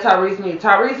ain't mad at Tyrese neither.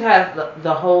 Tyrese has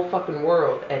the whole fucking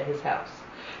world at his house.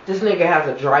 This nigga has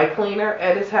a dry cleaner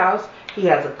at his house. He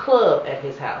has a club at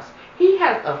his house. He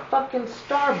has a fucking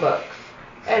Starbucks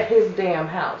at his damn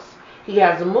house. He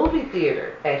has a movie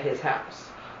theater at his house.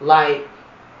 Like,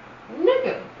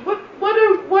 nigga, what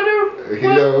are He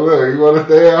look, he wanna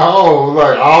stay at home.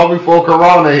 Like, all before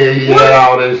Corona hit, he had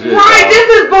all this shit. Right, this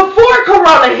is before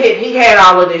Corona hit, he had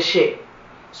all of this shit.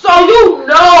 So you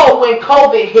know when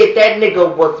COVID hit, that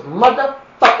nigga was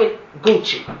motherfucking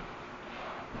Gucci.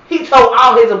 He told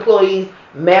all his employees,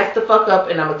 mask the fuck up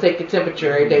and I'm gonna take your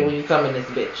temperature every day when you come in this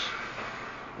bitch.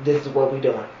 This is what we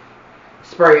doing.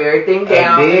 Spray everything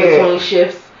down in between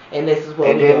shifts, and this is what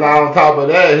we doing. And then on top of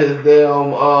that, his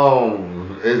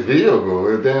damn his vehicle,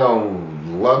 his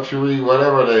damn luxury,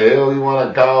 whatever the hell you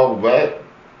wanna call that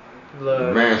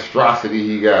monstrosity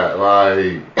he got,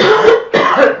 like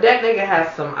that nigga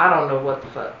has some, I don't know what the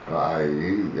fuck. Like,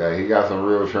 he got some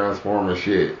real Transformer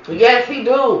shit. Yes, he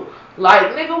do.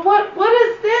 Like, nigga, what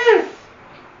is this?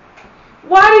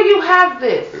 Why do you have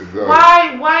this?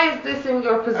 Why is this in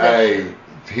your possession?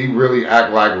 Hey, he really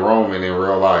act like Roman in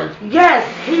real life. Yes,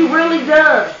 he really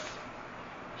does.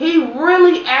 He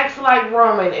really acts like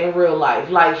Roman in real life.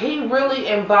 Like, he really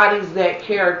embodies that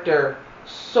character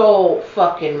so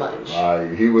fucking much.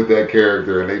 Like, he was that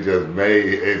character and they just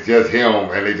it's just him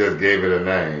and they just gave it a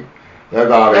name.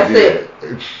 That's all they did.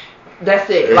 That's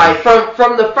it. Like,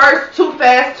 from the first Too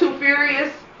Fast, Too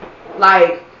Furious,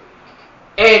 like,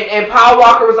 and Paul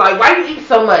Walker was like, why do you eat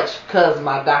so much? Because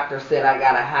my doctor said I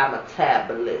got a high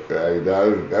metabolism. Hey,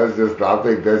 that's just, I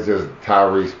think that's just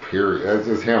Tyrese, period. That's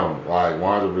just him, like,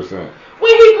 100%.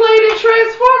 When he played in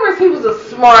Transformers, he was a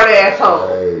smart asshole.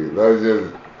 Hey, that's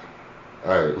just,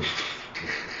 hey.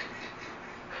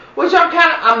 Which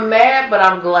I'm mad, but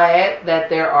I'm glad that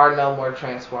there are no more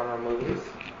Transformer movies.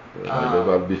 They're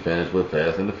about to be finished with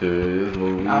Fast and the Furious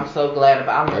movies. I'm so glad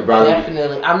about it.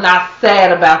 I'm not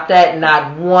sad about that,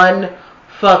 not one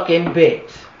fucking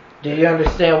bit. Do you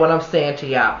understand what I'm saying to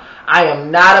y'all? I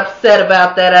am not upset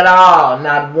about that at all,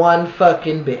 not one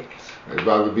fucking bit. They're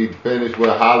about to be finished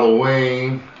with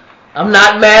Halloween. I'm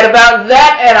not mad about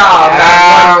that at all.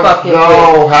 Not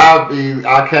one fucking bit.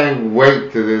 I can't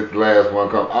wait till this last one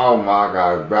comes. Oh my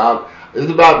God, it's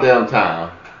about damn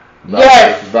time.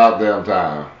 Yes. It's about damn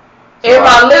time. In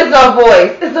my Lizzo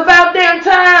voice, it's about damn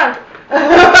time.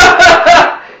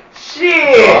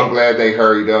 Shit. So I'm glad they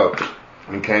hurried up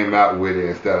and came out with it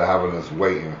instead of having us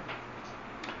waiting.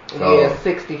 So, yeah,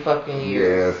 60 fucking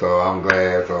years. Yeah, so I'm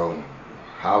glad. So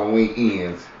Halloween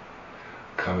ends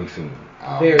coming soon.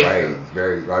 Very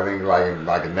soon. I think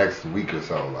like the next week or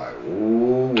so. Like,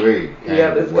 ooh wait.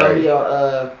 Yeah, it's gonna be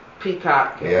on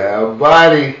Peacock. Yeah,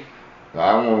 buddy.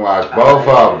 I'm gonna watch both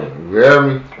of them. You hear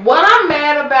me? What I'm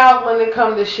mad about when it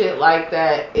comes to shit like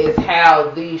that is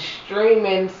how these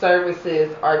streaming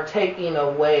services are taking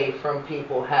away from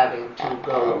people having to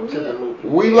go to the movie.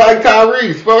 We like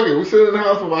Tyrese. Fuck it. We sit in the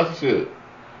house and watch shit.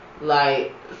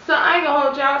 Like, so I ain't gonna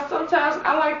hold y'all. Sometimes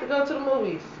I like to go to the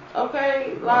movies.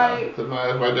 Okay? Like,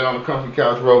 tonight, right there on the comfy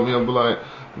couch, roll me a blunt,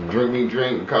 drink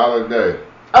and call it a day.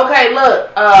 Okay,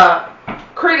 look.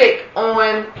 Critic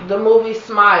on the movie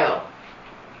Smile.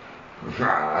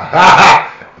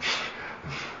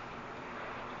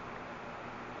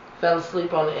 Fell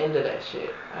asleep on the end of that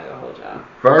shit. I gotta hold y'all.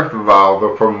 First of all, the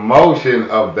promotion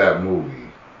of that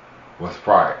movie was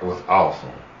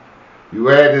awesome. You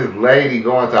had this lady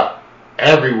going to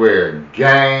everywhere,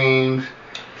 games,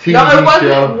 TV No, it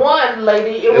wasn't show. one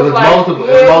lady. It It was was like multiple.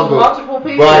 yeah, It it was was multiple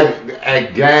people. But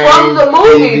at games, From the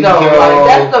movie TV though, show, like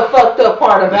that's the fucked up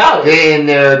part about it. sitting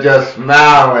there just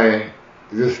smiling,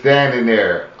 just standing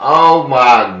there. Oh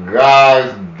my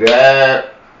gosh,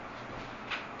 that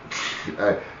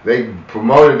they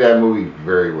promoted that movie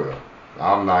very well.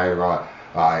 I'm not even gonna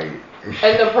like.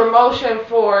 And the promotion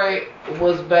for it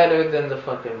was better than the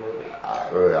fucking movie.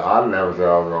 I never said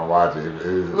I was gonna watch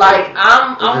it. Like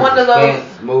I'm one of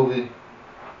those movie.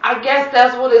 I guess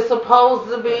that's what it's supposed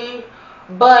to be,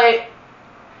 but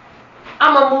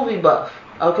I'm a movie buff.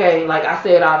 Okay, like I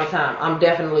say it all the time, I'm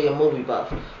definitely a movie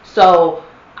buff. So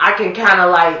I can kind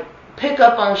of like pick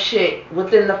up on shit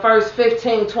within the first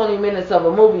 15-20 minutes of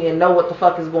a movie and know what the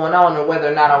fuck is going on or whether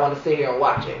or not I want to sit here and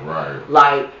watch it. Right.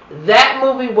 Like that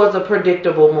movie was a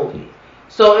predictable movie.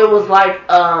 So it was like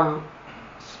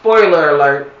spoiler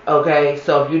alert, okay?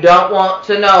 So if you don't want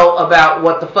to know about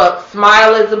what the fuck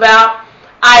Smile is about,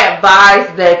 I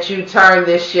advise that you turn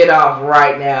this shit off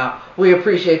right now. We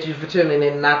appreciate you for tuning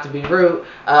in, not to be rude.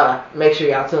 Make sure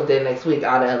y'all tune in next week,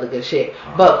 all the other good shit.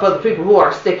 But for the people who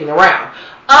are sticking around,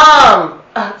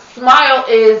 Smile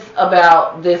is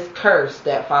about this curse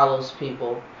that follows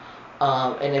people.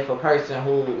 And if a person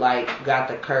who like got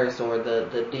the curse or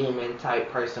the demon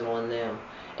type person on them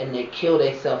and they kill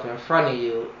themselves in front of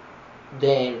you,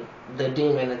 then the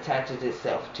demon attaches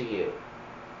itself to you.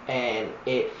 And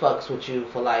it fucks with you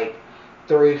for like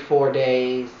 3-4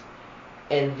 days,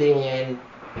 and then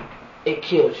it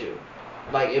kills you.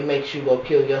 Like it makes you go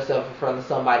kill yourself in front of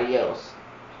somebody else,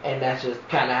 and that's just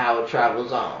kind of how it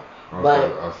travels on. Okay, But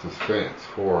a suspense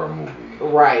horror movie.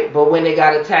 right, but when it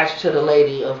got attached to the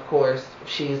lady, of course,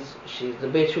 she's the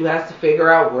bitch who has to figure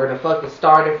out where the fuck it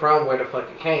started from, where the fuck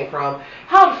it came from,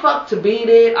 how the fuck to beat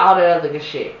it, all that other good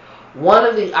shit. One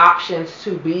of the options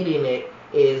to beating it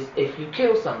is if you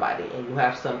kill somebody and you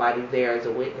have somebody there as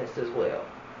a witness as well.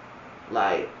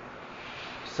 Like,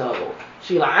 so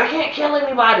she like, I can't kill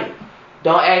anybody.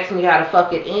 Don't ask me how the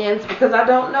fuck it ends because I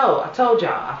don't know. I told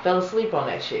y'all, I fell asleep on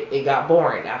that shit. It got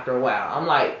boring after a while. I'm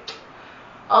like,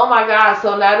 oh my god,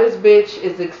 so now this bitch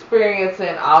is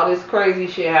experiencing all this crazy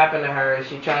shit happen to her.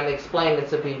 She trying to explain it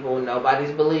to people.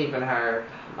 Nobody's believing her.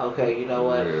 Okay, you know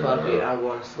what? Yeah. Fuck it. I'm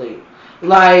going to sleep.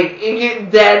 Like,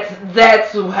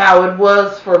 that's how it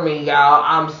was for me, y'all.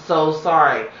 I'm so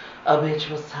sorry. A bitch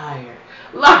was tired.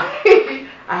 Like,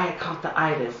 I had caught the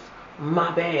itis. My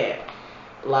bad.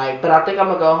 Like, but I think I'm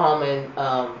gonna go home and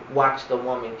watch The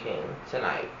Woman King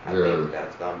tonight. I think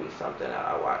that's gonna be something that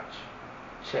I watch.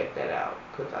 Check that out,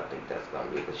 cause I think that's gonna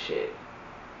be the shit.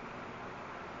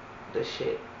 The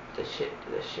shit. You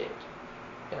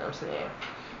know what I'm saying?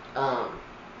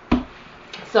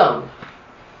 So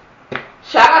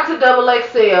shout out to Double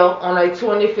XL on their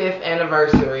 25th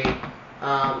anniversary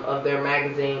of their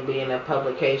magazine being a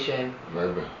publication.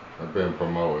 I've been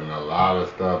promoting a lot of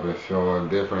stuff and showing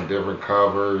different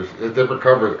covers. It's different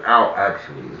covers out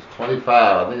actually. It's 25.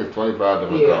 I think it's 25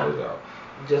 different covers out.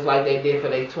 Just like they did for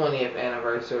their 20th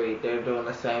anniversary, they're doing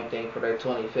the same thing for their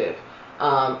 25th.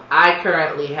 I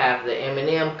currently have the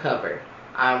Eminem cover.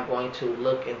 I'm going to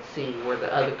look and see where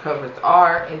the other covers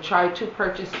are and try to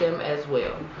purchase them as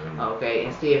well. Okay,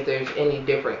 and see if there's any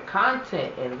different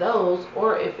content in those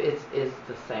or if it's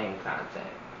the same content.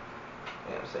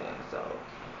 You know what I'm saying? So,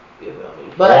 you feel me?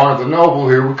 But Barnes and Noble,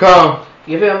 here we come.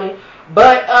 you feel me?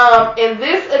 But in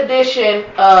this edition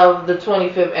of the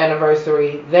 25th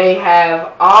anniversary, they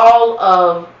have all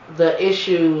of the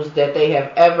issues that they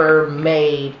have ever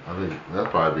made I think that's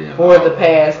probably being for the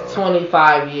past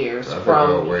 25 years, That's a from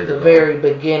good way to the go. very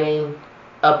beginning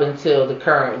up until the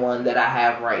current one that I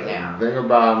have right now. Think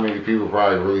about how many people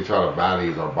probably really try to buy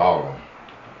these or bought them.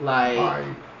 Like, Like,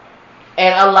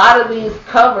 and a lot of these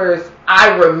covers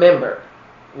I remember.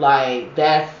 Like,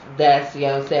 that's you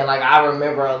know what I'm saying? Like, I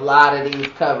remember a lot of these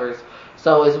covers.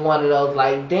 So it's one of those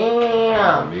like,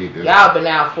 damn, y'all been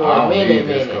out for a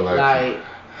minute. Like,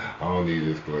 I don't need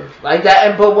this collection. Like that,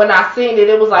 and but when I seen it,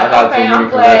 it was like, I got okay, too many I'm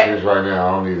glad. collections right now.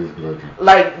 I don't need this collection.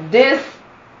 Like this,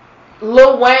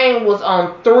 Lil Wayne was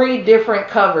on 3 different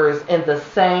covers in the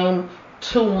same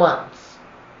 2 months.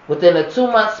 Within a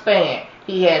 2-month span,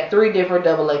 he had 3 different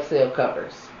XXL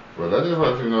covers. Well, that just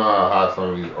lets you know how hot some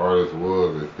of these artists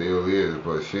was. It still is,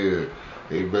 but shit.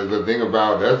 But the thing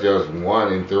about that's just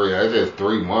 1 in 3. That's just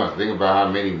 3 months. Think about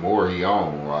how many more he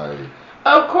owned. Like,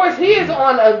 of course, he is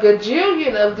on a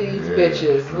gajillion of these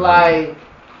bitches. Like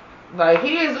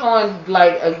he is on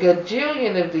like a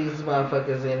gajillion of these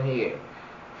motherfuckers in here.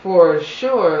 For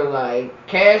sure. Like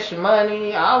Cash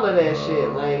Money, all of that shit.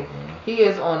 Like, He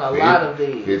is on a lot of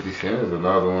these. 50 Cent is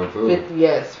another one too.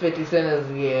 50 Cent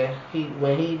is, yeah.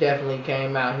 When he definitely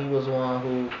came out, he was one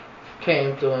who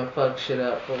came through and fucked shit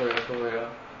up for real.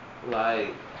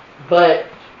 Like, but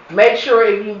make sure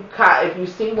if you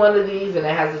see one of these and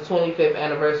it has the 25th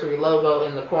anniversary logo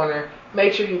in the corner,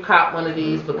 make sure you cop one of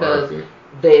these because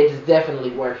it's definitely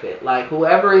worth it. Like,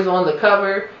 whoever is on the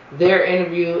cover, their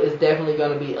interview is definitely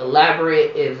going to be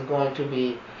elaborate. It's going to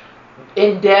be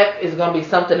in depth. It's going to be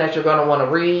something that you're going to want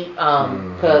to read.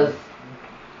 Because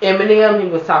Eminem, he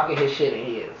was talking his shit in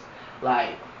his.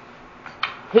 Like,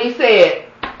 he said,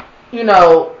 you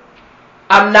know,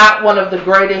 I'm not one of the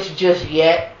greatest just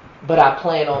yet, but I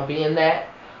plan on being that.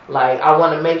 Like, I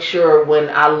want to make sure when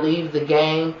I leave the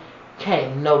game,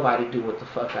 can't nobody do what the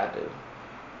fuck I do.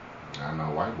 I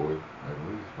know white boy, at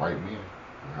least white men.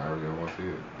 However you want to see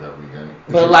it, definitely ain't.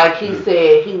 But like he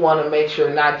said, he want to make sure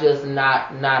not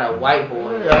a white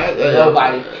boy,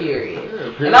 nobody.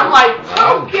 Period. And I'm like,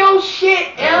 talk your shit,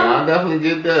 Em. I definitely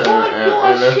get that.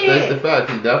 And that's the fact.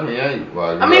 He definitely ain't.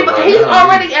 Like, I mean, but he's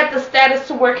already at the status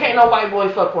to where can't no white boy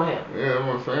fuck with him. Yeah, that's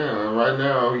what I'm saying. Right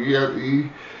now,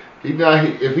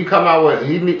 if he come out with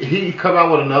he come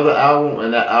out with another album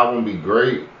and that album be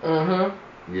great.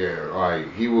 Yeah,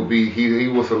 like he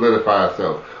will solidify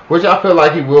himself. Which I feel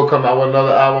like he will come out with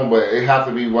another album, but it has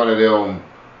to be one of them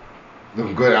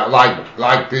good,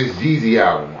 like this Jeezy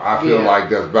album. I feel like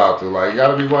that's about to, like, it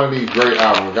gotta be one of these great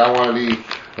albums. Got one of these,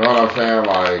 you know what I'm saying?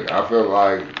 Like, I feel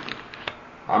like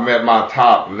I'm at my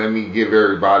top. Let me give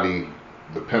everybody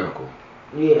the pinnacle.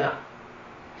 Yeah.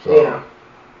 So. Yeah.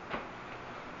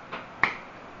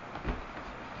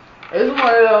 It's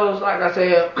one of those, like I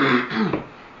said.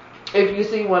 If you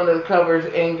see one of the covers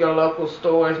in your local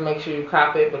stores, make sure you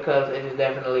cop it because it is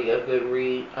definitely a good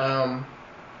read.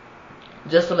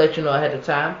 Just to let you know ahead of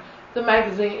time, the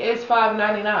magazine is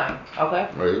 $5.99. Okay.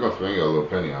 Well, you're gonna spend your little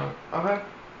penny on it. Okay.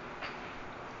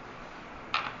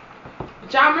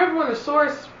 But y'all remember when the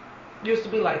Source used to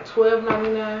be like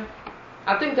 $12.99?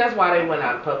 I think that's why they went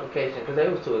out of publication because they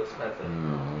was too expensive.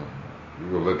 You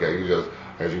go look at it, you just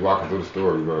as you walking through the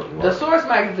store, you go. The Source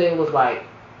magazine was like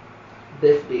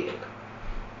this big.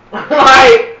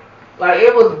 like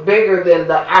it was bigger than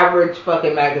the average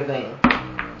fucking magazine.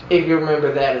 If you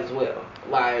remember that as well.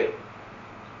 Like,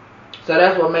 so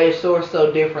that's what made Source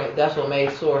so different. That's what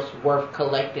made Source worth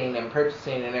collecting and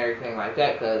purchasing and everything like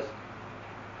that, because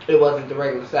it wasn't the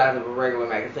regular size of a regular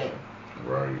magazine.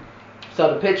 Right.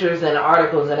 So the pictures and the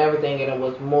articles and everything in it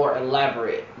was more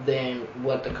elaborate than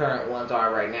what the current ones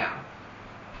are right now.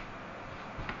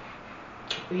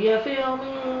 You feel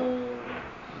me?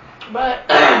 But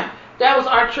that was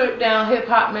our trip down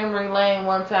hip-hop memory lane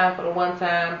one time for the one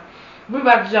time. We're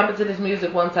about to jump into this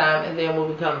music one time, and then when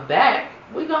we come back,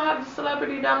 we're going to have the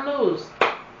celebrity dumb news.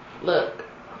 Look.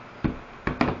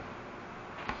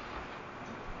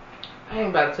 I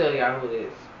ain't about to tell y'all who it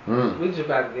is. We just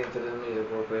about to get into this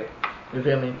music real quick. You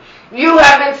feel me? You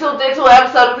have been tuned into an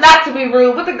episode of Not to Be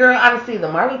Rude with the girl Honesty, the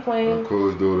Marley Queen. The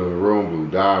coolest dude in the room, Blue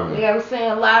Diamond. Yeah, I'm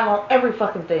saying live on every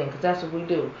fucking thing, because that's what we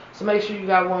do. So make sure you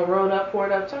got one rolled up,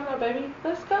 poured up, turn up, baby.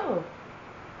 Let's go.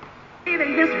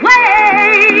 Feeling this way,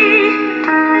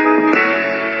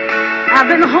 I've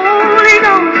been holding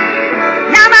on.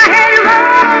 Now my head is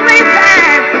always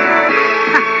back.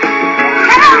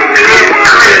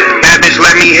 That bitch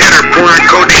let me hit her, pouring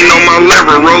codeine on my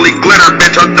liver, rolling glitter,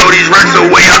 bitch, I'll throw these racks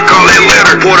away, I call it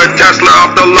litter. Pull the Tesla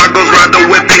off the Lagos, ride the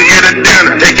whip and get a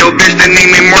dinner. Take your bitch to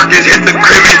Neiman Marcus, hit the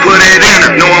crib and put it in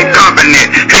her. No, I'm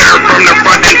confident, hit her from the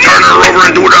front and turn her over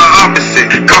and do the opposite.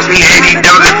 Cost me 80,000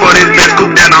 for this bitch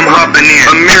coupe that I'm hopping in.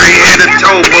 A Mary head to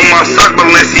toe, but my sock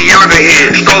Balenciaga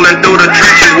head. Stolen through the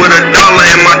trenches with $1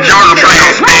 in my jaw, try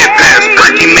on sped pass.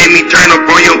 Perky made me turn up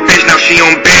on your bitch, now she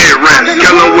on bed rest.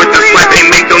 Kill her with the slap, they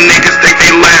make them niggas take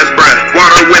their last breath.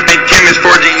 Water whipping chemists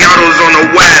for Giottos on the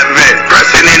wide vet.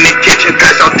 Pressing in the kitchen,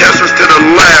 pass out testers to the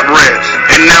lab rats.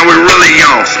 And now we're really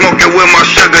on. Smoking with my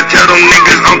sugar, tell them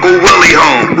niggas Uncle Willie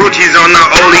home. Ruchie's on the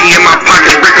Oli in my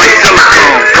pocket, brick like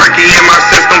silicone. Perky in my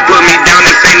system, put me down,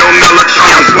 this ain't no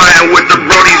Melachon. I'm sliding with the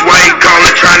brodies, why he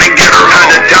calling, trying to get her home.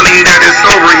 Had to tell him that it's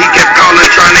over, he kept calling,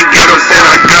 trying to get her. Said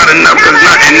I got enough, cause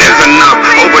nothing is enough.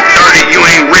 Over 30, you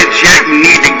ain't rich yet, you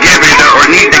need to give it up, or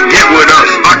need to get with us.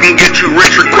 I can get you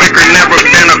richer quicker, never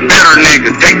been a better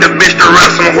nigga. Take the bitch to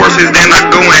ride some horses, then I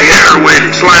go and hit her with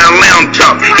it. Sliding lamb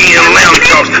chop, eating lamb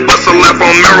chops. Bust a left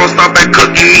on Merrill, stop at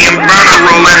Cookie, me and Browner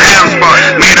rolling half spot.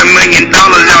 Made $1 million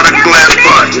out of glass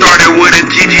pot. Started with a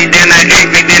GG, then an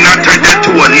 8, then I turned that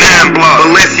to a 9 block.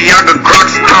 Balenciaga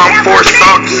Crocs, Tom Ford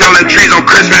socks. Selling trees on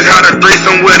Christmas, had a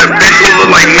threesome with a bitch who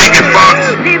look like Megan Fox.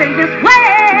 Feeling this way,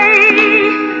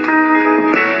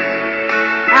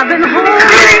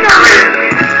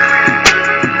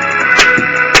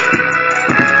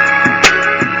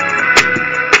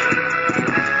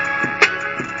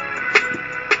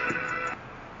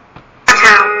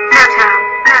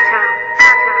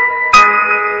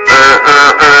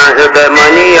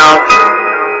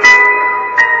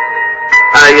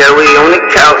 yeah, we on the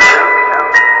couch.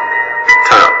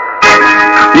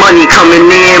 Money coming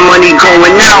in, money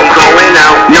going out.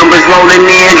 Numbers rolling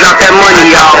in, drop that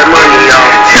money out.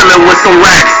 Chillin' with some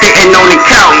racks, sitting on the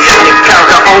couch.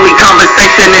 The only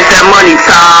conversation is that money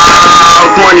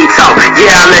talk. Money talk,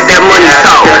 yeah, I let that money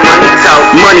talk.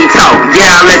 Money talk,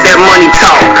 yeah, I let that money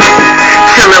talk.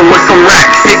 Chillin' with some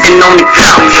racks, sitting on the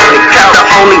couch. The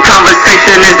only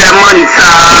conversation is that money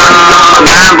talk.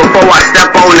 Mind before I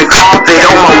step on the carpet,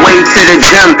 on my way to the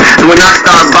gym. When I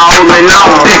start ballin', I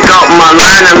don't pick up my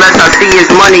line unless I see his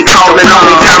money calling.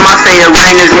 Only time I say it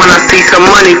rain is when I see some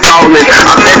money falling.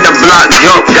 I let the block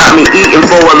jump, got me eating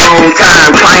for a long time.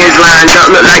 Clients lined up,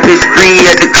 look like it's free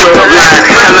at the club line.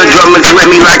 Tell the drummers with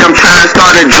me like I'm trying to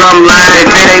start a drum line.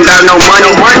 If it ain't got no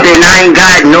money, then I ain't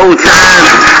got no time.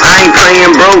 I ain't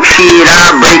playing broke shit,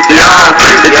 I'll break it off.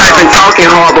 The type of talking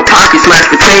hard, but pockets mashed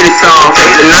potato sauce.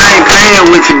 And I ain't playing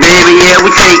with you, baby, yeah,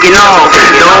 we taking off.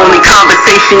 The only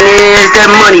conversation is that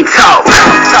money talk.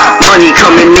 Money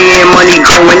coming in, money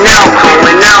going out.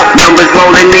 Numbers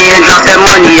rolling in, drop that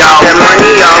money out.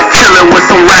 Chillin' with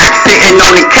some racks, sitting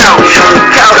on the couch.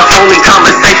 The only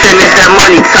conversation is that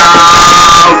money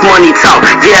talk. Money talk,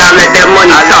 yeah, I let that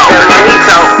money talk.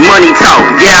 Money talk,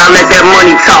 yeah, I let that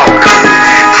money talk.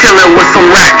 Chillin' with some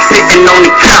racks, sitting on the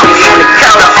couch.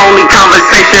 The only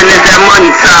conversation is that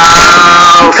money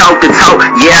talk. Talk the talk,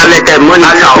 yeah, I let that money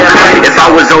talk. If I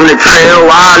was on the trail,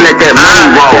 I'll let that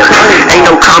money walk. Ain't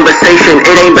no conversation,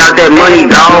 it ain't about that money,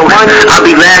 dawg. I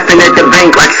be laughing at the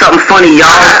bank like something funny,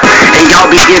 y'all. And y'all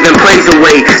be giving plays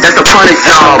away, that's a punish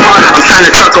job. I'm trying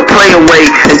to tuck a play away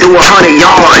and do 100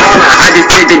 yards. I just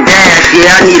did the dash,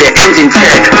 yeah, I need an engine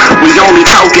check. We only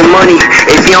talking money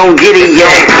if you don't get it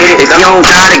yet. If you don't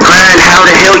gotta grind, how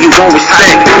the hell you gon'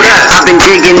 respect? I've been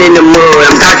digging in the mud,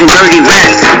 I'm dodging dirty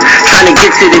rats. Trying to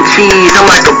get to the cheese, I'm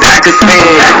like a Packers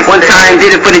fan. One time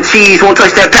did it for the cheese, won't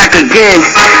touch that pack again.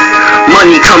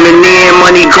 Money coming in,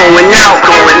 money going out.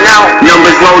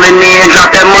 Numbers rolling in,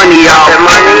 drop that money out.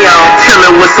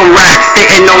 Chillin' with some racks,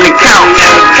 sitting on the couch.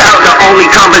 The only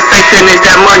conversation is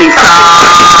that money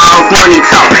talk. Money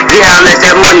talk, yeah, I let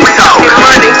that money talk.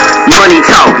 Money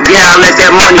talk, yeah, I let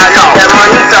that money talk.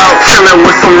 Chillin'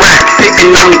 with some racks,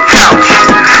 sitting on the couch.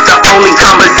 The only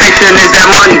conversation is that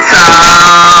money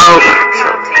talk.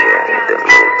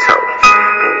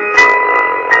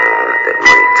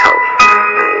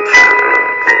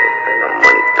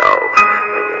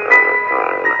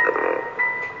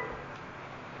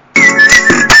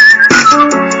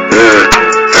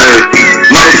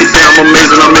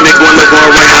 Amazing, I'm in it going like right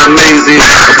now, amazing.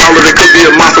 A baller that could be a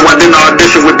monster, I didn't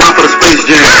audition with Don for the Space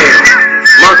Jam.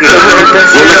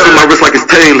 Rolex on my wrist like it's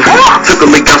Taylor. Took a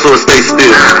leak out so it stays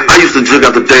still. I used to jig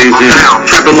out the days in.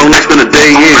 Trapped alone, I spent a day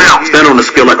in. Stand on the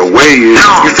scale like a weigh-in.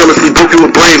 You fell asleep, broke you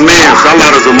a brave man.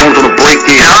 Saladers alone on the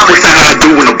break-in. What's that how I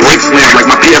do when the brakes slam? Like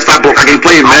my PS5 broke, I can't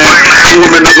play, man. Ain't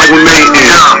warming up like we made in.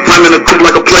 Climbing a coop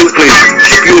like a plate clean.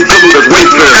 Ship you a pillow that's way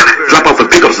fair. Drop off the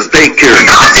pickups, it's daycare.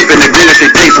 Sipping that green, that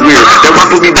shit tastes weird. That rock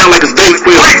put me down like a steak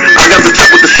wheel. I got the chop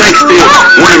with the shake still.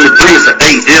 1 in the 3, it's an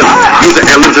 8M. Using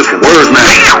ad-libs just for words now.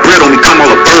 Bread only come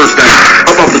all the birds down.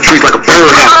 Up off the trees like a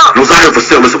bird house. Nose out here for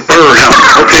sale, it's a bird house.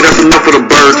 Okay, that's enough for the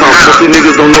bird talk. Most you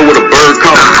niggas don't know what a bird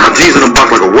costs. My G's in the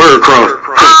box like a word cross.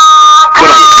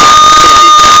 Put on the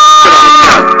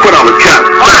cap. Put on the cap.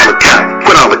 Put on the cap.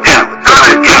 Put on the cap. Put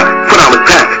on the cap. Put on the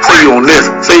cap. Say you on this.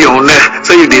 Say you on that.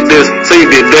 Say you did this. Say you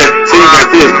did that. Say you got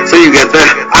this. Say you got that.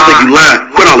 I think you lying.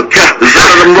 Put on the cap.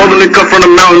 I'm rolling and come from the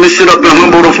mountain, this shit up in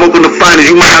Humboldt, I'm smoking the finest.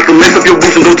 You might have to mess up your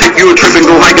boots and go take you a trip and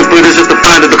go hiking for this just to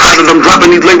find it. The fact that I'm dropping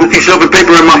these labels, keep shoving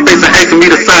paper in my face and asking me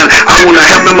to sign. I wanna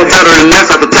help them better and that's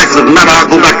out the taxes. If not, I'll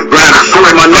go back to grind. Sure,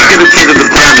 my neck get a change of the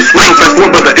grind. It's swing fast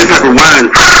forward, but the impact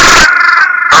rewind.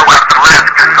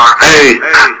 Hey,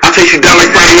 I chase you down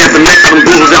like Friday after next. Them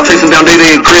boozers out chasing down Data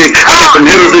and Craig. I got them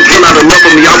hitters that drill out of love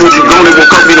for me. I want you gone, it won't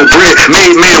cost me no bread.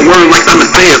 Made man word like Simon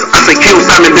says. I say kill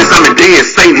Simon, then Simon dead.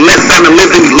 Say let Simon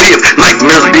live, then he live.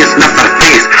 Nightmares be a snap out of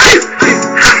face.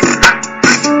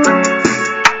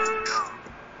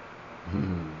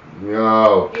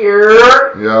 Yo.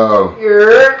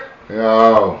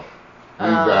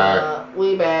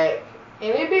 We back.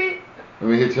 In a bit. Let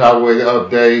me hit y'all with an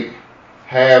update.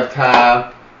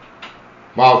 Halftime.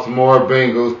 Baltimore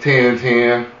Bengals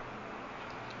 10-10.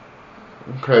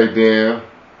 Okay, then.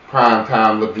 Prime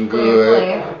time looking good. You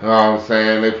know what I'm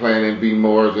saying? They playing in B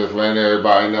Moore, just letting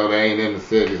everybody know they ain't in the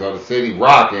city. So the city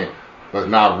rocking, but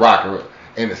not rocking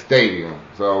in the stadium.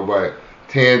 So, but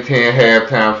 10-10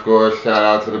 halftime score. Shout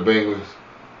out to the Bengals.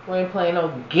 We ain't playing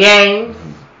no games.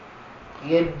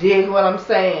 You dig what I'm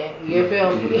saying? You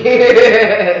feel me?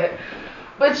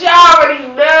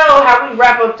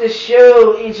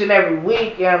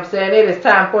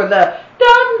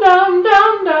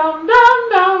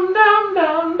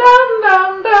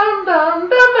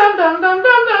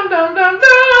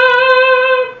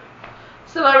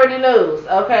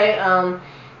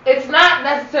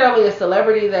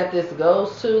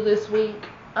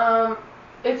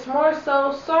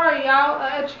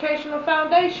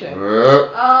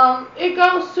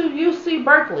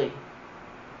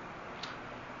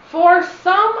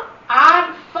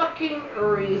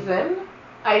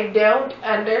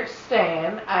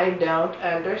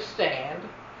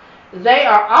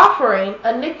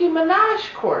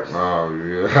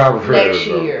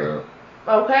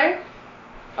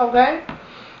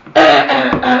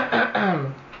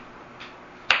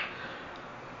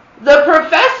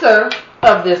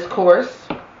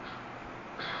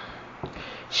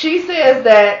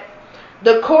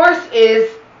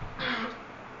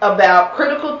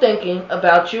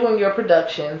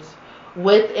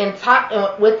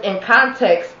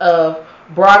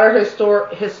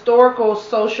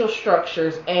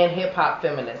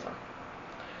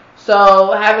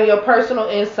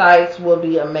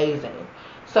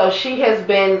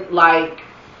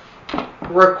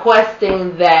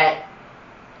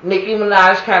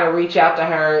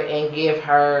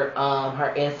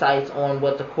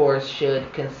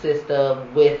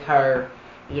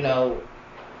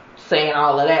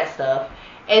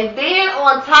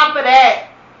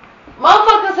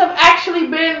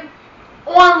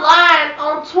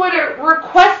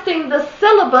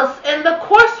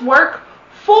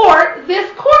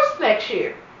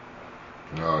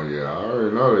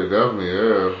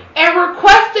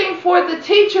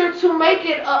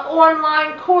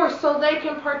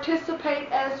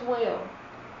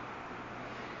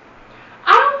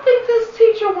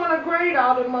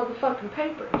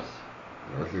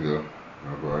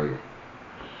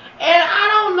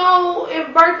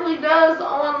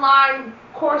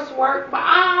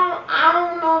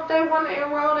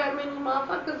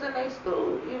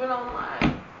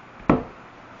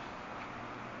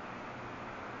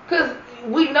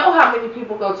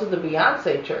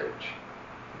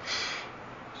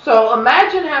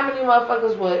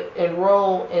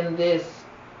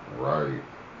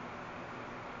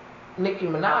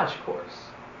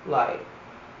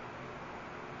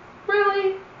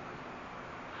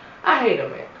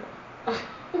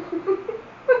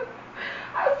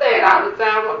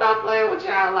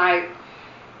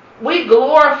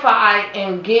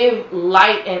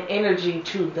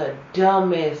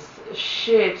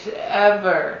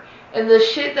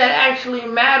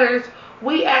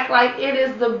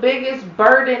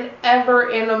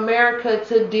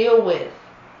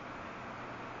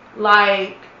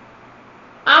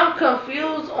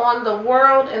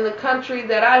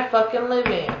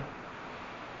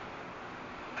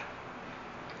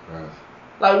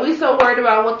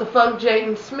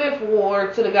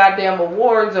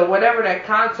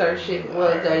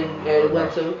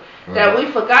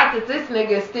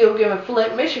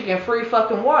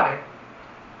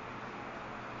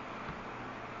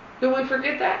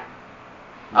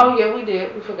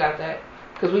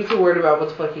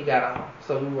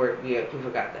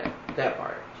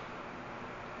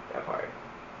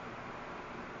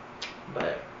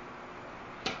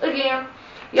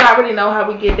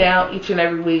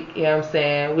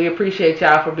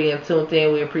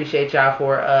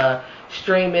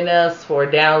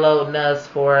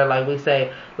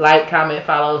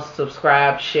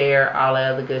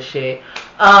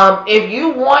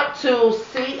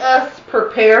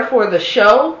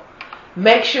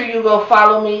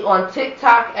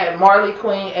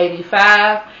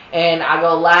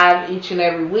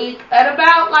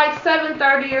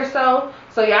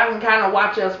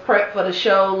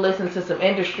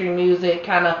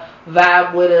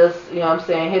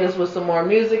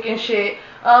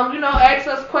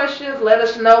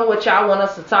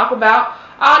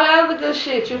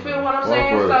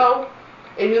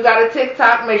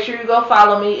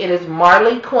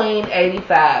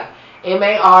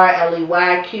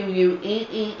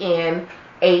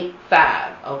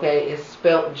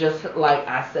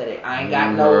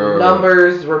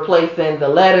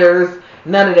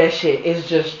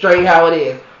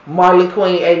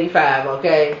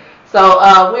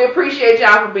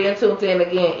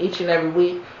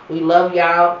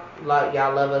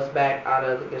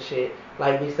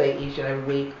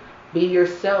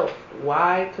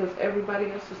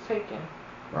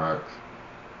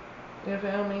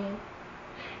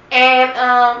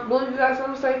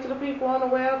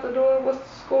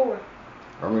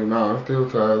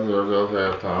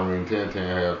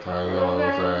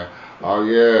 Oh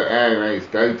yeah, hey,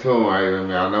 stay tuned.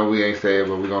 Hey, I know we ain't say it,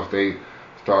 but we gonna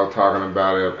start talking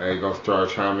about it. Hey, gonna start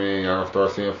chiming in. Y'all gonna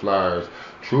start seeing flyers.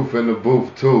 Truth in the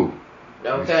Booth too.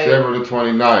 Okay. December the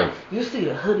 29th. You see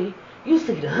the hoodie. You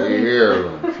see the hoodie. We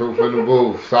here. Truth in the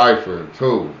Booth Cypher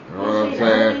too. You know what I'm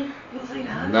saying?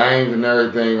 Names and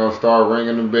everything gonna start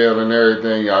ringing the bell and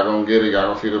everything. Y'all gonna get it. Y'all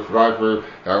gonna see the Cypher.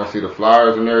 Y'all gonna see the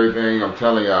flyers and everything. I'm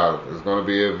telling y'all, it's gonna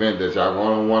be an event that y'all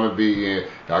gonna wanna be in.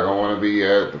 Y'all gonna wanna be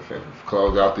at to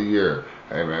close out the year.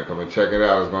 Hey man, come and check it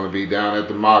out. It's gonna be down at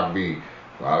the Mockbee.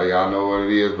 A lot of y'all know what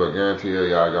it is, but guarantee you,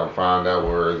 y'all gonna find out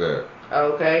where it's at.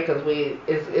 Okay, because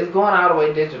it's going all the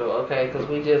way digital. Okay, because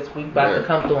we about to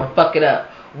come through and fuck it up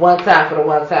one time for the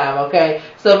one time. Okay,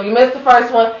 so if you missed the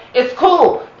first one, it's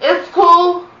cool. It's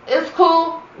cool. It's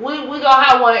cool. We gonna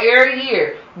have one every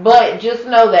year, but just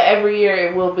know that every year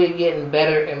it will be getting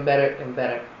better and better and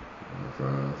better.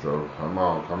 So come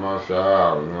on, shout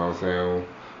out. You know what I'm saying?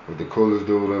 With the coolest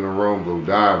dude in the room, Blue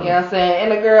Diamond. You know what I'm saying?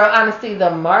 And the girl, Honesty, the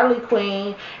Marley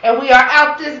Queen. And we are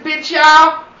out this bitch,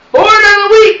 y'all, for another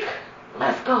week.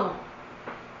 Let's go.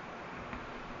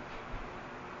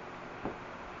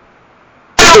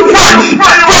 You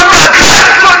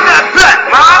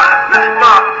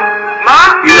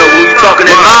know when you talking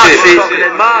that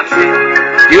mob shit,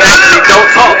 you actually don't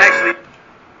talk.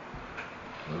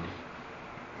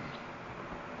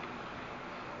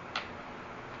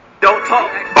 Don't talk.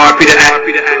 RP the act.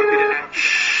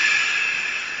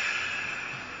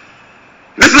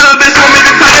 This little bitch want me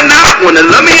to tie it now. Wanna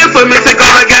love me and for me, take all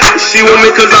I got. She want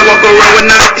me cause I walk around with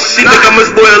knots. She think I'm a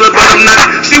spoiler, but I'm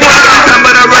not. She want every time,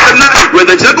 but I'd rather not.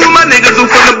 Rather juggle my niggas who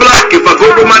from the block. If I go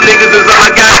with my niggas, is all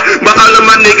I got. But all of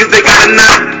my niggas, they got a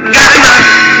knot. Got a knot.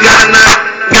 Got a knot.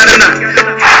 Got a knot.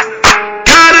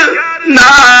 Got a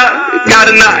knot. Got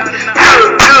a knot.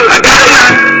 I got a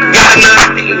knot. Got a knot.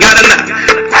 Got a knot.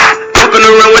 Walking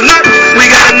around with knots. We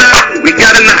got a knot. We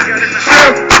got a knot.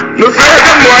 No fair,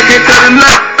 no more, I can't tell them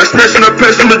not. I snatch on a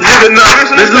passion, legit enough.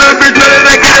 This little bitch know that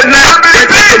I get it now. They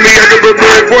think to me, I can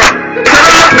prepare for it. Tell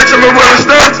her up, bitch, I'm a rolling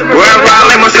stone. Wherever I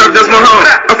lay myself, that's my home.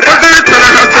 I fuck her, turn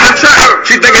her house to the trap.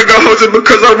 She think I got hoes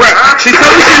because I rap. She told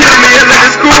me she knew me in the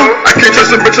school. I can't trust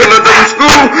a bitch, I left her from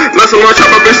school. Lost a long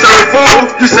time, I've been selling fool.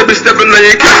 You said be stepping on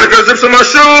your cash, I got zips on my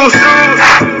shoes.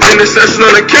 In the session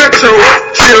on the catch show.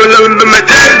 She don't know what my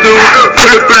dad do. Put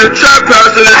it for the trap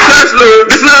house in the Tesla.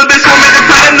 This little bitch want me to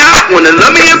tie it now. Wanna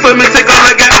love me and for me, take all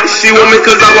I got. She want me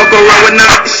cause I walk around with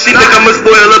knots. She think I'm a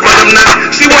spoiler, but I'm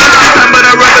not. She want every time, but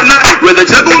I'd rather not. Rather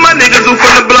juggle my niggas who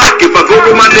from the block. If I go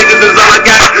with my niggas, is all I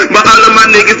got. But all of my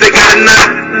niggas, they got a knot.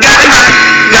 Got a knot.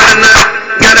 Got a knot.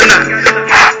 Got a knot.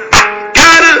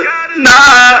 Got a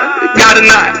knot. Got a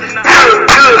knot.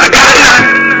 I got a knot.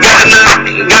 Got a knot.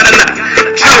 Got a knot.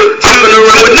 Jumping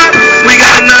around with knots. We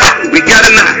got a knot. We got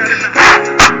a knot.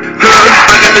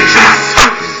 I got the juice.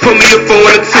 Put me a 4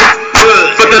 and a 2.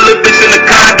 Fuck that little bitch in the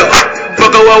condo.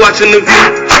 Fuck her while watching the view.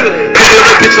 Hit a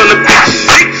little bitch on the beach.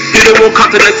 Did it won't come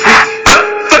to next week.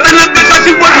 Fuck that little bitch like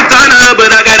she wasn't done her, but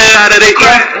I got her out of the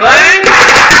crack.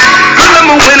 Girl,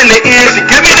 I'ma win in the end. She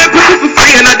gave me that pussy for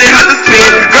free and I didn't have to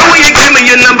spend. Girl, when you gave me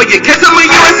your number, you can't tell me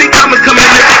you ain't see commas coming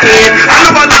at the end. I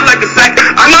know I look like a sack.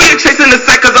 I know you're chasing the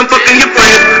sack cause I'm fucking your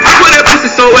friend. I swear that pussy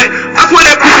so wet. I swear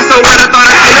that pussy so wet, I thought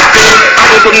I seen a fin. I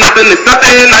went from nothing to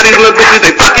something. Now these little bitches,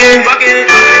 they fucking.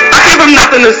 I came from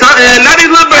nothing to something. Now these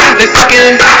little bitches, they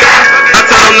sucking. I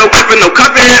tell them no whipping, no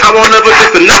cuffing. I won't ever do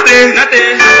for nothing.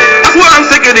 I swear I'm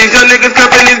sick of these young niggas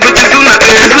cuffing these bitches do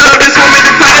nothing. This little bitch want me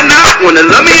to tie it now. Wanna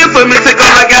love me and for me, take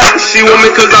all I got. She want me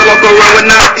cause I walk around with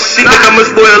knots. She think I'm a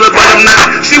spoiler, but I'm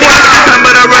not. She want every time,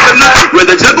 but I'd rather not.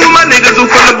 Rather juggle my niggas who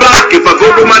from the block. If I go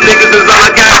with my niggas, is all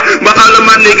I got. But all of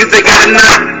my niggas, they got a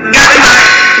knot.